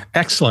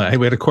 Excellent.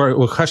 We had a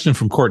question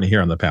from Courtney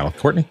here on the panel.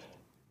 Courtney.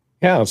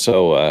 Yeah.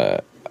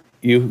 So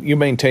do you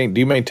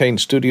maintain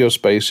studio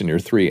space in your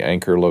 3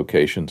 anchor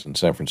locations in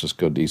San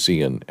Francisco,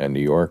 DC, and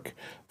New York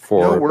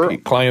for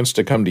clients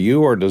to come to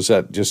you, or does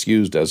that just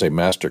used as a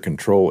master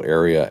control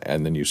area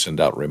and then you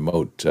send out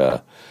remote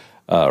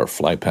or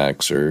fly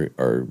packs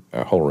or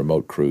whole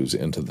remote crews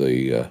into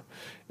the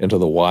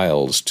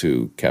wilds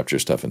to capture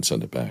stuff and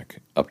send it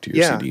back up to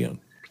your CDN?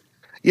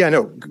 Yeah,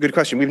 no, good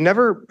question. We've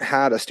never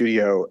had a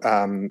studio,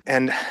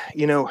 and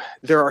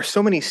there are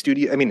so many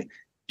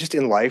just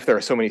in life, there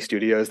are so many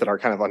studios that are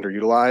kind of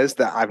underutilized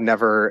that I've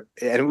never,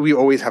 and we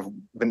always have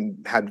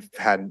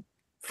had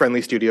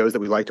friendly studios that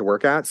we like to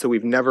work at. So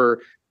we've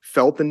never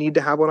felt the need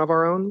to have one of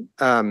our own.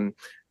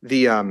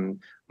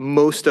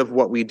 Most of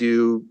what we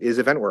do is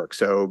event work.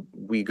 So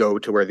we go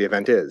to where the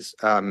event is.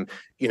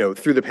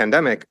 Through the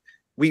pandemic,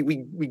 we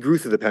grew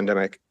through the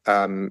pandemic,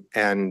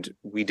 and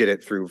we did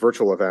it through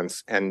virtual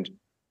events, and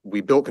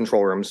we built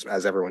control rooms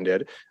as everyone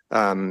did.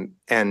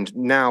 And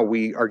now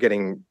we are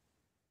getting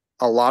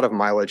a lot of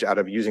mileage out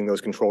of using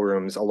those control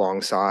rooms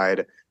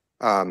alongside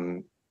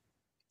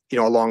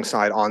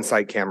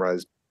on-site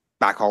cameras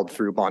backhauled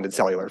through bonded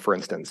cellular, for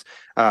instance.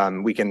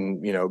 We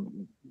can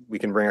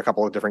bring a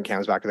couple of different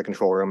cams back to the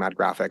control room, add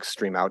graphics,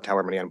 stream out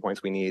however many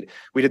endpoints we need.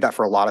 We did that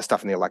for a lot of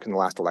stuff in the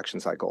last election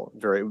cycle.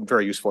 Very,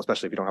 very useful,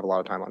 especially if you don't have a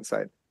lot of time on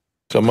site.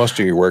 So most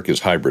of your work is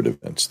hybrid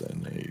events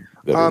then,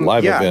 that are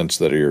live events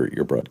that are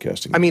you're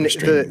broadcasting. I mean,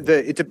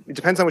 it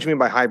depends on what you mean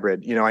by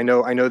hybrid. I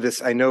know.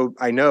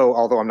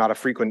 Although I'm not a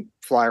frequent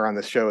flyer on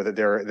this show, that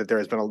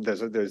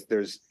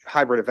there's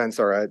hybrid events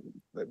are a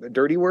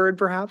dirty word,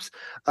 perhaps.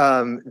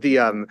 They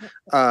aren't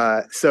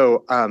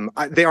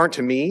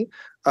to me.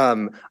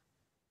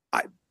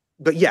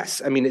 But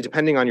yes, I mean,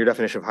 depending on your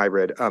definition of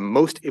hybrid,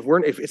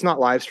 if it's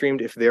not live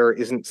streamed, if there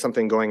isn't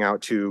something going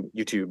out to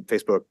YouTube,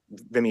 Facebook,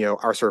 Vimeo,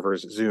 our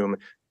servers, Zoom,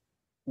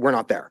 we're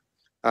not there.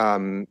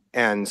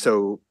 And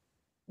so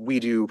we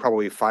do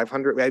probably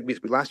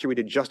 500. Last year we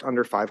did just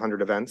under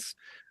 500 events.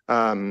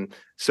 Of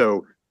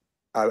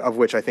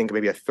which I think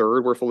maybe a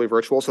third were fully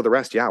virtual. So the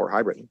rest, we're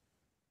hybrid.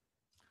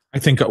 I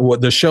think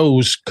what the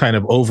show's kind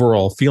of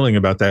overall feeling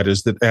about that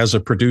is that as a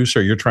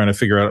producer, you're trying to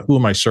figure out who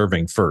am I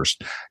serving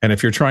first. And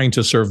if you're trying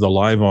to serve the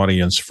live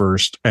audience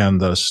first and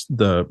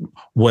the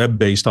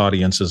web-based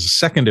audience as a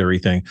secondary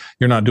thing,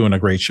 you're not doing a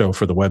great show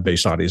for the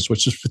web-based audience,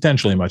 which is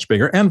potentially much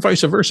bigger, and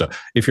vice versa.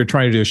 If you're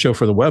trying to do a show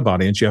for the web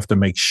audience, you have to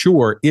make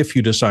sure if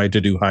you decide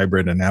to do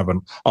hybrid and have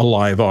a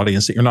live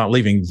audience that you're not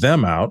leaving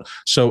them out.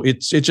 So it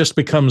just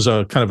becomes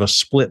a kind of a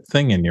split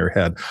thing in your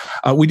head.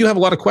 We do have a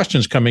lot of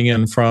questions coming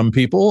in from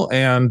people.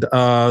 And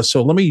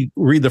so let me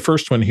read the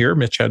first one here.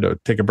 Mitch had to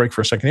take a break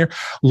for a second here.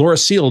 Laura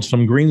Seals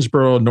from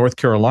Greensboro, North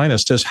Carolina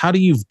says, how do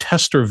you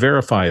test or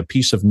verify a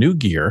piece of new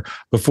gear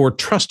before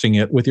trusting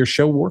it with your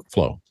show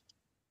workflow?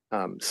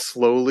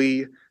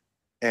 Slowly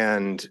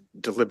and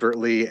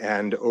deliberately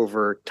and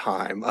over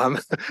time.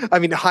 I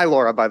mean, hi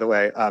Laura, by the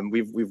way.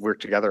 We've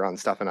worked together on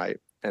stuff, and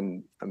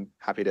I'm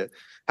happy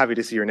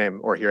to see your name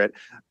or hear it.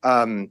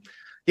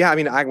 Yeah, I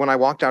mean, when I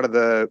walked out of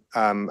the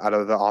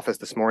office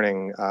this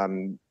morning,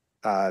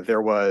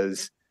 there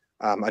was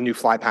a new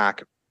fly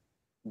pack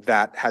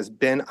that has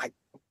been, I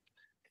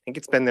think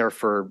it's been there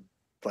for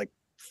like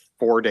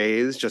 4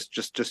 days,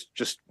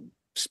 just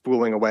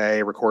spooling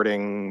away,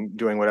 recording,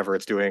 doing whatever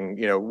it's doing.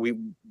 You know,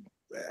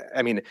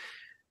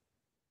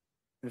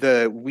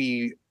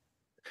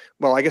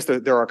 well, I guess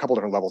there are a couple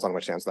different levels on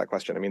which to answer that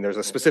question. I mean, there's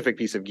a specific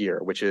piece of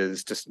gear, which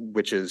is,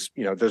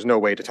 you know, there's no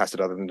way to test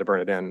it other than to burn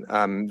it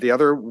in. The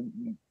other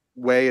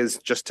way is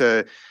just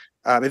to,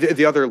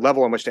 the other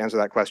level on which to answer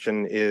that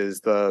question is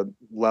the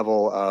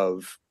level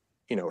of,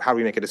 you know, how do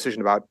we make a decision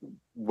about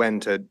when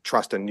to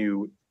trust a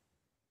new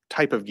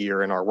type of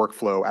gear in our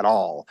workflow at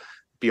all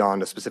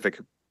beyond a specific,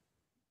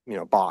 you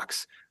know,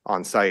 box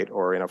on site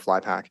or in a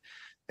fly pack.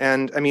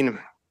 And I mean,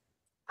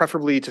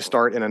 preferably to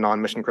start in a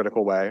non-mission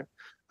critical way.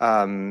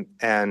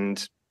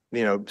 And,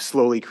 you know,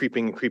 slowly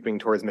creeping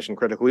towards mission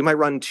critical. We might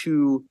run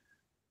 2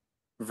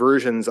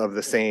 versions of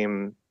the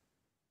same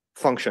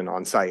function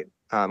on site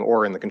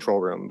or in the control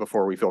room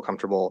before we feel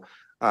comfortable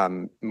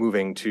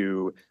moving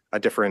to a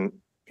different,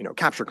 you know,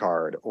 capture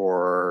card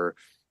or,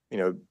 you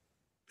know,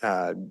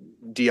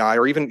 DI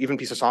or even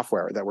piece of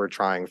software that we're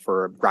trying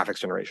for graphics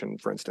generation,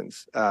 for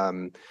instance.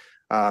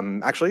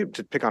 Actually,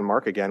 to pick on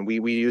Mark again,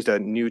 we used a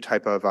new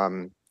type of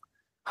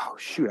oh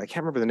shoot, I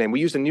can't remember the name.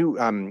 We used a new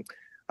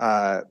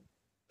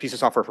piece of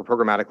software for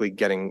programmatically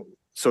getting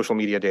social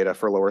media data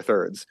for lower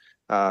thirds.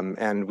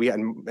 And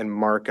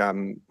Mark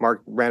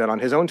ran it on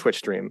his own Twitch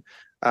stream.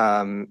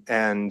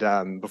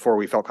 Before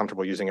we felt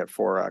comfortable using it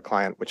for a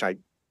client, which I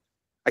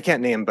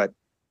can't name, but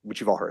which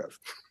you've all heard of.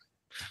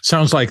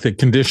 Sounds like the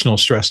conditional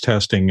stress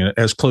testing,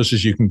 as close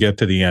as you can get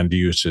to the end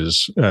use,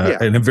 is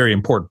a very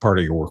important part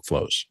of your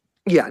workflows.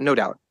 Yeah, no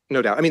doubt.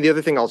 I mean, the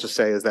other thing I'll just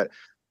say is that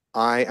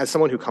as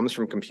someone who comes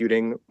from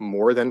computing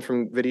more than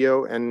from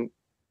video and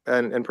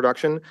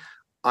production,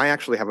 I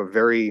actually have a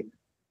very,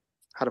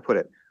 how to put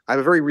it, I have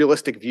a very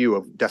realistic view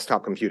of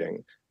desktop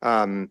computing,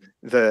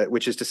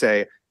 which is to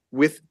say,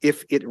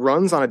 if it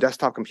runs on a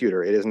desktop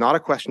computer, it is not a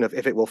question of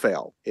if it will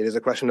fail. It is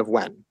a question of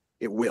when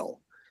it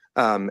will.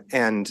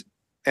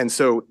 And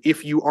so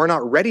if you are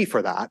not ready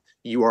for that,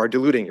 you are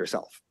deluding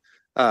yourself.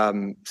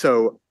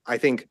 So I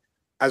think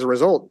as a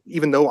result,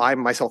 even though I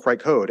myself write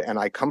code and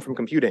I come from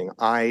computing,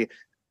 I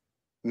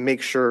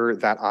make sure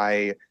that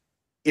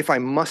if I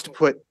must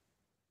put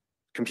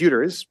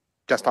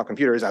desktop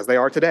computers as they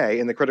are today,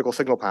 in the critical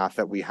signal path,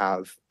 that we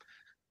have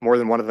more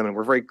than one of them, and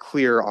we're very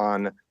clear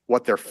on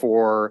what they're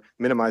for,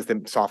 minimize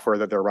the software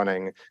that they're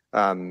running,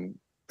 and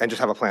just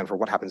have a plan for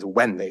what happens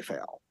when they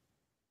fail.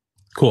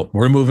 Cool.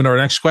 We're moving to our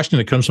next question.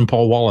 It comes from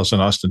Paul Wallace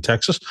in Austin,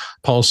 Texas.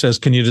 Paul says,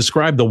 can you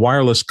describe the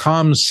wireless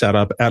comms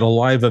setup at a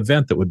live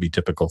event that would be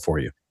typical for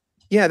you?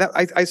 Yeah,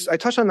 I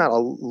touched on that a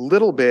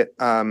little bit.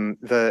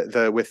 With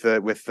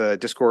the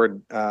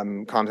Discord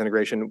comms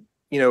integration.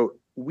 You know,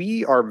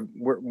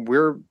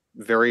 we're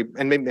very,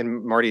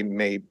 and Marty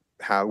may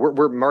have,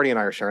 Marty and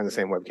I are sharing the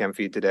same webcam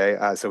feed today,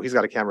 so he's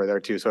got a camera there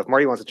too. So if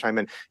Marty wants to chime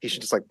in, he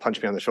should just like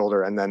punch me on the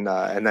shoulder, and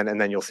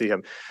then you'll see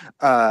him.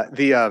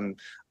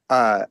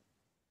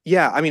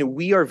 Yeah, I mean,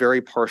 we are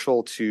very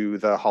partial to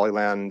the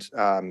Hollyland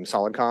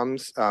solid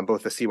comms,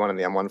 both the C1 and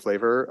the M1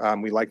 flavor.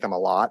 We like them a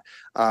lot.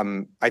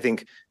 I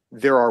think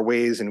there are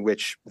ways in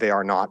which they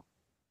are not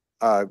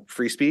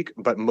free speak,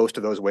 but most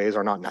of those ways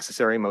are not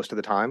necessary most of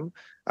the time.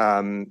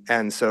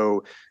 And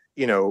so,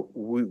 you know,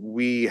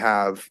 we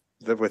have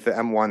with the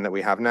M1 that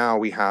we have now,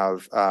 we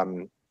have a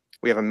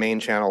main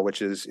channel,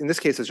 which is, in this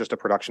case, is just a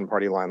production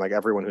party line. Like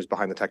everyone who's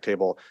behind the tech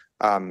table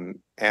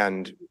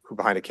and who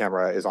behind a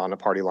camera is on a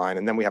party line.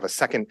 And then we have a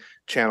second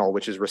channel,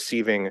 which is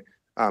receiving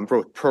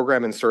both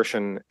program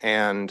insertion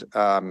and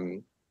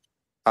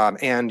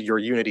your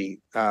Unity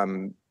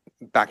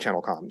back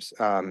channel comms.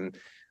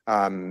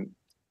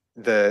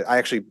 I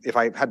actually, if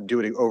I had to do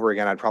it over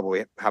again, I'd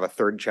probably have a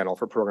third channel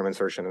for program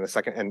insertion and a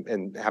second,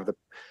 and have the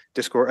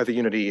Discord or the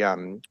Unity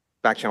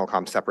back channel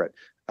comms separate.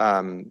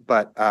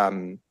 But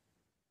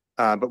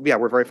yeah,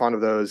 we're very fond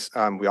of those.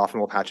 We often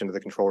will patch into the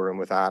control room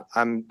with that.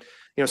 You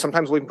know,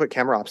 sometimes we can put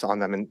camera ops on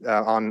them and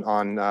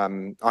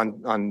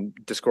on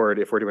Discord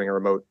if we're doing a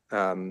remote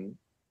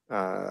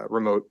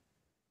remote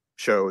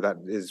show that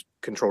is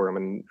control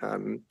room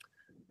and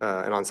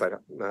on-site at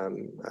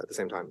the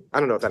same time. I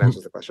don't know if that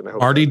answers the question. I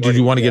hope. Marty, did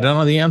you want to get in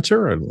on the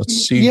answer? Or let's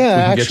see.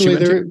 Yeah, if we can actually,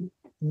 get you into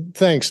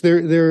thanks.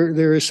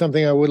 There is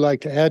something I would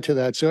like to add to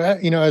that. So,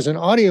 as an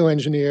audio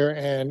engineer,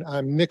 and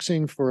I'm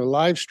mixing for a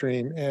live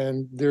stream,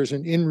 and there's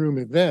an in-room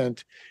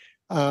event,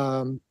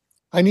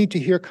 I need to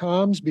hear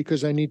comms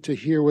because I need to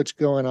hear what's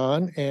going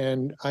on,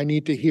 and I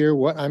need to hear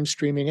what I'm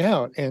streaming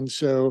out. And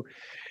so,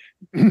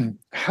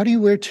 how do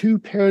you wear two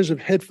pairs of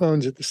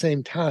headphones at the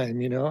same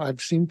time?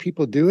 I've seen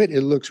people do it.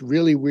 It looks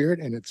really weird,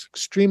 and it's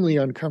extremely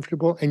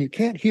uncomfortable, and you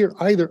can't hear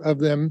either of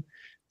them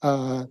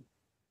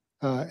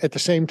at the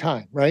same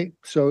time, right?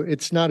 So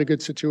it's not a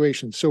good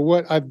situation. So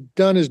what I've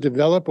done is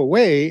develop a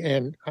way,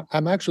 and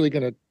I'm actually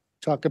going to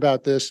talk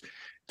about this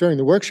during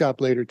the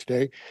workshop later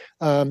today,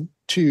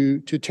 to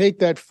take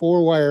that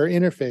 4-wire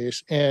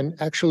interface and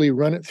actually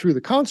run it through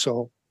the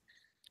console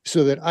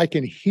so that I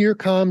can hear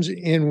comms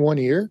in one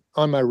ear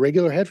on my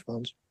regular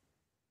headphones,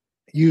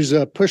 use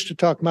a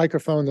push-to-talk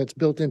microphone that's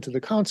built into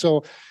the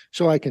console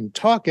so I can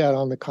talk out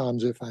on the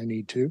comms if I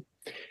need to.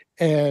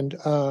 And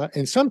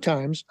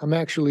sometimes I'm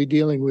actually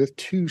dealing with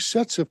two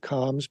sets of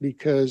comms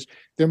because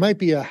there might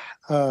be a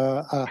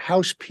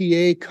house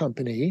PA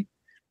company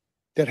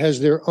that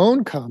has their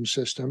own comm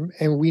system,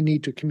 and we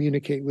need to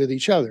communicate with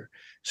each other.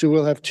 So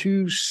we'll have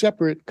two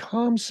separate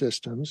comm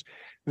systems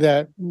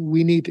that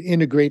we need to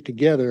integrate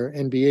together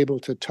and be able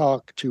to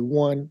talk to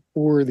one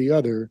or the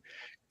other.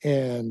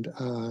 And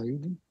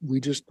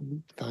we just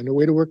find a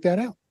way to work that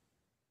out.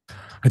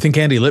 I think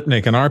Andy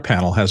Lipnick in our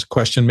panel has a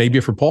question maybe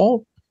for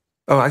Paul.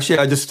 Oh, actually,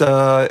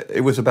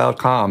 it was about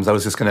comms. I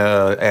was just going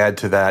to add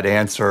to that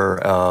answer.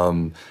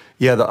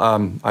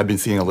 I've been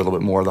seeing a little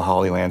bit more of the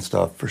Hollyland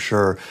stuff for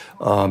sure.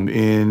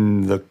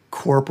 In the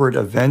corporate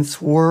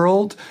events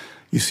world,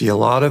 you see a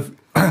lot of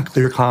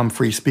ClearComm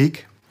free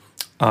speak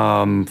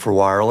for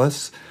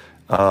wireless.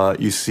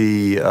 You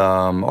see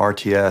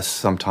RTS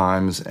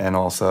sometimes, and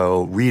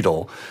also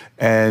Riedel.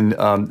 And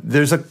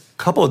there's a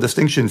couple of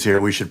distinctions here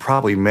we should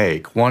probably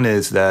make. One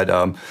is that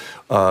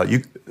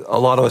a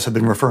lot of us have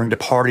been referring to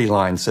party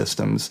line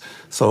systems.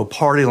 So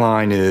party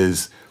line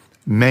is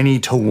many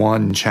to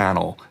one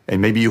channel,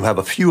 and maybe you have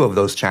a few of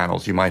those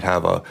channels. You might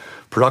have a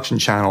production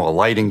channel, a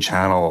lighting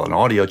channel, an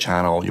audio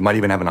channel. You might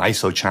even have an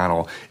ISO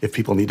channel if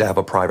people need to have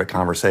a private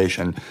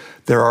conversation.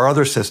 There are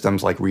other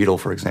systems like Riedel,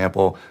 for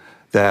example,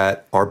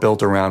 that are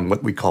built around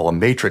what we call a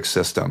matrix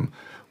system,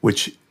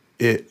 which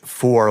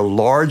for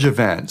large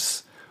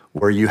events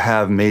where you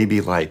have maybe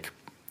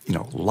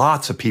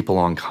lots of people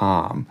on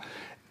comm,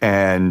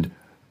 and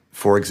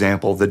for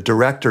example, the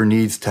director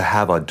needs to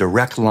have a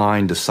direct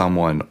line to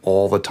someone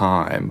all the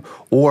time,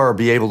 or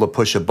be able to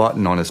push a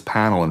button on his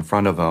panel in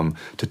front of him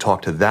to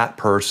talk to that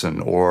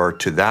person or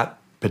to that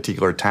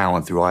particular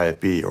talent through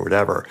IFB or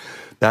whatever.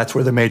 That's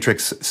where the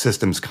matrix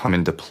systems come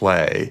into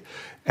play,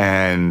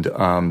 and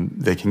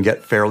they can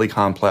get fairly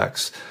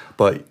complex.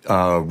 But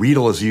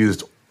Riedel is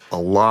used a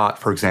lot,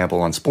 for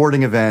example, on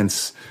sporting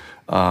events.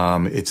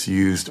 It's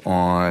used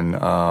on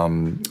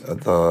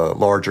the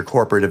larger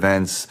corporate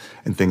events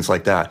and things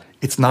like that.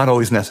 It's not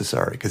always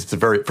necessary because it's a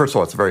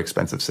very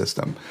expensive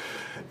system.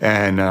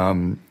 And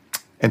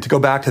to go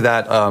back to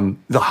that,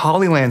 the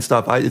Hollyland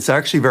stuff, it's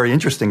actually very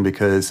interesting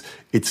because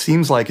it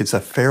seems like it's a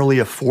fairly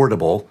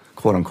affordable,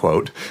 quote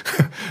unquote,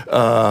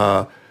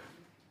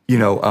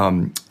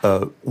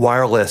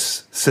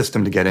 wireless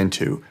system to get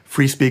into.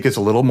 Free speak is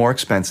a little more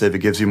expensive. It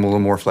gives you a little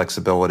more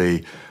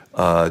flexibility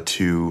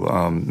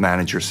to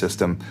manage your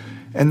system.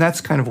 And that's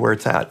kind of where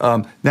it's at.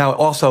 Now,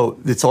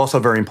 it's also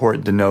very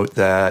important to note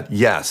that,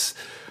 yes,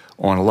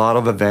 on a lot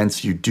of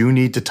events, you do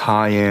need to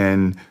tie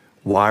in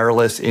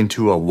wireless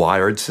into a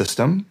wired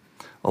system.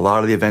 A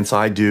lot of the events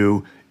I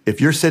do,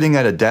 if you're sitting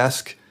at a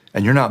desk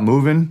and you're not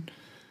moving,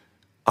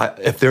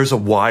 if there's a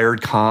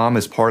wired comm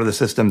as part of the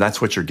system,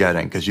 that's what you're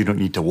getting because you don't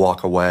need to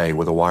walk away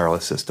with a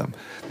wireless system.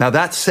 Now,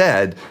 that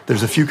said,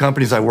 there's a few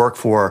companies I work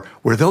for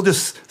where they'll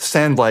just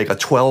send like a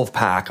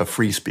 12-pack of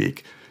free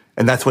speak,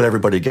 and that's what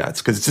everybody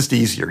gets because it's just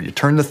easier. You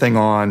turn the thing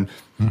on,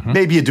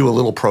 maybe you do a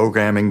little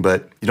programming,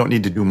 but you don't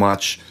need to do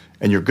much,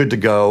 and you're good to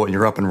go, and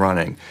you're up and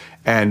running.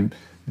 And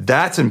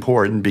that's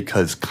important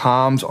because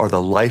comms are the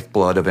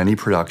lifeblood of any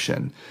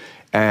production.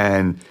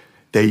 And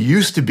they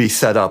used to be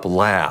set up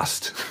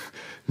last.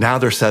 Now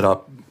they're set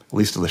up, at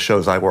least in the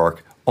shows I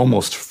work,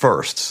 almost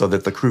first so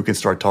that the crew can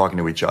start talking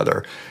to each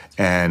other.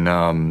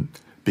 And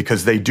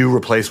because they do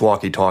replace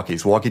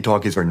walkie-talkies.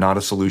 Walkie-talkies are not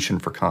a solution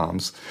for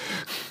comms.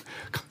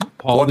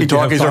 Paul,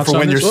 walkie-talkies are for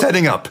when you're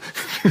setting up.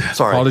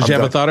 Sorry. Paul, did you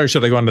have a thought, or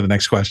should I go on to the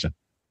next question?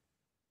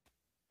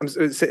 I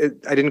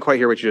didn't quite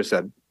hear what you just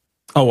said.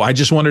 Oh, I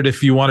just wondered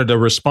if you wanted to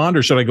respond,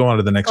 or should I go on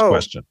to the next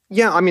question?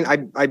 Yeah, I mean,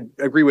 I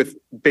agree with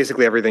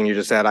basically everything you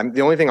just said.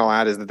 The only thing I'll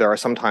add is that there are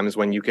some times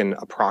when you can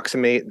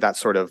approximate that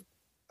sort of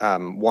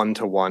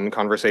one-to-one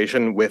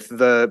conversation with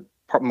the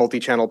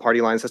multi-channel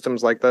party line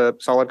systems like the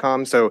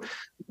SolidComm. So,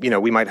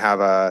 we might have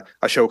a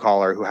show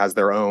caller who has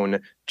their own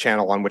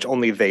channel on which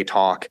only they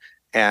talk,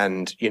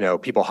 and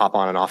people hop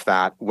on and off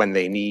that when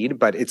they need,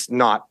 but it's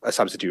not a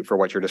substitute for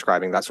what you're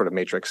describing, that sort of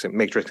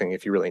matrixing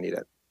if you really need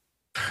it.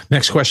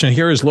 Next question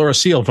here is Laura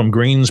Seal from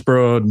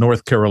Greensboro,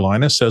 North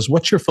Carolina, says,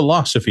 what's your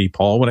philosophy,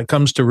 Paul, when it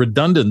comes to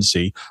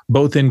redundancy,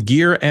 both in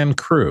gear and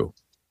crew?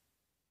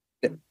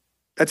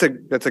 That's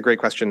a great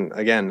question.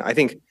 Again, I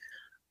think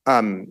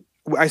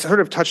I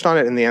sort of touched on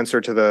it in the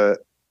answer to the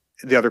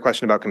other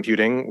question about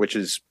computing, which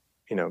is,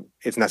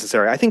 it's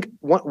necessary. I think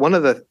one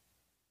of the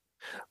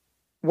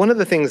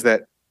things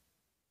that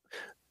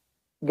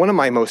one of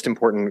the most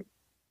important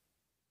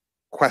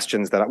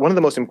questions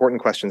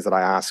that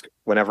I ask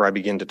whenever I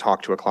begin to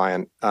talk to a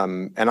client,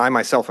 and I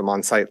myself am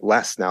on site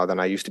less now than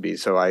I used to be,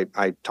 so I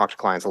talk to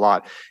clients a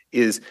lot,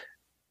 is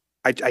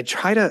I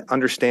try to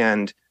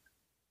understand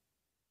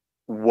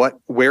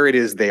where it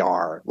is they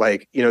are.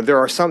 Like,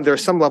 there's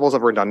some levels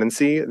of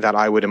redundancy that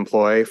I would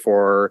employ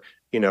for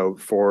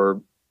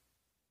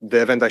the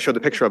event I showed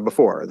the picture of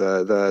before,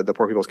 the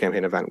Poor People's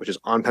Campaign event, which is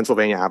on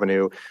Pennsylvania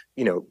Avenue,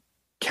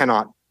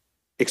 cannot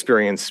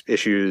experience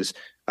issues,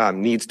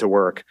 needs to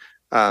work,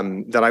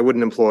 that I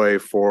wouldn't employ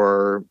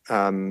for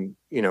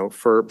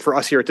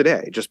us here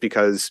today, just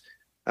because,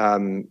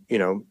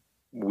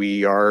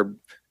 we are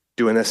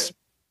doing this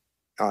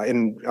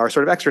in our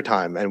sort of extra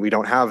time, and we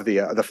don't have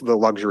the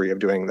luxury of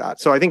doing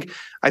that. So I think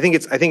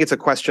it's a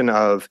question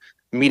of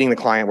meeting the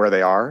client where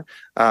they are,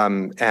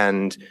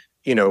 and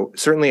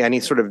certainly any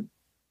sort of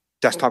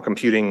desktop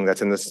computing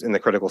that's in the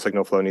critical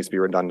signal flow needs to be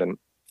redundant.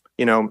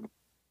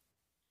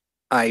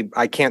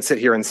 I can't sit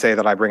here and say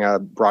that I bring a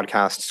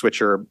broadcast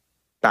switcher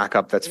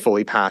backup that's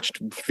fully patched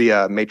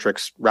via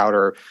matrix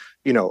router,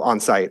 on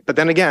site. But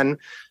then again,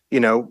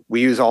 we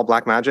use all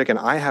Blackmagic, and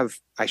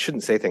I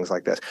shouldn't say things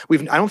like this.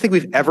 I don't think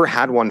we've ever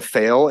had one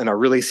fail in a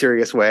really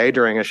serious way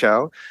during a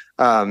show.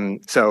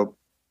 So,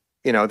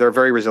 they're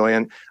very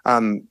resilient.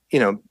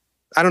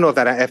 I don't know if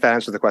that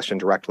answers the question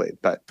directly,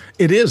 but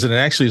it is, and it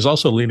actually is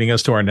also leading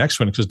us to our next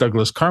one, because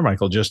Douglas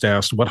Carmichael just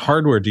asked, what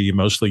hardware do you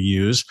mostly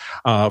use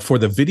for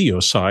the video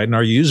side, and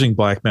are you using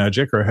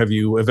Blackmagic, or have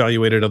you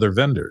evaluated other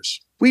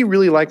vendors? We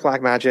really like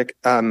Blackmagic.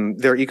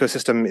 Their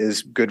ecosystem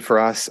is good for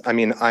us. I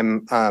mean,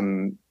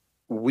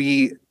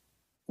 we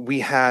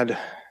had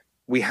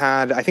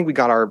I think we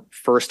got our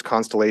first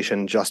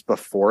constellation just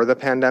before the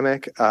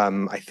pandemic.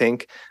 I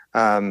think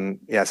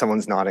yeah,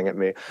 someone's nodding at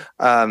me.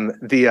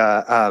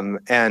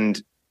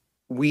 And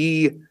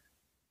we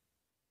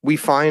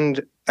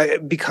find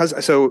because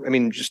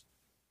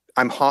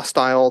I'm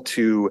hostile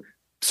to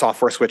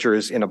software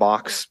switchers in a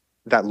box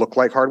that look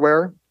like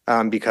hardware,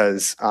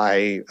 because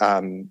I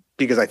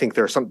think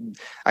there's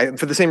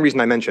for the same reason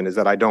I mentioned, is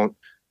that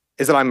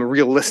I'm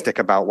realistic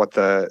about what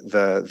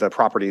the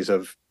properties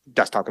of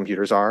desktop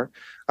computers are.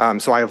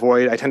 So I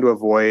tend to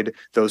avoid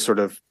those sort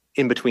of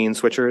in-between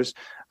switchers.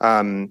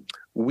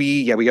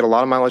 We get a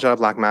lot of mileage out of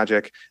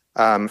Blackmagic.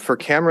 For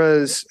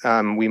cameras,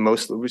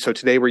 so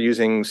today we're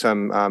using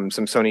some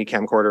Sony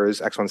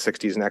camcorders,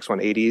 X160s and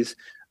X180s,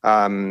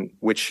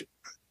 which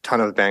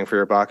ton of bang for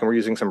your buck. And we're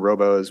using some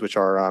robos, which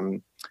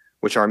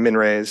are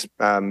Min-Rays,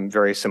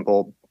 very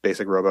simple,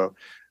 basic robo.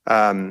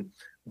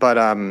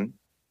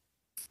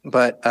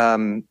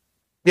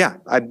 Yeah,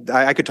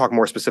 I could talk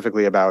more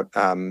specifically about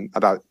some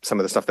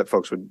of the stuff that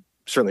folks would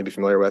certainly be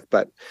familiar with,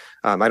 but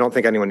I don't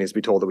think anyone needs to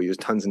be told that we use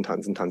tons and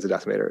tons and tons of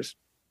decimators.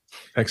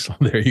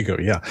 Excellent. There you go.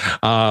 Yeah.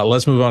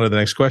 Let's move on to the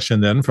next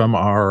question then from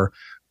our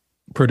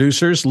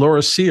producers.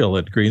 Laura Seal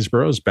at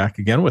Greensboro is back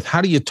again with,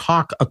 how do you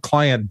talk a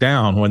client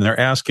down when they're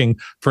asking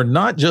for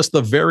not just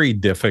the very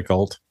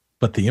difficult,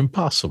 but the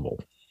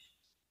impossible?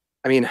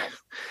 I mean,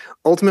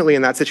 ultimately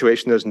in that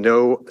situation, there's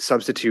no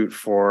substitute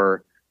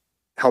for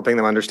helping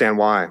them understand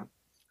why.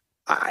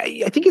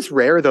 I think it's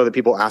rare, though, that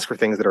people ask for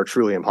things that are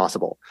truly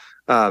impossible.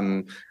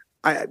 I'm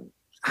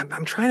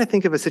trying to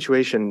think of a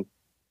situation.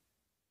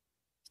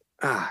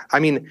 I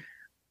mean,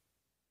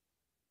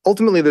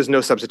 ultimately, there's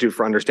no substitute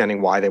for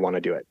understanding why they want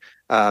to do it.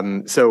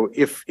 So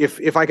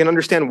if I can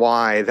understand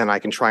why, then I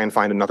can try and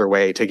find another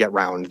way to get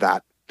around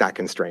that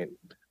constraint.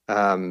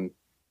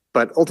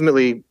 But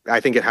ultimately,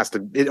 I think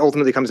it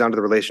ultimately comes down to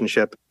the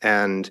relationship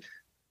and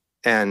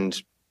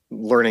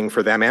learning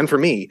for them and for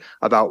me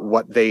about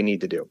what they need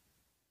to do.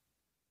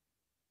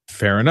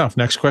 Fair enough.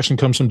 Next question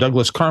comes from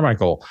Douglas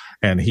Carmichael,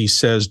 and he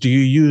says, do you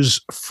use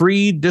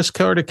free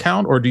Discard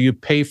account or do you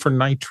pay for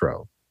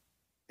Nitro?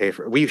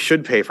 We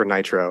should pay for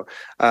Nitro.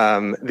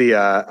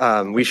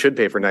 We should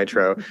pay for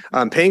Nitro.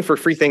 Paying for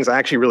free things, I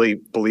actually really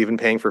believe in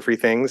paying for free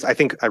things. I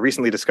think I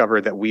recently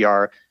discovered that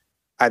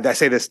I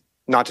say this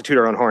not to toot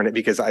our own horn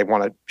because I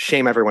want to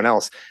shame everyone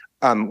else.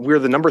 We're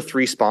the number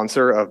 3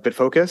 sponsor of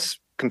BitFocus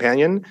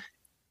Companion.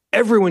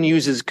 Everyone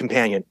uses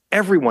Companion.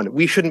 Everyone.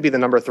 We shouldn't be the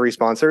number 3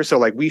 sponsor.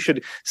 So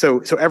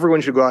so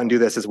everyone should go out and do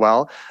this as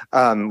well.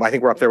 I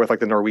think we're up there with like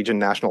the Norwegian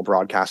national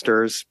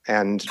broadcasters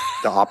and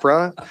the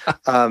opera,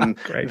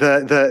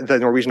 the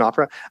Norwegian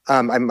opera.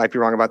 I might be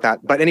wrong about that,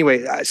 but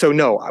anyway. So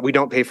no, we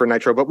don't pay for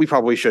Nitro, but we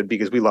probably should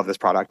because we love this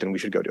product and we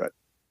should go do it.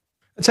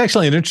 It's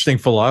actually an interesting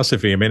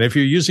philosophy. I mean, if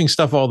you're using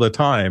stuff all the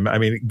time, I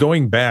mean,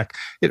 going back,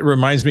 it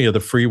reminds me of the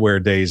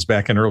freeware days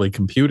back in early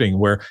computing,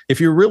 where if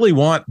you really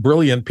want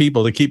brilliant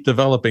people to keep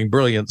developing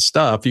brilliant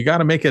stuff, you got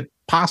to make it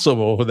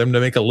possible for them to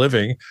make a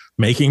living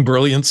making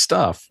brilliant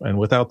stuff. And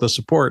without the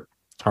support,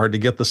 it's hard to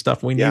get the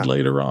stuff we need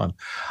later on.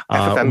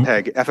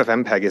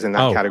 FFmpeg is in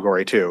that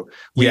category too.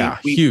 We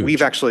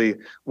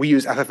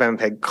use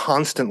FFmpeg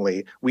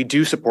constantly. We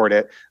do support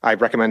it. I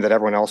recommend that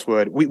everyone else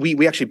would.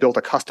 We actually built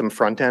a custom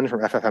front end from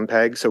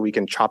FFmpeg so we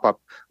can chop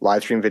up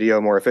live stream video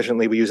more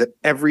efficiently. We use it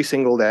every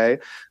single day.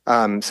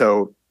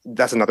 So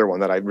that's another one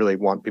that I really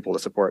want people to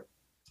support.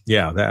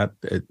 Yeah, that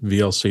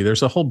VLC.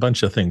 There's a whole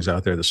bunch of things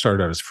out there that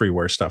started out as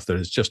freeware stuff that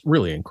is just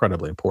really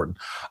incredibly important.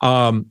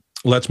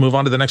 Let's move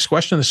on to the next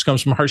question. This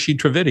comes from Harshid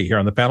Trivedi here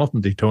on the panel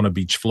from Daytona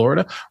Beach,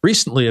 Florida.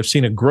 Recently, I've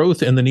seen a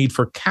growth in the need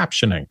for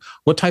captioning.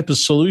 What type of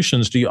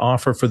solutions do you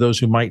offer for those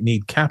who might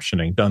need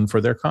captioning done for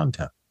their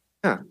content?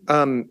 Yeah,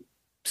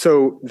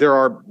 so there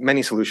are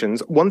many solutions.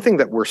 One thing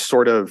that we're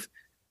sort of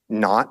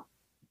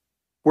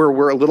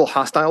we're a little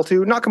hostile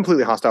to, not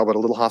completely hostile, but a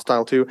little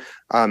hostile to,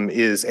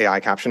 is AI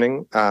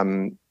captioning.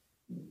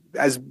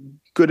 As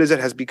good as it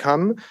has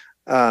become,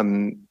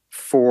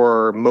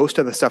 for most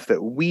of the stuff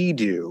that we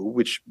do,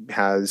 which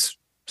has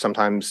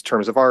sometimes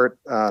terms of art,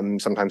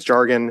 sometimes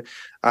jargon,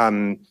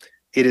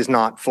 it is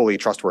not fully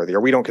trustworthy,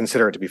 or we don't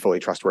consider it to be fully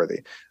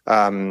trustworthy.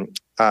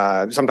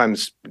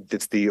 Sometimes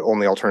it's the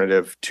only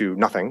alternative to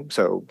nothing,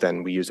 so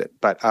then we use it.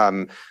 But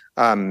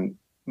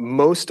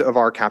most of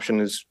our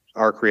captions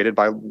are created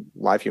by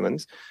live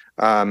humans,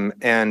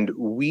 and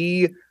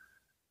we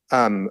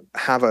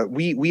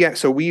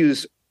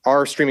use.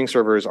 Our streaming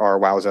servers are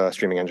Wowza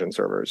streaming engine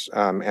servers,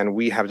 and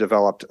we have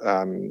developed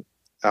a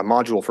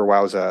module for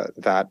Wowza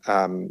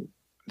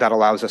that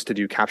allows us to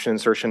do caption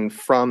insertion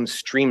from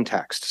stream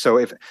text. So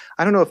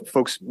I don't know if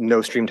folks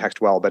know stream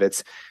text well, but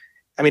it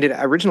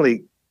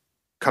originally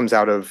comes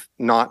out of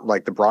not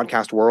like the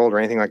broadcast world or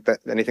anything like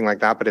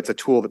that, but it's a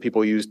tool that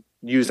people used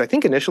I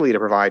think initially to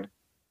provide,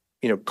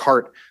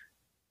 cart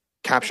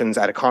captions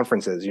at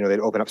conferences. They'd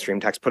open up stream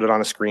text, put it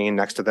on a screen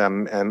next to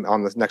them and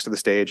next to the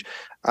stage.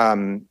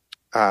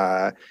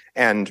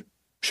 And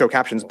show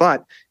captions,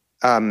 but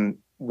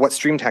what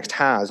StreamText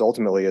has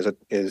ultimately is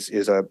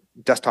a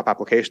desktop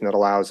application that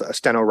allows a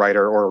steno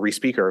writer or a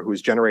respeaker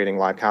who's generating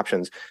live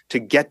captions to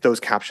get those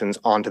captions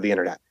onto the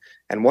internet.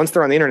 And once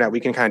they're on the internet,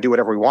 we can kind of do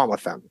whatever we want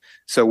with them.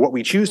 So what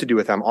we choose to do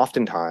with them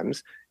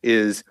oftentimes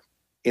is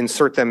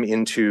insert them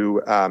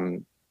into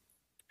an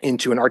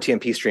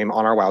RTMP stream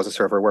on our Wowza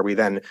server, where we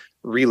then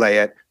relay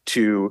it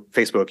to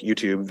Facebook,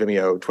 YouTube,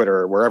 Vimeo,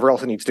 Twitter, wherever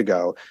else it needs to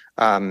go,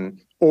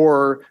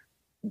 or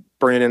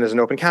burn it in as an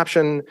open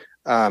caption,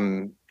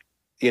 send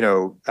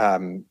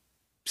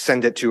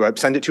it to a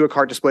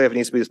cart display if it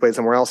needs to be displayed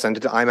somewhere else, send it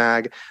to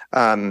iMag,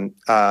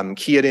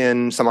 key it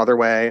in some other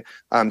way.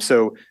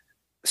 So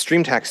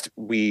StreamText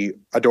we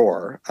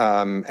adore,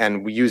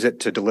 and we use it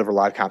to deliver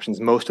live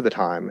captions most of the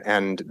time,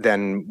 and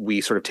then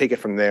we sort of take it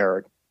from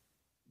there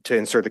to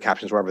insert the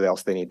captions wherever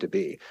else they need to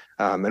be.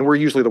 And we're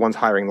usually the ones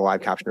hiring the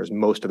live captioners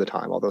most of the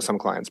time, although some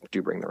clients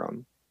do bring their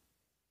own.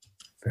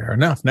 Fair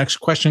enough. Next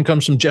question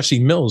comes from Jesse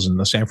Mills in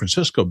the San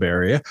Francisco Bay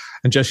Area.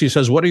 And Jesse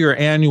says, what are your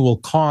annual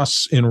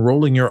costs in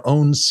rolling your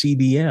own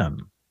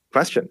CDN?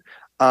 Question.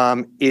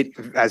 It,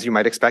 as you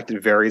might expect,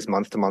 it varies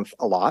month to month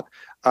a lot.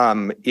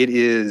 It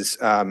is,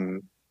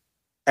 and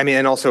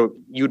also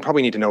you'd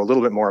probably need to know a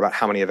little bit more about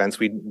how many events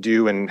we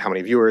do and how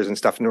many viewers and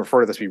stuff in order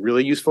for this to be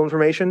really useful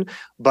information.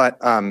 But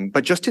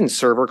just in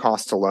server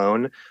costs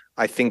alone,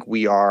 I think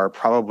we are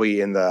probably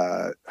in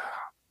the,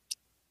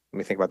 let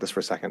me think about this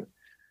for a second.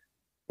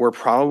 We're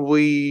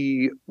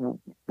probably in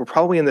the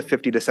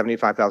 $50,000 to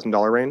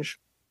 $75,000 range,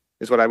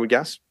 is what I would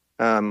guess,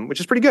 which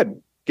is pretty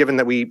good, given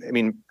that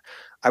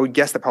I would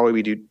guess that probably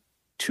we do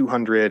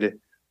 200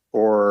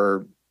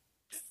 or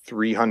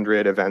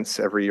 300 events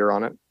every year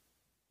on it.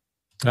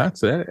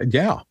 That's it,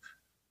 yeah.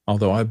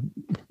 Although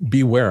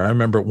beware, I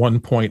remember at one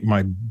point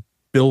my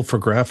bill for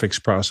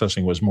graphics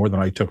processing was more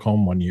than I took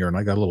home one year, and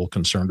I got a little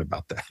concerned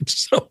about that.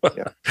 So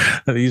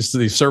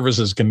these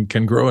services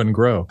can grow and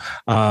grow.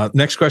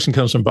 Next question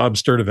comes from Bob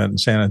Sturdivant in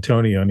San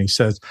Antonio, and he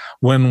says,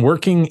 when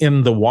working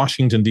in the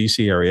Washington,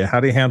 D.C. area,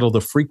 how do you handle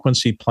the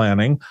frequency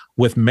planning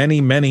with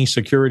many, many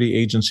security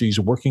agencies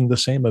working the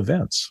same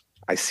events?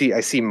 I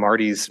see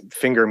Marty's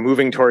finger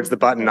moving towards the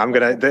button. I'm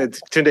going to,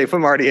 Tunde, put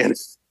Marty in.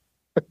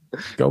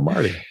 Go,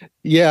 Marty.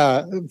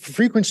 Yeah,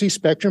 frequency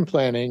spectrum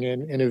planning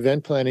and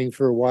event planning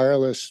for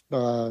wireless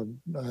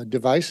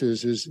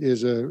devices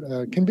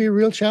can be a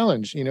real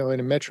challenge. In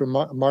a metro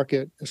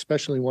market,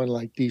 especially one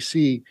like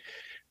DC,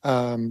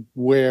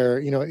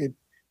 where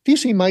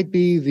DC might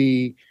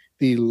be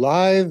the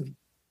live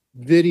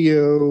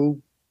video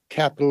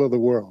capital of the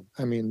world.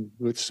 I mean,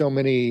 with so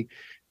many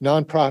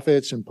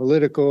nonprofits and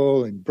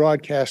political and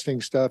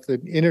broadcasting stuff,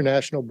 the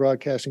international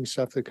broadcasting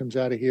stuff that comes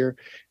out of here.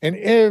 And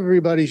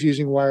everybody's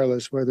using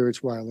wireless, whether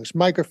it's wireless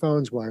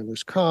microphones,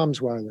 wireless comms,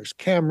 wireless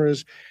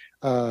cameras,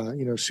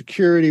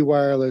 security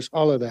wireless,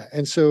 all of that.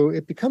 And so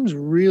it becomes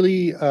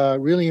really,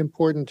 really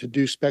important to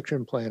do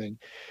spectrum planning.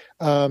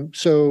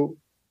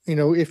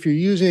 If you're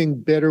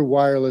using better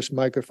wireless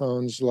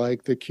microphones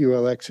like the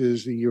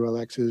QLXs, the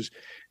ULXs,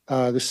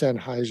 the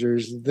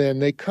Sennheisers, then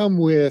they come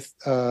with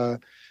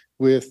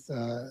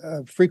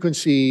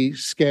frequency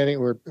scanning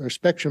or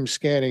spectrum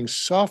scanning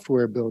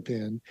software built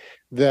in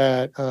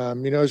that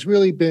has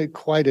really been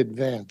quite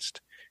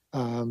advanced.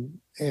 But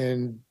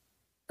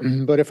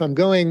if I'm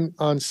going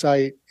on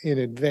site in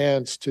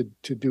advance to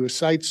do a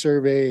site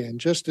survey and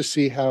just to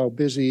see how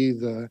busy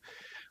the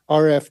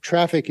RF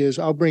traffic is,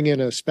 I'll bring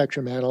in a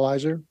spectrum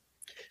analyzer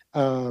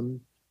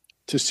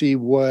to see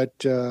what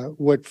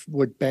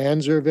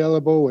bands are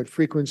available, what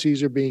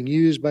frequencies are being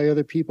used by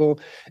other people.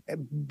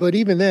 But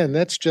even then,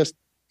 that's just,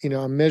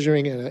 I'm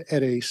measuring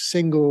at a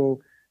single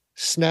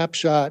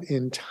snapshot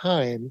in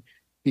time,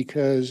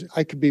 because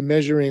I could be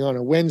measuring on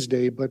a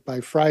Wednesday, but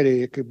by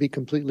Friday it could be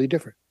completely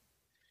different.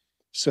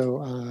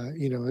 So,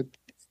 it's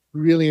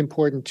really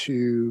important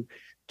to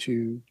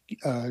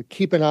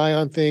keep an eye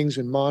on things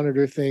and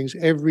monitor things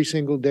every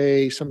single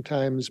day,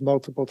 sometimes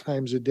multiple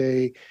times a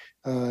day.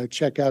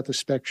 Check out the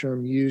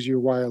spectrum, use your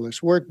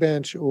wireless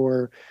workbench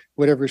or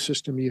whatever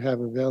system you have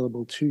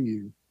available to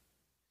you.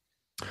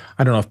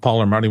 I don't know if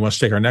Paul or Marty wants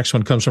to take our next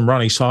one. Comes from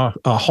Ronnie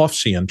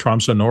Hofsey in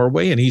Tromsø,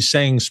 Norway, and he's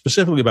saying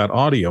specifically about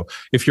audio.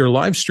 If you're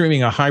live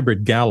streaming a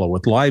hybrid gala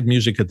with live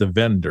music at the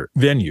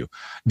venue,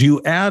 do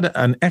you add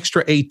an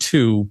extra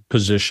A2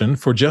 position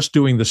for just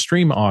doing the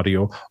stream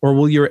audio, or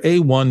will your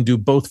A1 do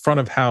both front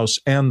of house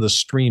and the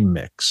stream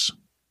mix?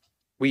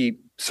 We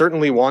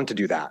certainly want to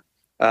do that.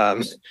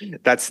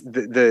 That's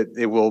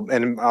it will,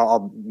 and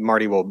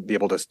Marty will be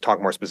able to talk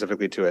more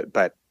specifically to it.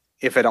 But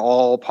if at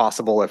all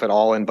possible, if at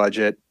all in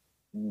budget,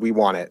 we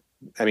want it.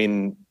 I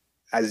mean,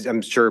 as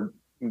I'm sure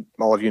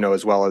all of you know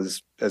as well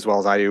as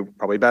I do,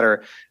 probably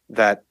better,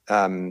 that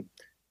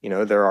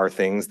there are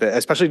things that,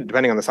 especially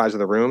depending on the size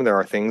of the room, there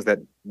are things that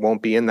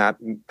won't be in that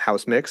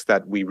house mix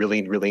that we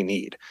really, really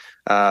need.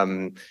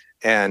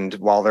 And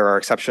while there are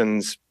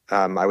exceptions,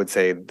 I would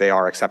say they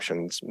are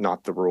exceptions,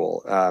 not the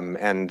rule.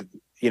 And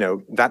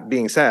that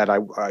being said,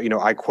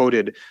 I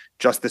quoted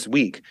just this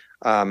week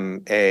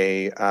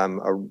a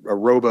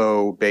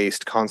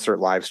robo-based concert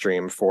live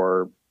stream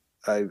for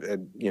a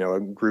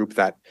group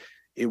that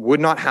it would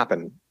not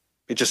happen.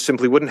 It just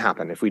simply wouldn't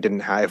happen if we had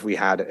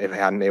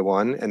an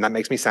A1, and that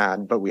makes me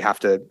sad. But we have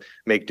to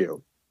make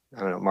do.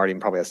 I don't know. Marty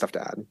probably has stuff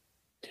to add.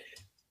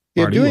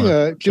 Yeah,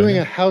 doing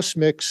a house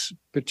mix,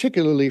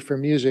 particularly for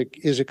music,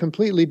 is a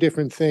completely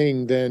different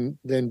thing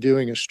than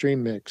doing a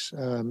stream mix.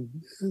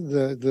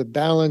 The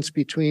balance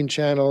between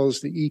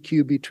channels, the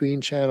EQ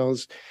between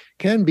channels,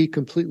 can be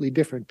completely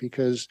different,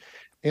 because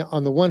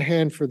on the one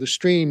hand, for the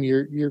stream,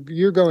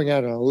 you're going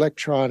at an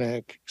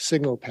electronic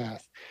signal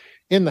path.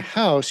 In the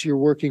house, you're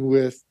working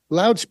with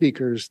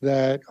loudspeakers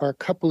that are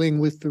coupling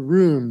with the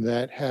room,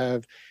 that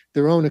have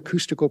their own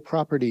acoustical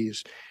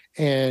properties.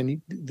 And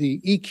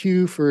the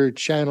EQ for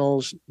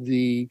channels,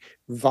 the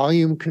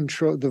volume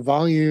control, the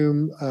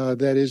volume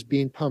that is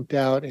being pumped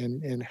out,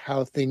 and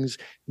how things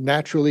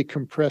naturally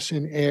compress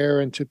in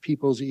air into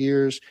people's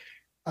ears,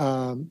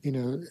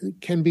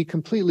 can be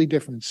completely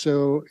different.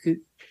 So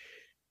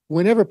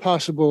whenever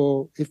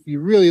possible, if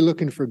you're really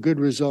looking for good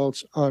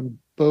results on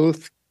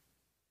both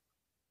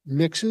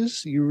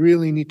mixes, you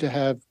really need to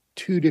have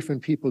two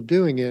different people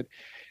doing it.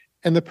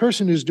 And the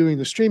person who's doing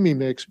the streaming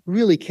mix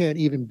really can't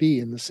even be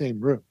in the same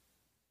room,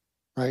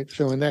 right?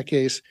 So in that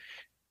case,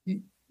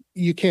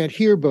 you can't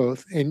hear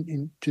both.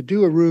 And to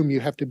do a room, you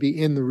have to be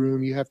in the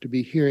room. You have to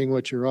be hearing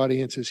what your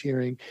audience is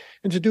hearing.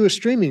 And to do a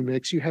streaming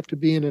mix, you have to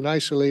be in an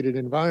isolated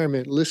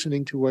environment,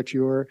 listening to what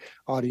your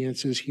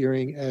audience is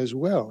hearing as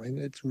well. And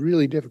it's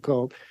really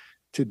difficult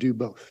to do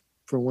both,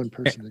 for one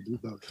person to do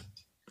both.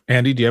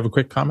 Andy, do you have a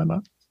quick comment on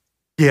it?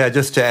 Yeah,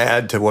 just to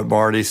add to what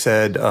Marty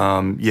said,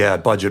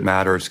 budget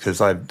matters, because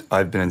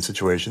I've been in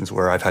situations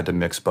where I've had to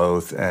mix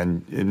both.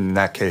 And in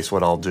that case,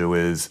 what I'll do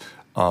is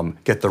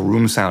get the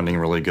room sounding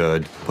really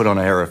good, put on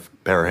a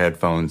pair of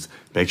headphones,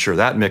 make sure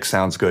that mix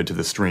sounds good to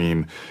the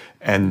stream,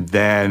 and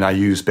then I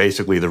use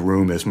basically the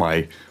room as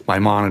my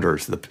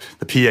monitors. The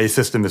PA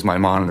system is my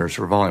monitors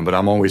for volume, but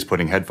I'm always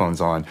putting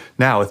headphones on.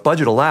 Now, if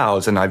budget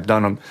allows, and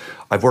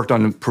I've worked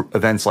on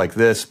events like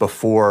this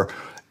before.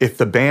 If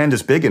the band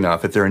is big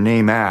enough, if they're a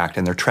name act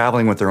and they're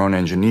traveling with their own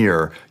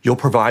engineer, you'll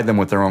provide them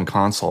with their own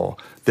console.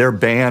 Their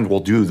band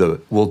will do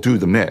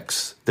the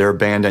mix. Their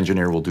band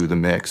engineer will do the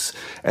mix,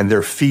 and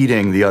they're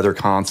feeding the other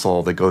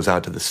console that goes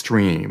out to the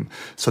stream,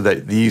 so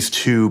that these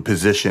two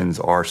positions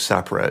are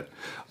separate.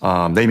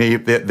 They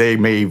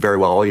may very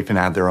well even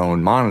have their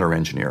own monitor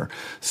engineer.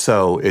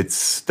 So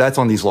that's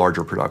on these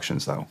larger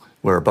productions though,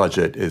 where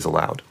budget is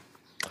allowed.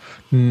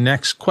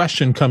 Next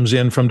question comes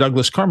in from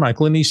Douglas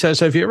Carmichael, and he says,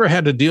 have you ever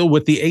had to deal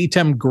with the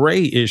ATEM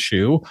gray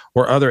issue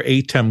or other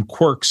ATEM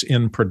quirks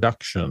in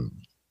production?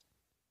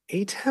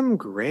 ATEM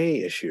gray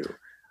issue.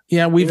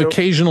 Yeah, we've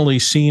occasionally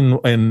seen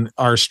in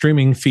our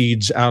streaming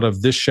feeds out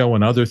of this show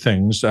and other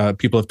things,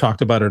 people have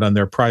talked about it on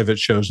their private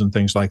shows and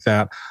things like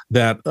that,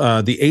 that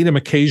the ATEM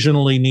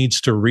occasionally needs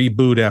to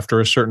reboot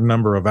after a certain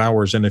number of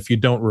hours. And if you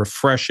don't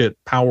refresh it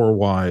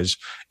power-wise,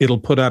 it'll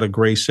put out a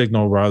gray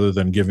signal rather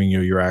than giving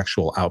you your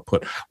actual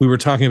output. We were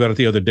talking about it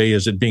the other day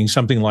as it being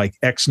something like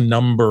X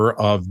number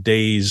of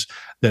days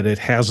that it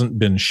hasn't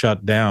been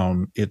shut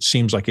down. It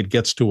seems like it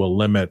gets to a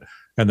limit,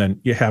 and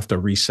then you have to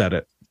reset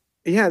it.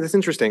 Yeah, that's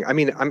interesting. I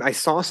mean, I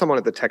saw someone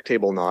at the tech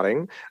table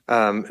nodding.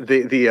 I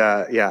see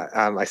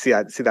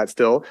that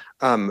still.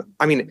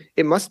 I mean,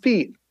 it must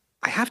be.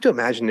 I have to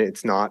imagine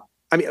it's not.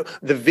 I mean,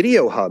 the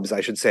video hubs,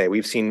 I should say,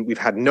 we've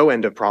had no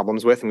end of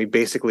problems with, and we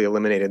basically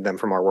eliminated them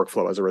from our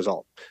workflow as a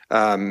result.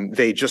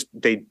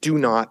 They do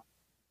not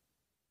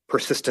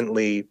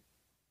persistently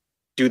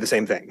do the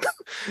same thing.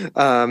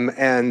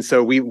 And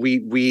so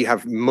we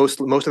have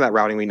most of that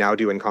routing we now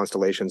do in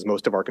constellations.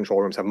 Most of our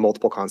control rooms have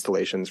multiple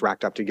constellations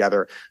racked up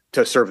together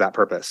to serve that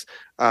purpose.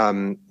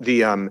 Apparently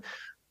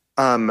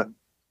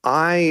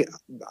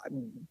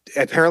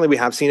we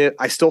have seen it.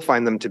 I still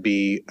find them to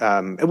be,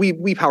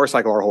 we power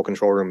cycle our whole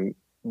control room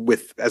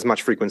with as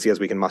much frequency as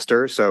we can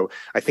muster. So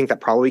I think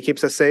that probably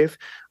keeps us safe.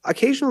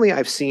 Occasionally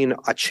I've seen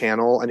a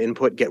channel, an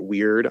input get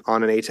weird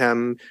on an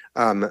ATEM,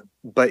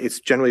 but it's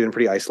generally been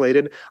pretty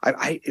isolated.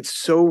 It's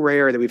so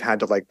rare that we've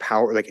had to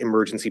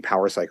emergency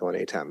power cycle an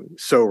ATEM.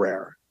 So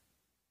rare.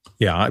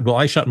 Yeah, well,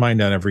 I shut mine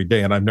down every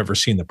day, and I've never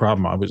seen the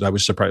problem. I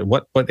was surprised.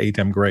 What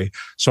ATEM gray?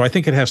 So I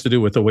think it has to do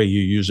with the way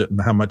you use it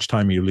and how much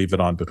time you leave it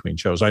on between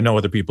shows. I know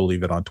other people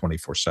leave it on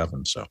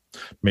 24/7, so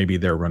maybe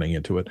they're running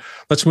into it.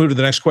 Let's move to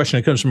the next question.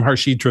 It comes from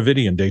Harshid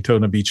Trivedi in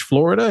Daytona Beach,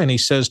 Florida, and he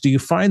says, do you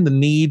find the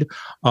need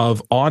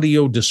of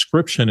audio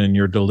description in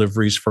your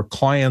deliveries for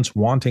clients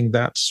wanting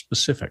that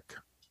specific?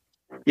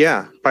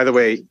 Yeah, by the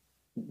way,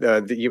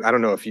 I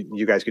don't know if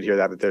you guys could hear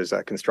that, but there's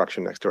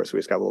construction next door, so we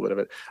just got a little bit of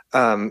it.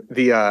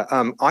 The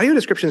audio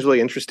description is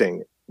really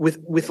interesting.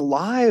 With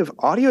live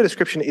audio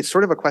description, it's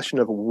sort of a question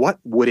of what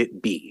would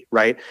it be,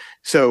 right?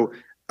 So,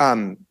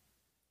 an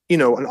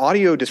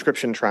audio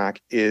description track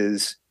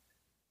is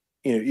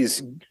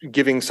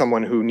giving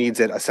someone who needs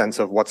it a sense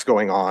of what's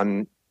going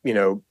on,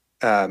 in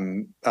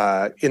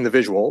the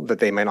visual that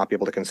they might not be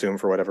able to consume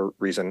for whatever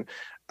reason.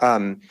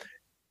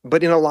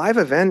 But in a live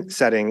event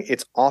setting,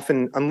 it's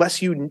often,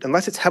 unless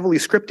it's heavily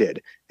scripted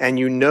and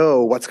you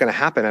know what's going to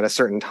happen at a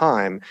certain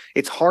time,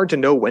 it's hard to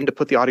know when to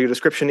put the audio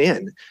description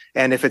in.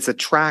 And if it's a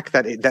track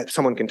that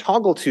someone can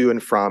toggle to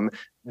and from,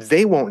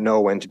 they won't know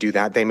when to do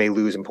that. They may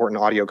lose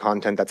important audio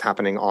content that's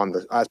happening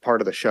as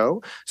part of the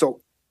show.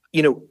 So,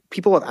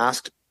 people have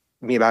asked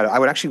me about it. I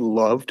would actually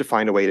love to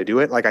find a way to do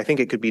it. Like, I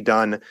think it could be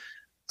done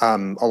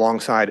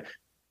alongside,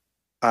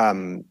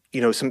 some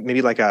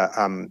maybe like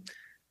some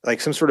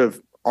sort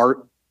of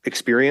art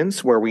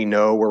experience where we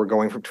know where we're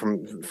going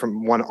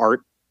from one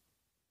art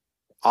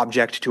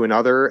object to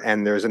another,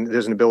 and there's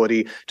an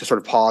ability to sort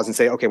of pause and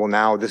say, okay, well,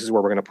 now this is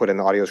where we're going to put in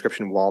the audio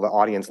description while the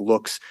audience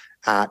looks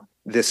at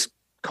this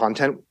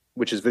content,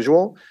 which is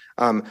visual.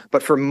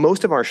 But for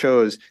most of our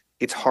shows,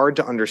 it's hard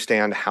to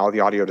understand how the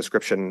audio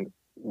description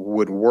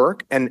would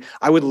work. And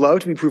I would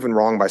love to be proven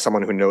wrong by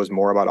someone who knows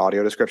more about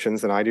audio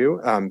descriptions than I do,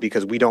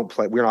 because we're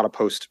not a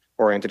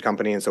post-oriented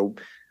company, and so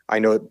I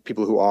know that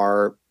people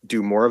who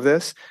do more of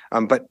this,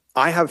 but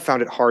I have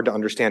found it hard to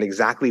understand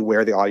exactly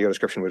where the audio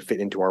description would fit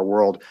into our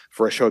world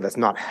for a show that's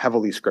not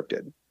heavily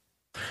scripted.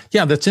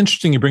 Yeah, that's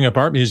interesting you bring up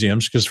art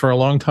museums, because for a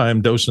long time,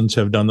 docents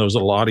have done those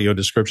little audio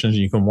descriptions,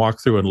 and you can walk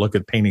through and look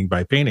at painting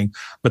by painting,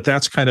 but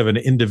that's kind of an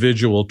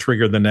individual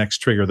trigger the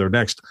next.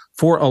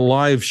 For a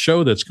live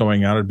show that's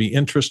going on, it'd be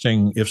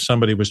interesting if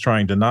somebody was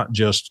trying to not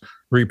just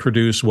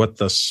reproduce what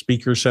the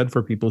speaker said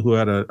for people who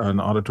had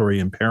an auditory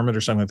impairment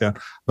or something like that,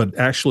 but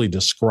actually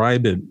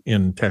describe it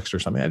in text or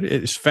something.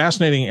 It's a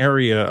fascinating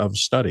area of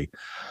study.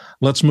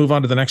 Let's move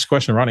on to the next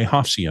question. Ronnie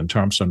Hofsey in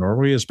Tromsø,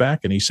 Norway is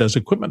back, and he says,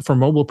 equipment for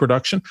mobile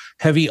production,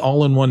 heavy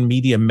all-in-one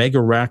media mega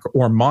rack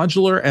or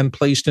modular and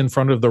placed in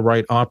front of the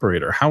right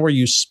operator. How are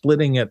you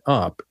splitting it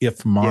up if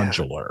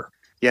modular?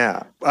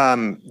 Yeah.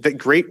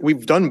 Great.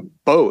 We've done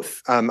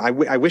both. I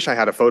wish I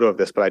had a photo of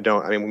this, but I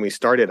don't. I mean, when we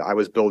started, I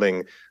was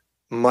building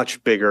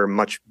much bigger,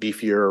 much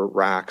beefier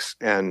racks,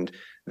 and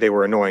they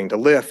were annoying to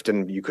lift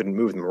and you couldn't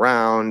move them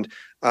around.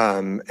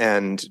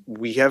 And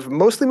we have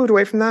mostly moved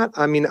away from that.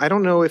 I mean, I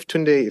don't know if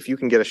Tunde, if you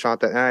can get a shot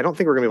that, I don't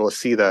think we're gonna be able to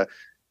see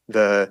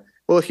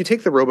well, if you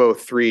take the Robo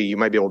 3, you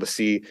might be able to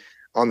see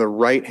on the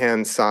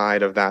right-hand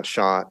side of that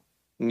shot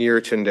near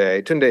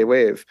Tunde,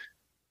 wave.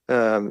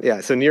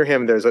 So near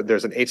him, there's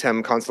an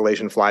ATEM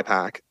Constellation fly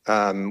pack,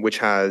 which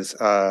has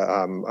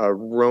a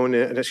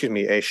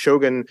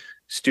Shogun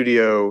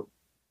Studio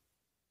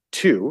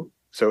 2,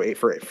 so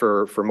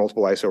for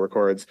multiple ISO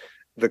records,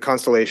 the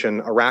Constellation,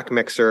 a rack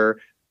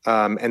mixer,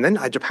 and then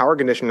a power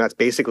conditioner. That's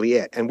basically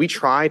it. And we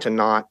try to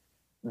not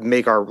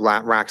make our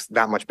racks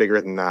that much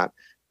bigger than that.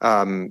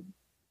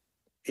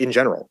 In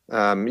general,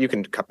 you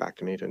can cut back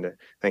to me, Tunde.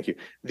 Thank you.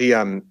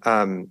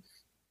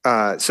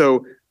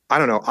 So I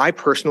don't know. I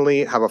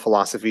personally have a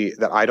philosophy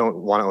that I don't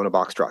want to own a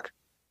box truck.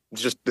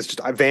 It's just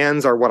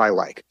vans are what I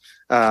like.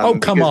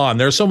 Come on.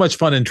 There's so much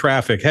fun in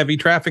traffic, heavy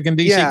traffic in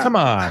DC. Yeah. Come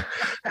on.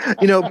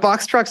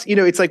 Box trucks,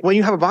 it's like when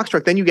you have a box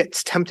truck, then you get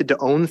tempted to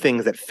own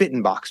things that fit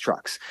in box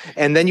trucks.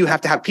 And then you have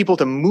to have people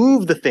to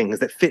move the things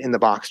that fit in the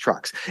box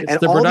trucks.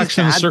 It's the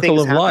production circle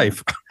of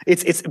life.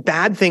 It's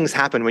bad things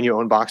happen when you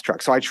own box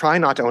trucks. So I try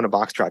not to own a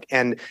box truck.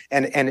 And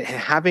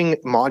having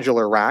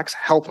modular racks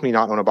helped me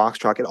not own a box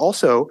truck. It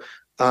also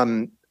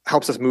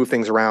helps us move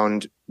things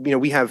around.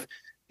 We have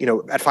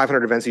at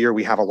 500 events a year,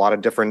 we have a lot of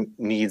different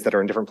needs that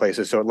are in different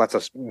places. So it lets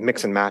us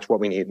mix and match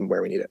what we need and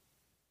where we need it.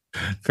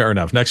 Fair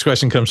enough. Next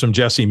question comes from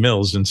Jesse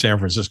Mills in San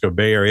Francisco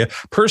Bay Area.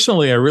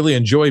 Personally, I really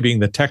enjoy being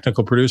the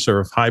technical producer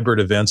of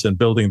hybrid events and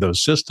building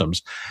those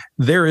systems.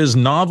 There is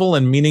novel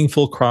and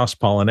meaningful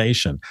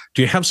cross-pollination.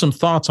 Do you have some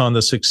thoughts on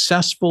the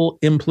successful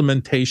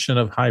implementation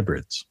of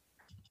hybrids?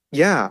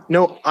 Yeah,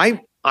 no, I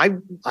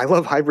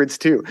love hybrids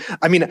too.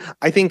 I mean,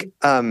 I think,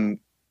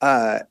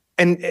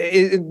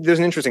 there's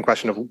an interesting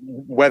question of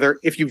whether,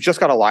 if you've just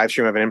got a live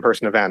stream of an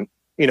in-person event,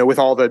 with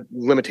all the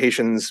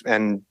limitations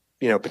and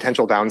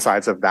potential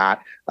downsides of that,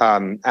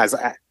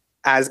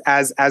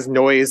 as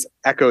noise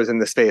echoes in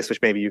the space,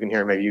 which maybe you can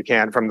hear, maybe you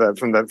can't, from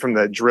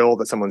the drill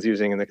that someone's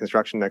using in the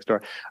construction next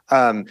door,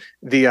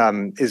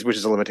 which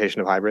is a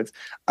limitation of hybrids.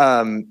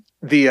 I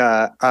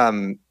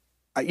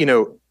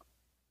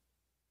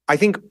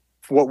think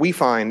what we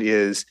find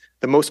is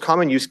the most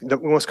common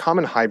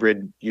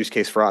hybrid use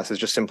case for us is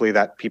just simply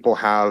that people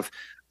have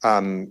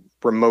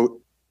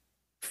remote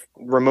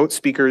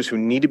speakers who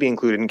need to be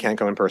included and can't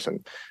go in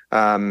person.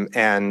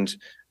 And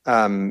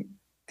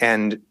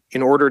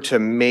in order to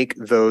make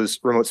those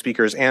remote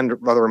speakers and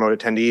other remote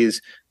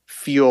attendees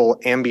feel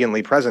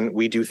ambiently present,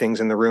 we do things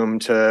in the room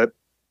to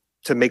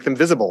make them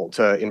visible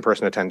to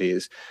in-person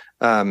attendees.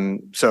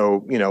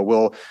 So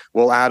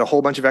we'll add a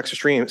whole bunch of extra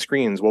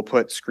screens. We'll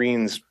put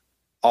screens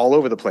all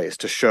over the place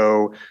to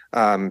show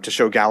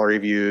gallery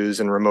views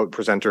and remote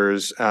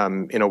presenters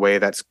in a way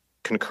that's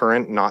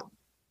concurrent, not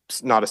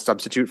a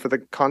substitute for the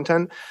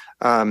content.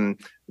 And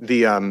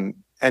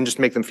just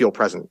make them feel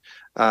present.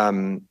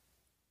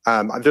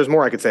 There's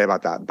more I could say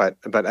about that, but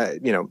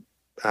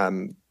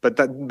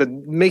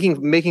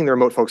making the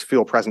remote folks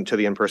feel present to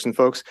the in-person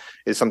folks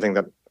is something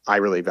that I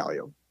really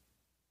value.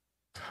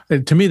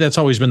 To me, that's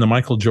always been the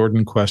Michael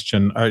Jordan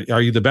question.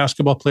 Are you the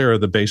basketball player or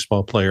the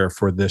baseball player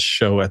for this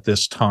show at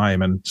this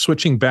time? And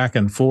switching back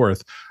and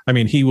forth, I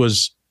mean, he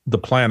was the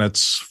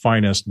planet's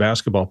finest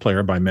basketball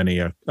player by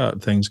many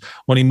things.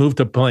 When he moved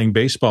to playing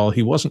baseball,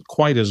 he wasn't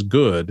quite as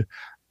good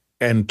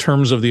in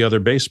terms of the other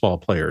baseball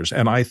players.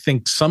 And I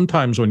think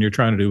sometimes when you're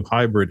trying to do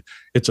hybrid,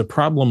 it's a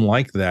problem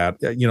like that.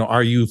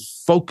 Are you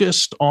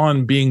focused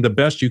on being the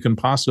best you can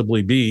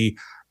possibly be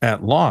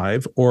at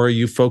live, or are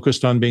you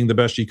focused on being the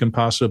best you can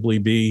possibly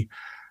be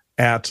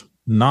at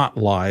not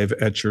live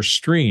at your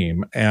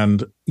stream?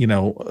 And,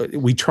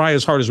 we try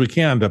as hard as we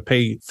can to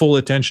pay full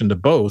attention to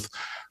both,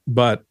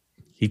 but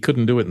he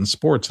couldn't do it in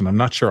sports. And I'm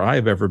not sure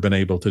I've ever been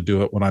able to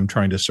do it when I'm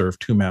trying to serve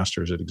two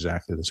masters at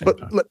exactly the same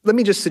time. Let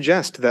me just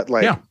suggest that,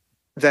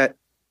 that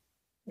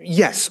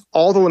yes,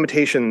 all the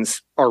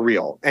limitations are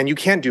real and you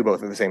can't do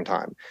both at the same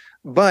time.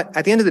 But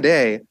at the end of the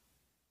day,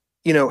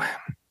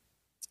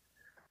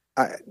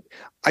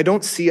 I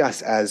don't see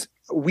us as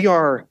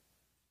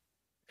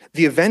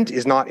the event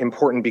is not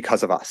important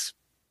because of us.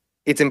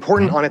 It's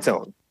important on its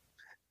own,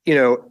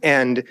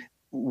 and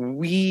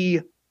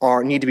we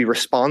need to be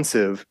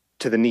responsive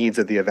to the needs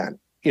of the event.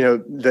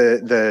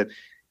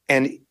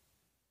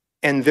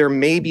 And there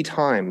may be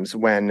times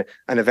when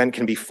an event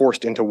can be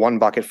forced into one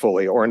bucket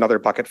fully or another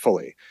bucket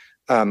fully.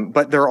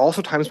 But there are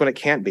also times when it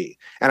can't be.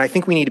 And I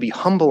think we need to be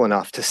humble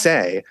enough to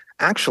say,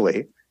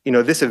 actually,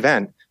 this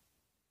event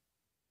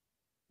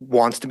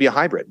wants to be a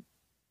hybrid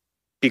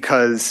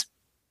because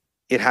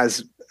it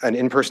has an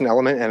in-person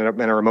element and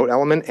a remote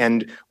element,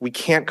 and we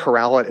can't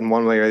corral it in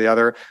one way or the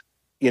other.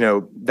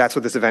 That's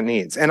what this event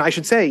needs. And I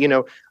should say,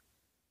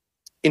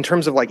 in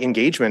terms of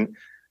engagement,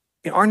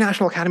 our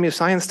National Academy of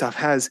Science stuff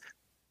has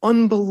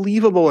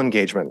unbelievable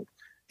engagement.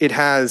 It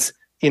has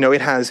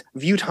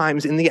view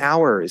times in the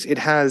hours. It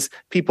has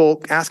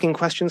people asking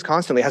questions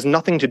constantly. It has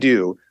nothing to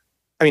do,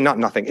 not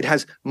nothing. It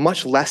has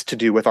much less to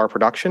do with our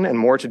production and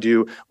more to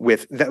do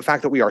with the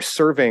fact that we are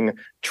serving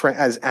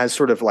as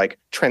sort of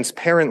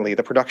transparently.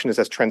 The production is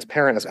as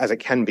transparent as it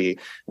can be.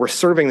 We're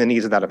serving the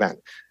needs of that event.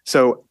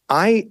 So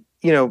I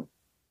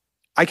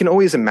can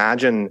always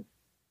imagine.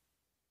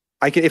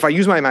 If I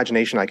use my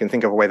imagination, I can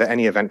think of a way that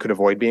any event could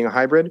avoid being a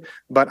hybrid.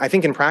 But I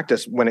think in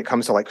practice, when it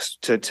comes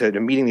to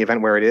meeting the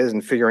event where it is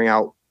and figuring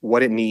out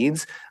what it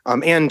needs,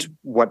 and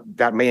what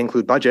that may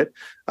include budget,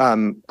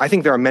 I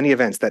think there are many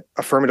events that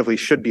affirmatively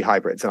should be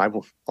hybrids, and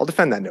I'll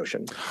defend that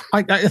notion.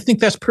 I think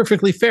that's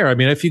perfectly fair. I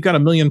mean, if you've got a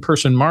 1 million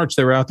person march,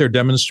 they're out there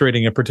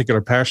demonstrating a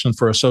particular passion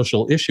for a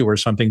social issue or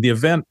something. The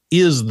event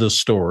is the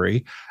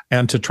story.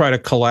 And to try to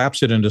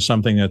collapse it into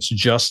something that's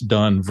just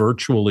done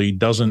virtually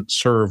doesn't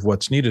serve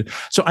what's needed.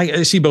 So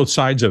I see both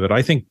sides of it.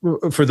 I think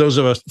for those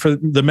of us, for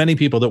the many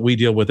people that we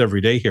deal with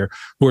every day here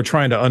who are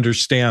trying to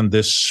understand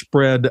this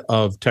spread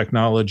of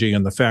technology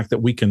and the fact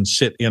that we can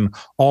sit in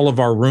all of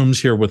our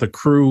rooms here with a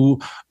crew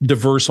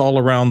diverse all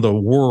around the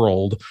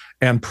world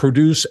and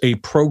produce a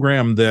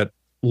program that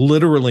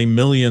literally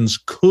millions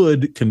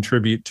could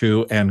contribute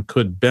to and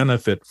could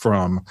benefit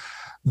from.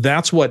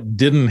 That's what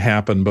didn't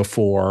happen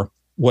before.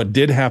 What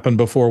did happen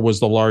before was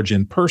the large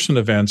in-person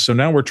events. So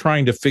now we're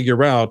trying to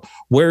figure out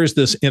where is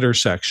this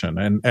intersection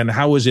and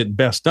how is it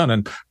best done?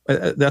 And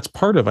that's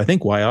part of, I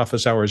think, why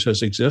Office Hours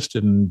has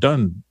existed and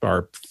done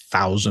our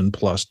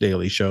 1,000+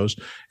 daily shows,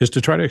 is to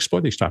try to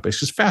explore these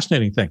topics. It's a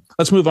fascinating thing.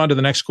 Let's move on to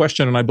the next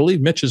question. And I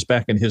believe Mitch is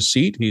back in his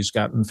seat. He's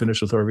gotten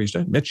finished with whatever he's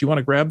done. Mitch, you want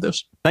to grab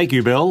this? Thank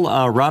you, Bill.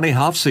 Ronnie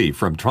Hofsey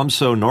from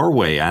Tromsø,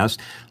 Norway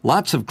asked,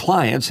 lots of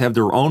clients have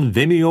their own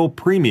Vimeo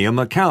Premium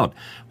account.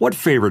 What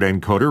favorite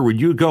encoder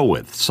would you go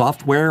with,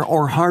 software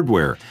or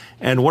hardware?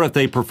 And what if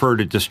they prefer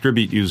to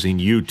distribute using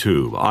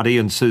YouTube?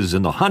 Audiences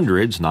in the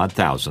hundreds, not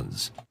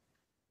thousands.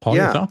 Paul,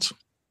 your thoughts?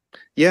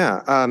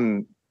 Yeah,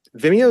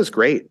 Vimeo is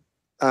great.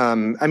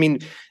 I mean,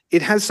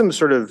 it has some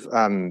sort of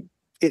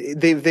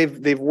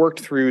they've worked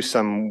through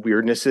some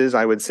weirdnesses,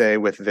 I would say,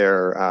 with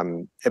their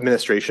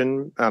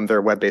administration,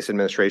 their web-based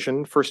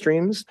administration for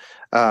streams,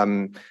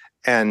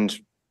 and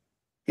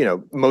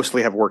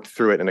mostly have worked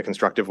through it in a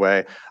constructive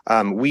way.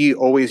 We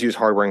always use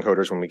hardware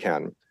encoders when we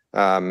can.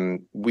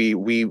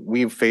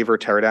 We favor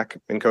Teradek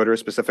encoders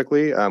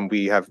specifically.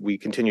 We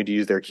continue to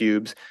use their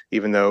cubes,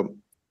 even though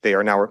they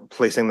are now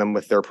replacing them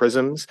with their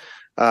prisms.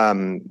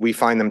 We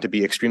find them to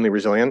be extremely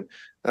resilient.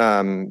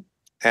 Though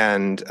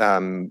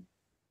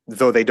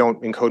they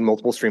don't encode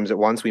multiple streams at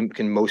once, we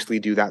can mostly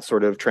do that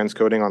sort of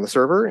transcoding on the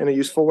server in a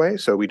useful way.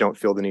 So we don't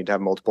feel the need to have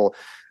multiple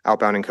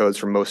outbound encodes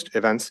for most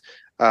events.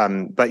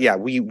 But yeah,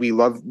 we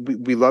love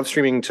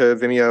streaming to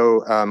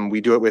Vimeo. We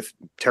do it with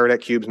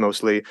Teradek cubes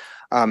mostly.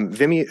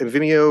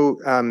 Vimeo,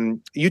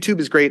 YouTube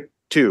is great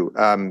too.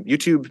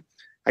 YouTube,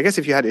 I guess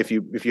if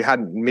you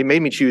had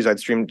made me choose, I'd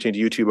stream to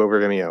YouTube over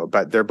Vimeo.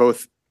 But they're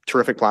both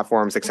terrific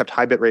platforms, except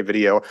high bitrate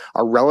video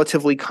are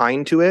relatively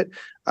kind to it,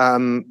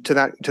 to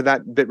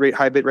that bitrate,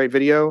 high bitrate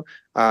video.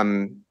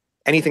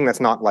 Anything that's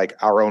not like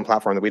our own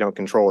platform that we don't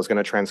control is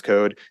going to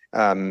transcode.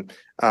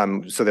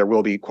 So there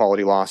will be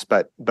quality loss,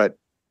 but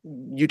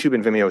YouTube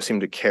and Vimeo seem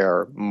to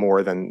care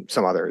more than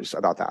some others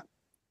about that.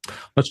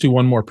 Let's do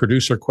one more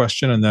producer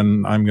question, and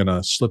then I'm going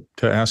to slip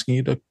to asking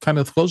you to kind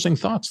of closing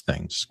thoughts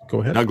things. Go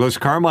ahead. Douglas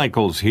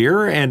Carmichael's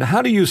here. And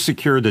how do you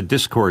secure the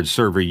Discord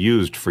server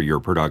used for your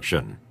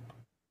production?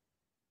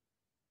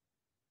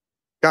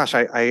 Gosh,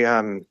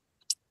 I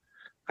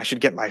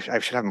should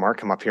have Mark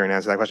come up here and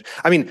answer that question.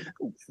 I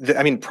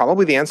mean,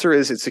 probably the answer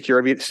is it's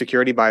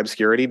security by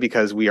obscurity,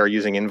 because we are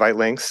using invite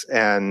links,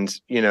 and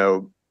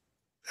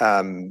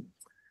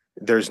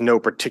there's no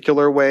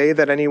particular way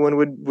that anyone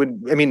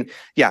would. I mean,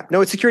 yeah,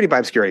 no, it's security by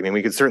obscurity. I mean,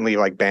 we could certainly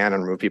like ban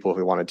and remove people if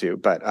we wanted to,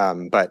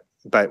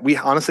 but we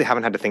honestly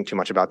haven't had to think too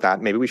much about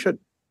that. Maybe we should.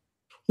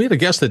 We had a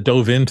guest that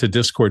dove into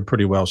Discord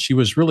pretty well. She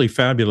was really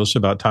fabulous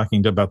about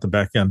talking about the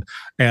back end.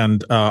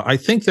 And I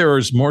think there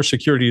is more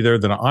security there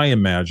than I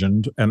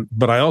imagined.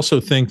 But I also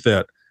think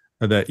that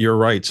you're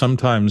right.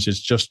 Sometimes it's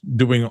just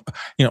doing,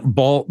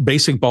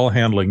 basic ball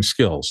handling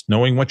skills,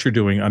 knowing what you're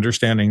doing,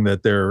 understanding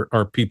that there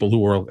are people who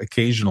will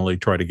occasionally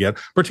try to get,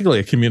 particularly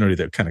a community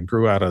that kind of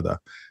grew out of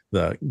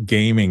the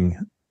gaming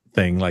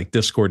thing like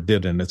Discord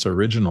did in its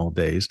original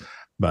days.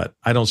 But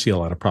I don't see a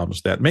lot of problems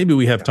with that. Maybe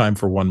we have time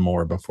for one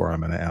more before I'm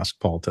going to ask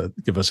Paul to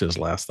give us his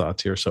last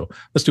thoughts here. So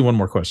let's do one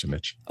more question,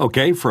 Mitch.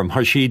 Okay, from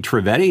Hashid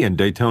Trivedi in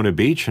Daytona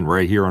Beach and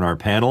right here on our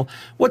panel,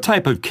 what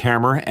type of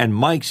camera and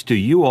mics do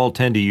you all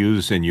tend to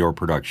use in your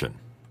production?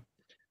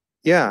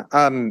 Yeah,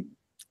 I'm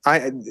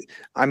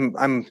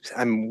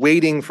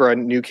waiting for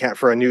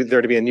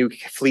there to be a new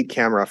fleet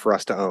camera for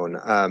us to own.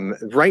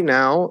 Right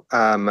now,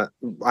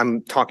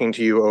 I'm talking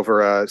to you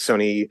over a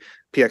Sony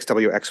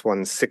PXW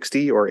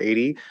X160 or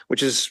 80,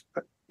 which is,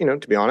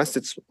 to be honest,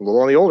 it's a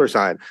little on the older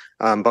side,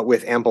 but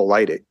with ample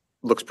light, it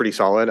looks pretty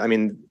solid. I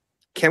mean,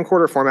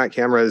 camcorder format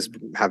cameras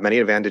have many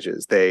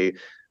advantages. You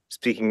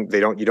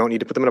don't need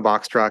to put them in a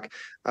box truck.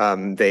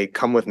 They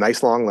come with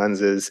nice long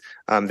lenses.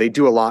 They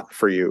do a lot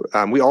for you.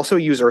 We also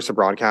use Ursa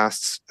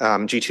Broadcast's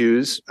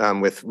G2s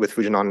with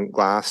Fujinon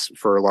glass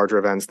for larger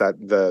events. That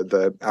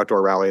the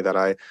outdoor rally that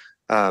I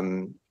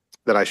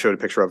showed a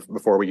picture of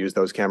before, we use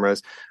those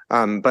cameras.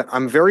 But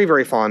I'm very,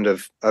 very fond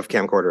of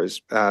camcorders,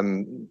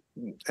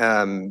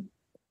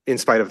 in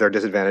spite of their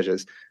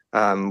disadvantages.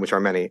 which are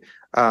many.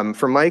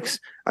 For mics,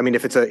 I mean,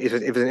 if it's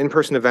an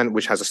in-person event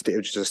which has a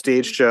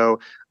staged show,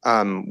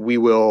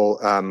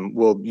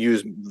 we'll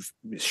use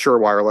Shure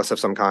wireless of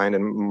some kind,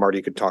 and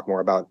Marty could talk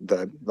more about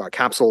the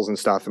capsules and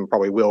stuff, and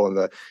probably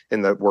will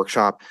in the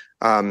workshop.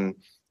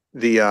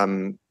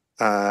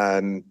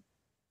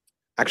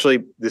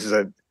 Actually, this is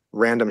a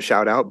random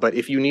shout out, but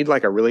if you need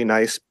like a really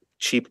nice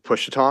cheap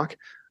push to talk,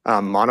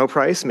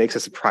 Monoprice makes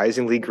a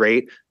surprisingly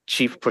great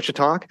cheap push to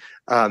talk.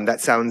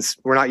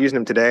 We're not using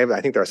them today, but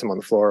I think there are some on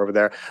the floor over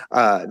there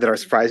that are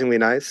surprisingly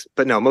nice.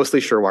 But no,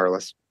 mostly Shure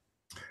wireless.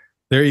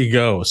 There you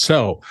go.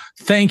 So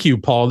thank you,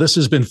 Paul. This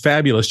has been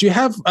fabulous. Do you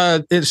have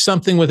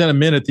something within a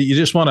minute that you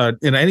just want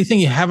to, anything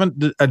you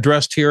haven't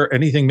addressed here,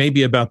 anything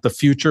maybe about the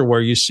future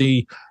where you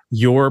see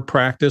your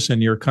practice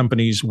and your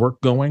company's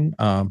work going?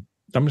 I'm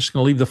just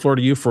going to leave the floor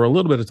to you for a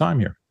little bit of time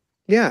here.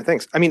 Yeah,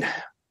 thanks. I mean,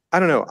 I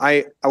don't know.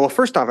 Well,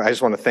 first off, I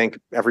just want to thank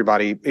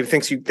everybody.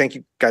 Thank you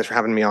guys for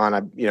having me on.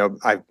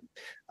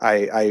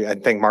 I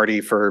thank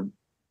Marty for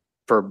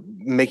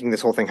making this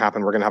whole thing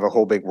happen. We're going to have a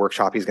whole big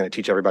workshop. He's going to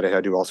teach everybody how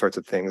to do all sorts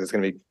of things. It's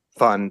going to be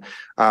fun.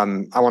 I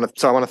want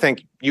to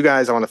thank you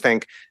guys. I want to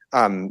thank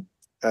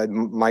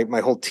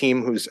my whole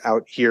team who's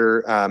out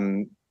here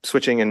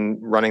switching and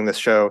running this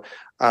show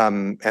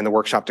and the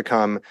workshop to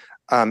come.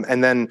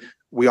 And then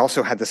we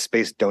also had this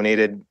space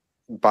donated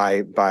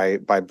by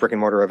brick and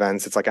mortar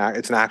events. It's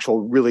an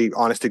actual really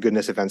honest to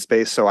goodness event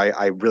space. So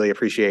I really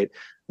appreciate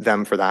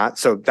them for that.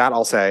 So that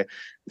I'll say.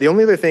 The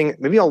only other thing,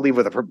 maybe I'll leave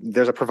with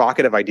there's a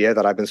provocative idea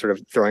that I've been sort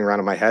of throwing around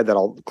in my head that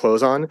I'll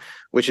close on,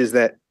 which is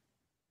that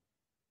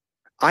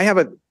I have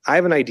an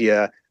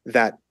idea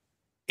that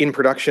in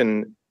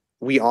production,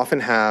 we often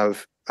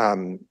have,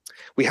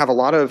 we have a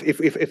lot of,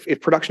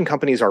 if production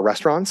companies are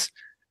restaurants,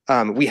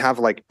 we have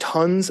like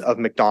tons of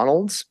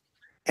McDonald's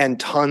and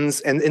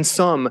tons and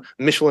some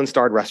Michelin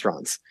starred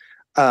restaurants.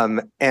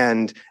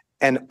 And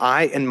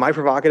my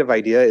provocative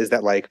idea is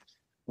that like,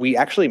 we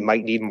actually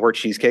might need more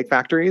cheesecake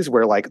factories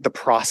where like the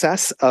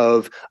process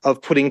of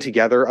putting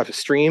together a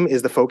stream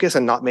is the focus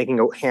and not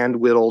making a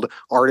hand-whittled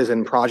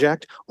artisan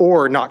project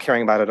or not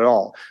caring about it at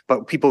all,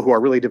 but people who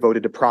are really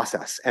devoted to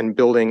process and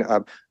building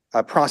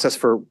a process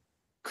for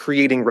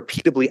creating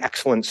repeatably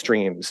excellent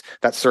streams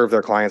that serve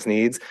their clients'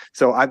 needs.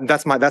 So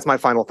that's my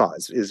final thought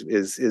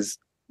is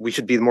we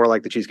should be more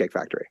like the Cheesecake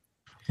Factory.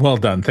 Well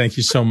done. Thank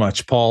you so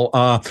much, Paul.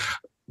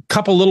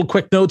 Couple little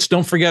quick notes.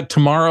 Don't forget,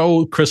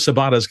 tomorrow, Chris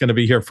Sabata is going to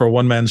be here for a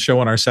one-man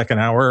show in our second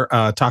hour,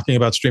 talking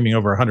about streaming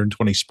over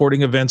 120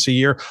 sporting events a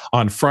year.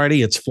 On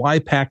Friday, it's Fly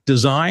Pack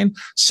Design.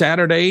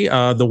 Saturday,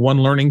 the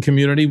One Learning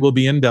community will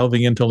be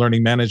delving into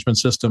learning management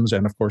systems.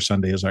 And of course,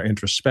 Sunday is our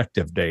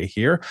introspective day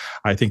here.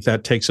 I think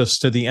that takes us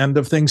to the end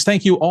of things.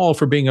 Thank you all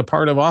for being a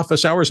part of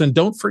Office Hours. And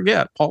don't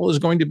forget, Paul is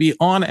going to be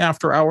on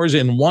After Hours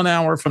in 1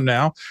 hour from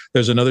now.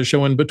 There's another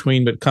show in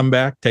between, but come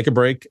back, take a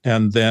break,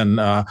 and then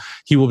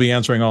he will be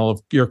answering all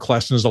of your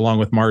questions along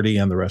with Marty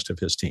and the rest of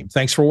his team.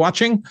 Thanks for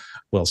watching.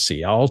 We'll see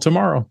you all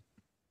tomorrow.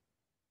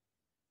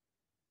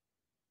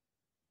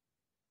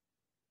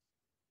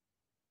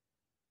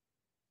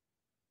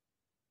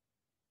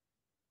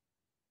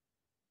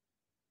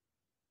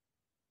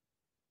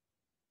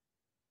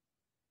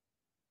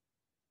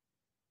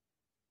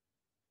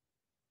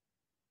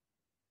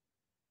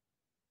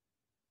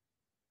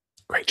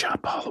 Great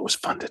job, Paul. It was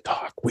fun to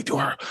talk. We do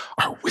our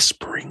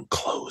whispering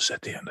close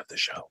at the end of the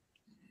show.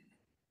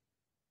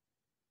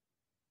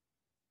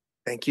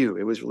 Thank you.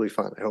 It was really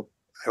fun. I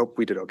hope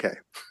we did okay.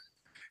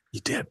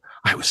 You did.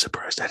 I was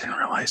surprised. I didn't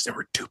realize there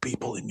were two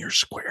people in your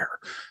square.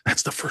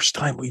 That's the first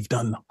time we've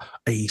done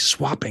a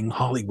swapping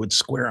Hollywood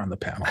square on the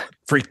panel. It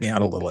freaked me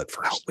out a little at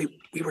first. Well,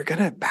 we were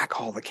gonna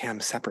backhaul the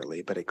cams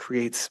separately, but it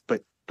creates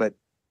but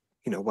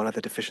one of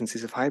the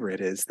deficiencies of hybrid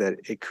is that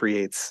it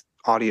creates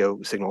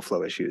audio signal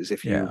flow issues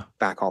if you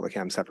backhaul the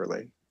cams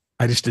separately.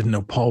 I just didn't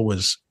know Paul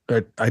was.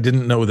 I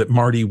didn't know that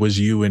Marty was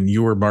you and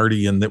you were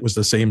Marty, and it was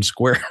the same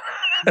square.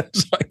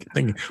 It's like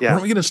thinking, when are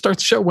we going to start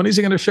the show? When is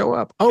he going to show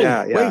up? Oh,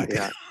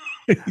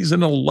 wait, he's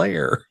in a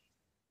lair.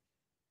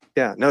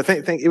 Yeah, no,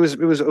 it was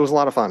a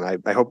lot of fun.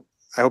 I hope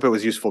it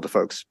was useful to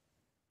folks.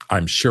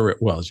 I'm sure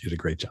it was. You did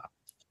a great job.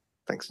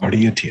 Thanks.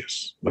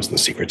 Artiutius was the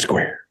secret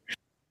square.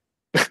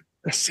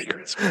 The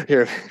secret square.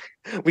 Here,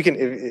 we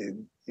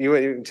can.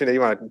 Today,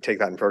 you want to take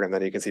that in program,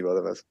 then you can see both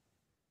of us.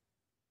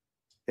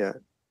 Yeah.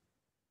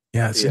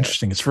 Yeah, it's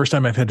interesting. It's the first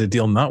time I've had to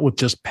deal not with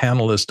just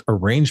panelist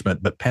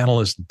arrangement, but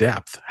panelist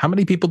depth. How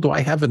many people do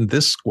I have in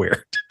this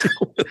square to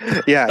deal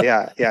with?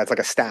 Yeah. It's like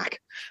a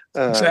stack.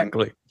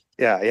 Exactly.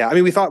 Yeah. I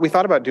mean, we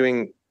thought about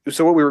doing.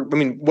 So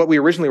what we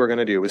originally were going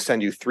to do was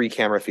send you 3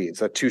 camera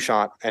feeds, a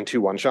 2-shot and 2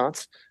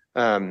 1-shots,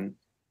 and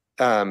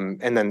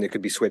then it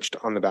could be switched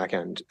on the back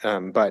end.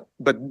 But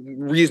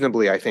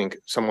reasonably, I think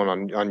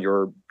someone on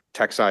your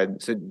tech side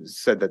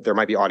said that there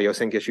might be audio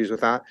sync issues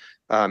with that,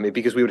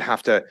 because we would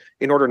have to,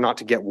 in order not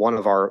to get one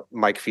of our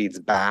mic feeds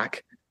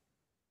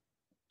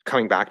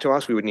coming back to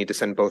us, we would need to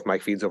send both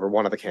mic feeds over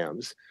one of the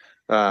cams,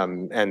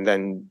 and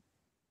then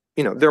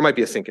there might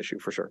be a sync issue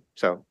for sure.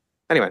 So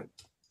anyway,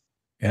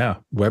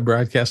 web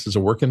broadcast is a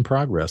work in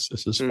progress.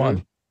 This is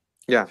fun.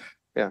 Yeah.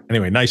 Yeah.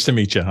 Anyway, nice to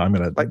meet you. I'm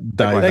going to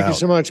dive out. Thank you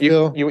so much,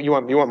 Bill. You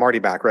want Marty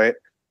back, right?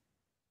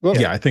 Well,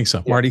 yeah, I think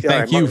so. Marty,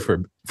 thank you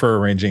for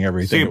arranging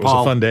everything. See you, it was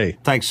Paul. a fun day.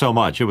 Thanks so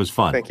much. It was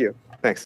fun. Thank you.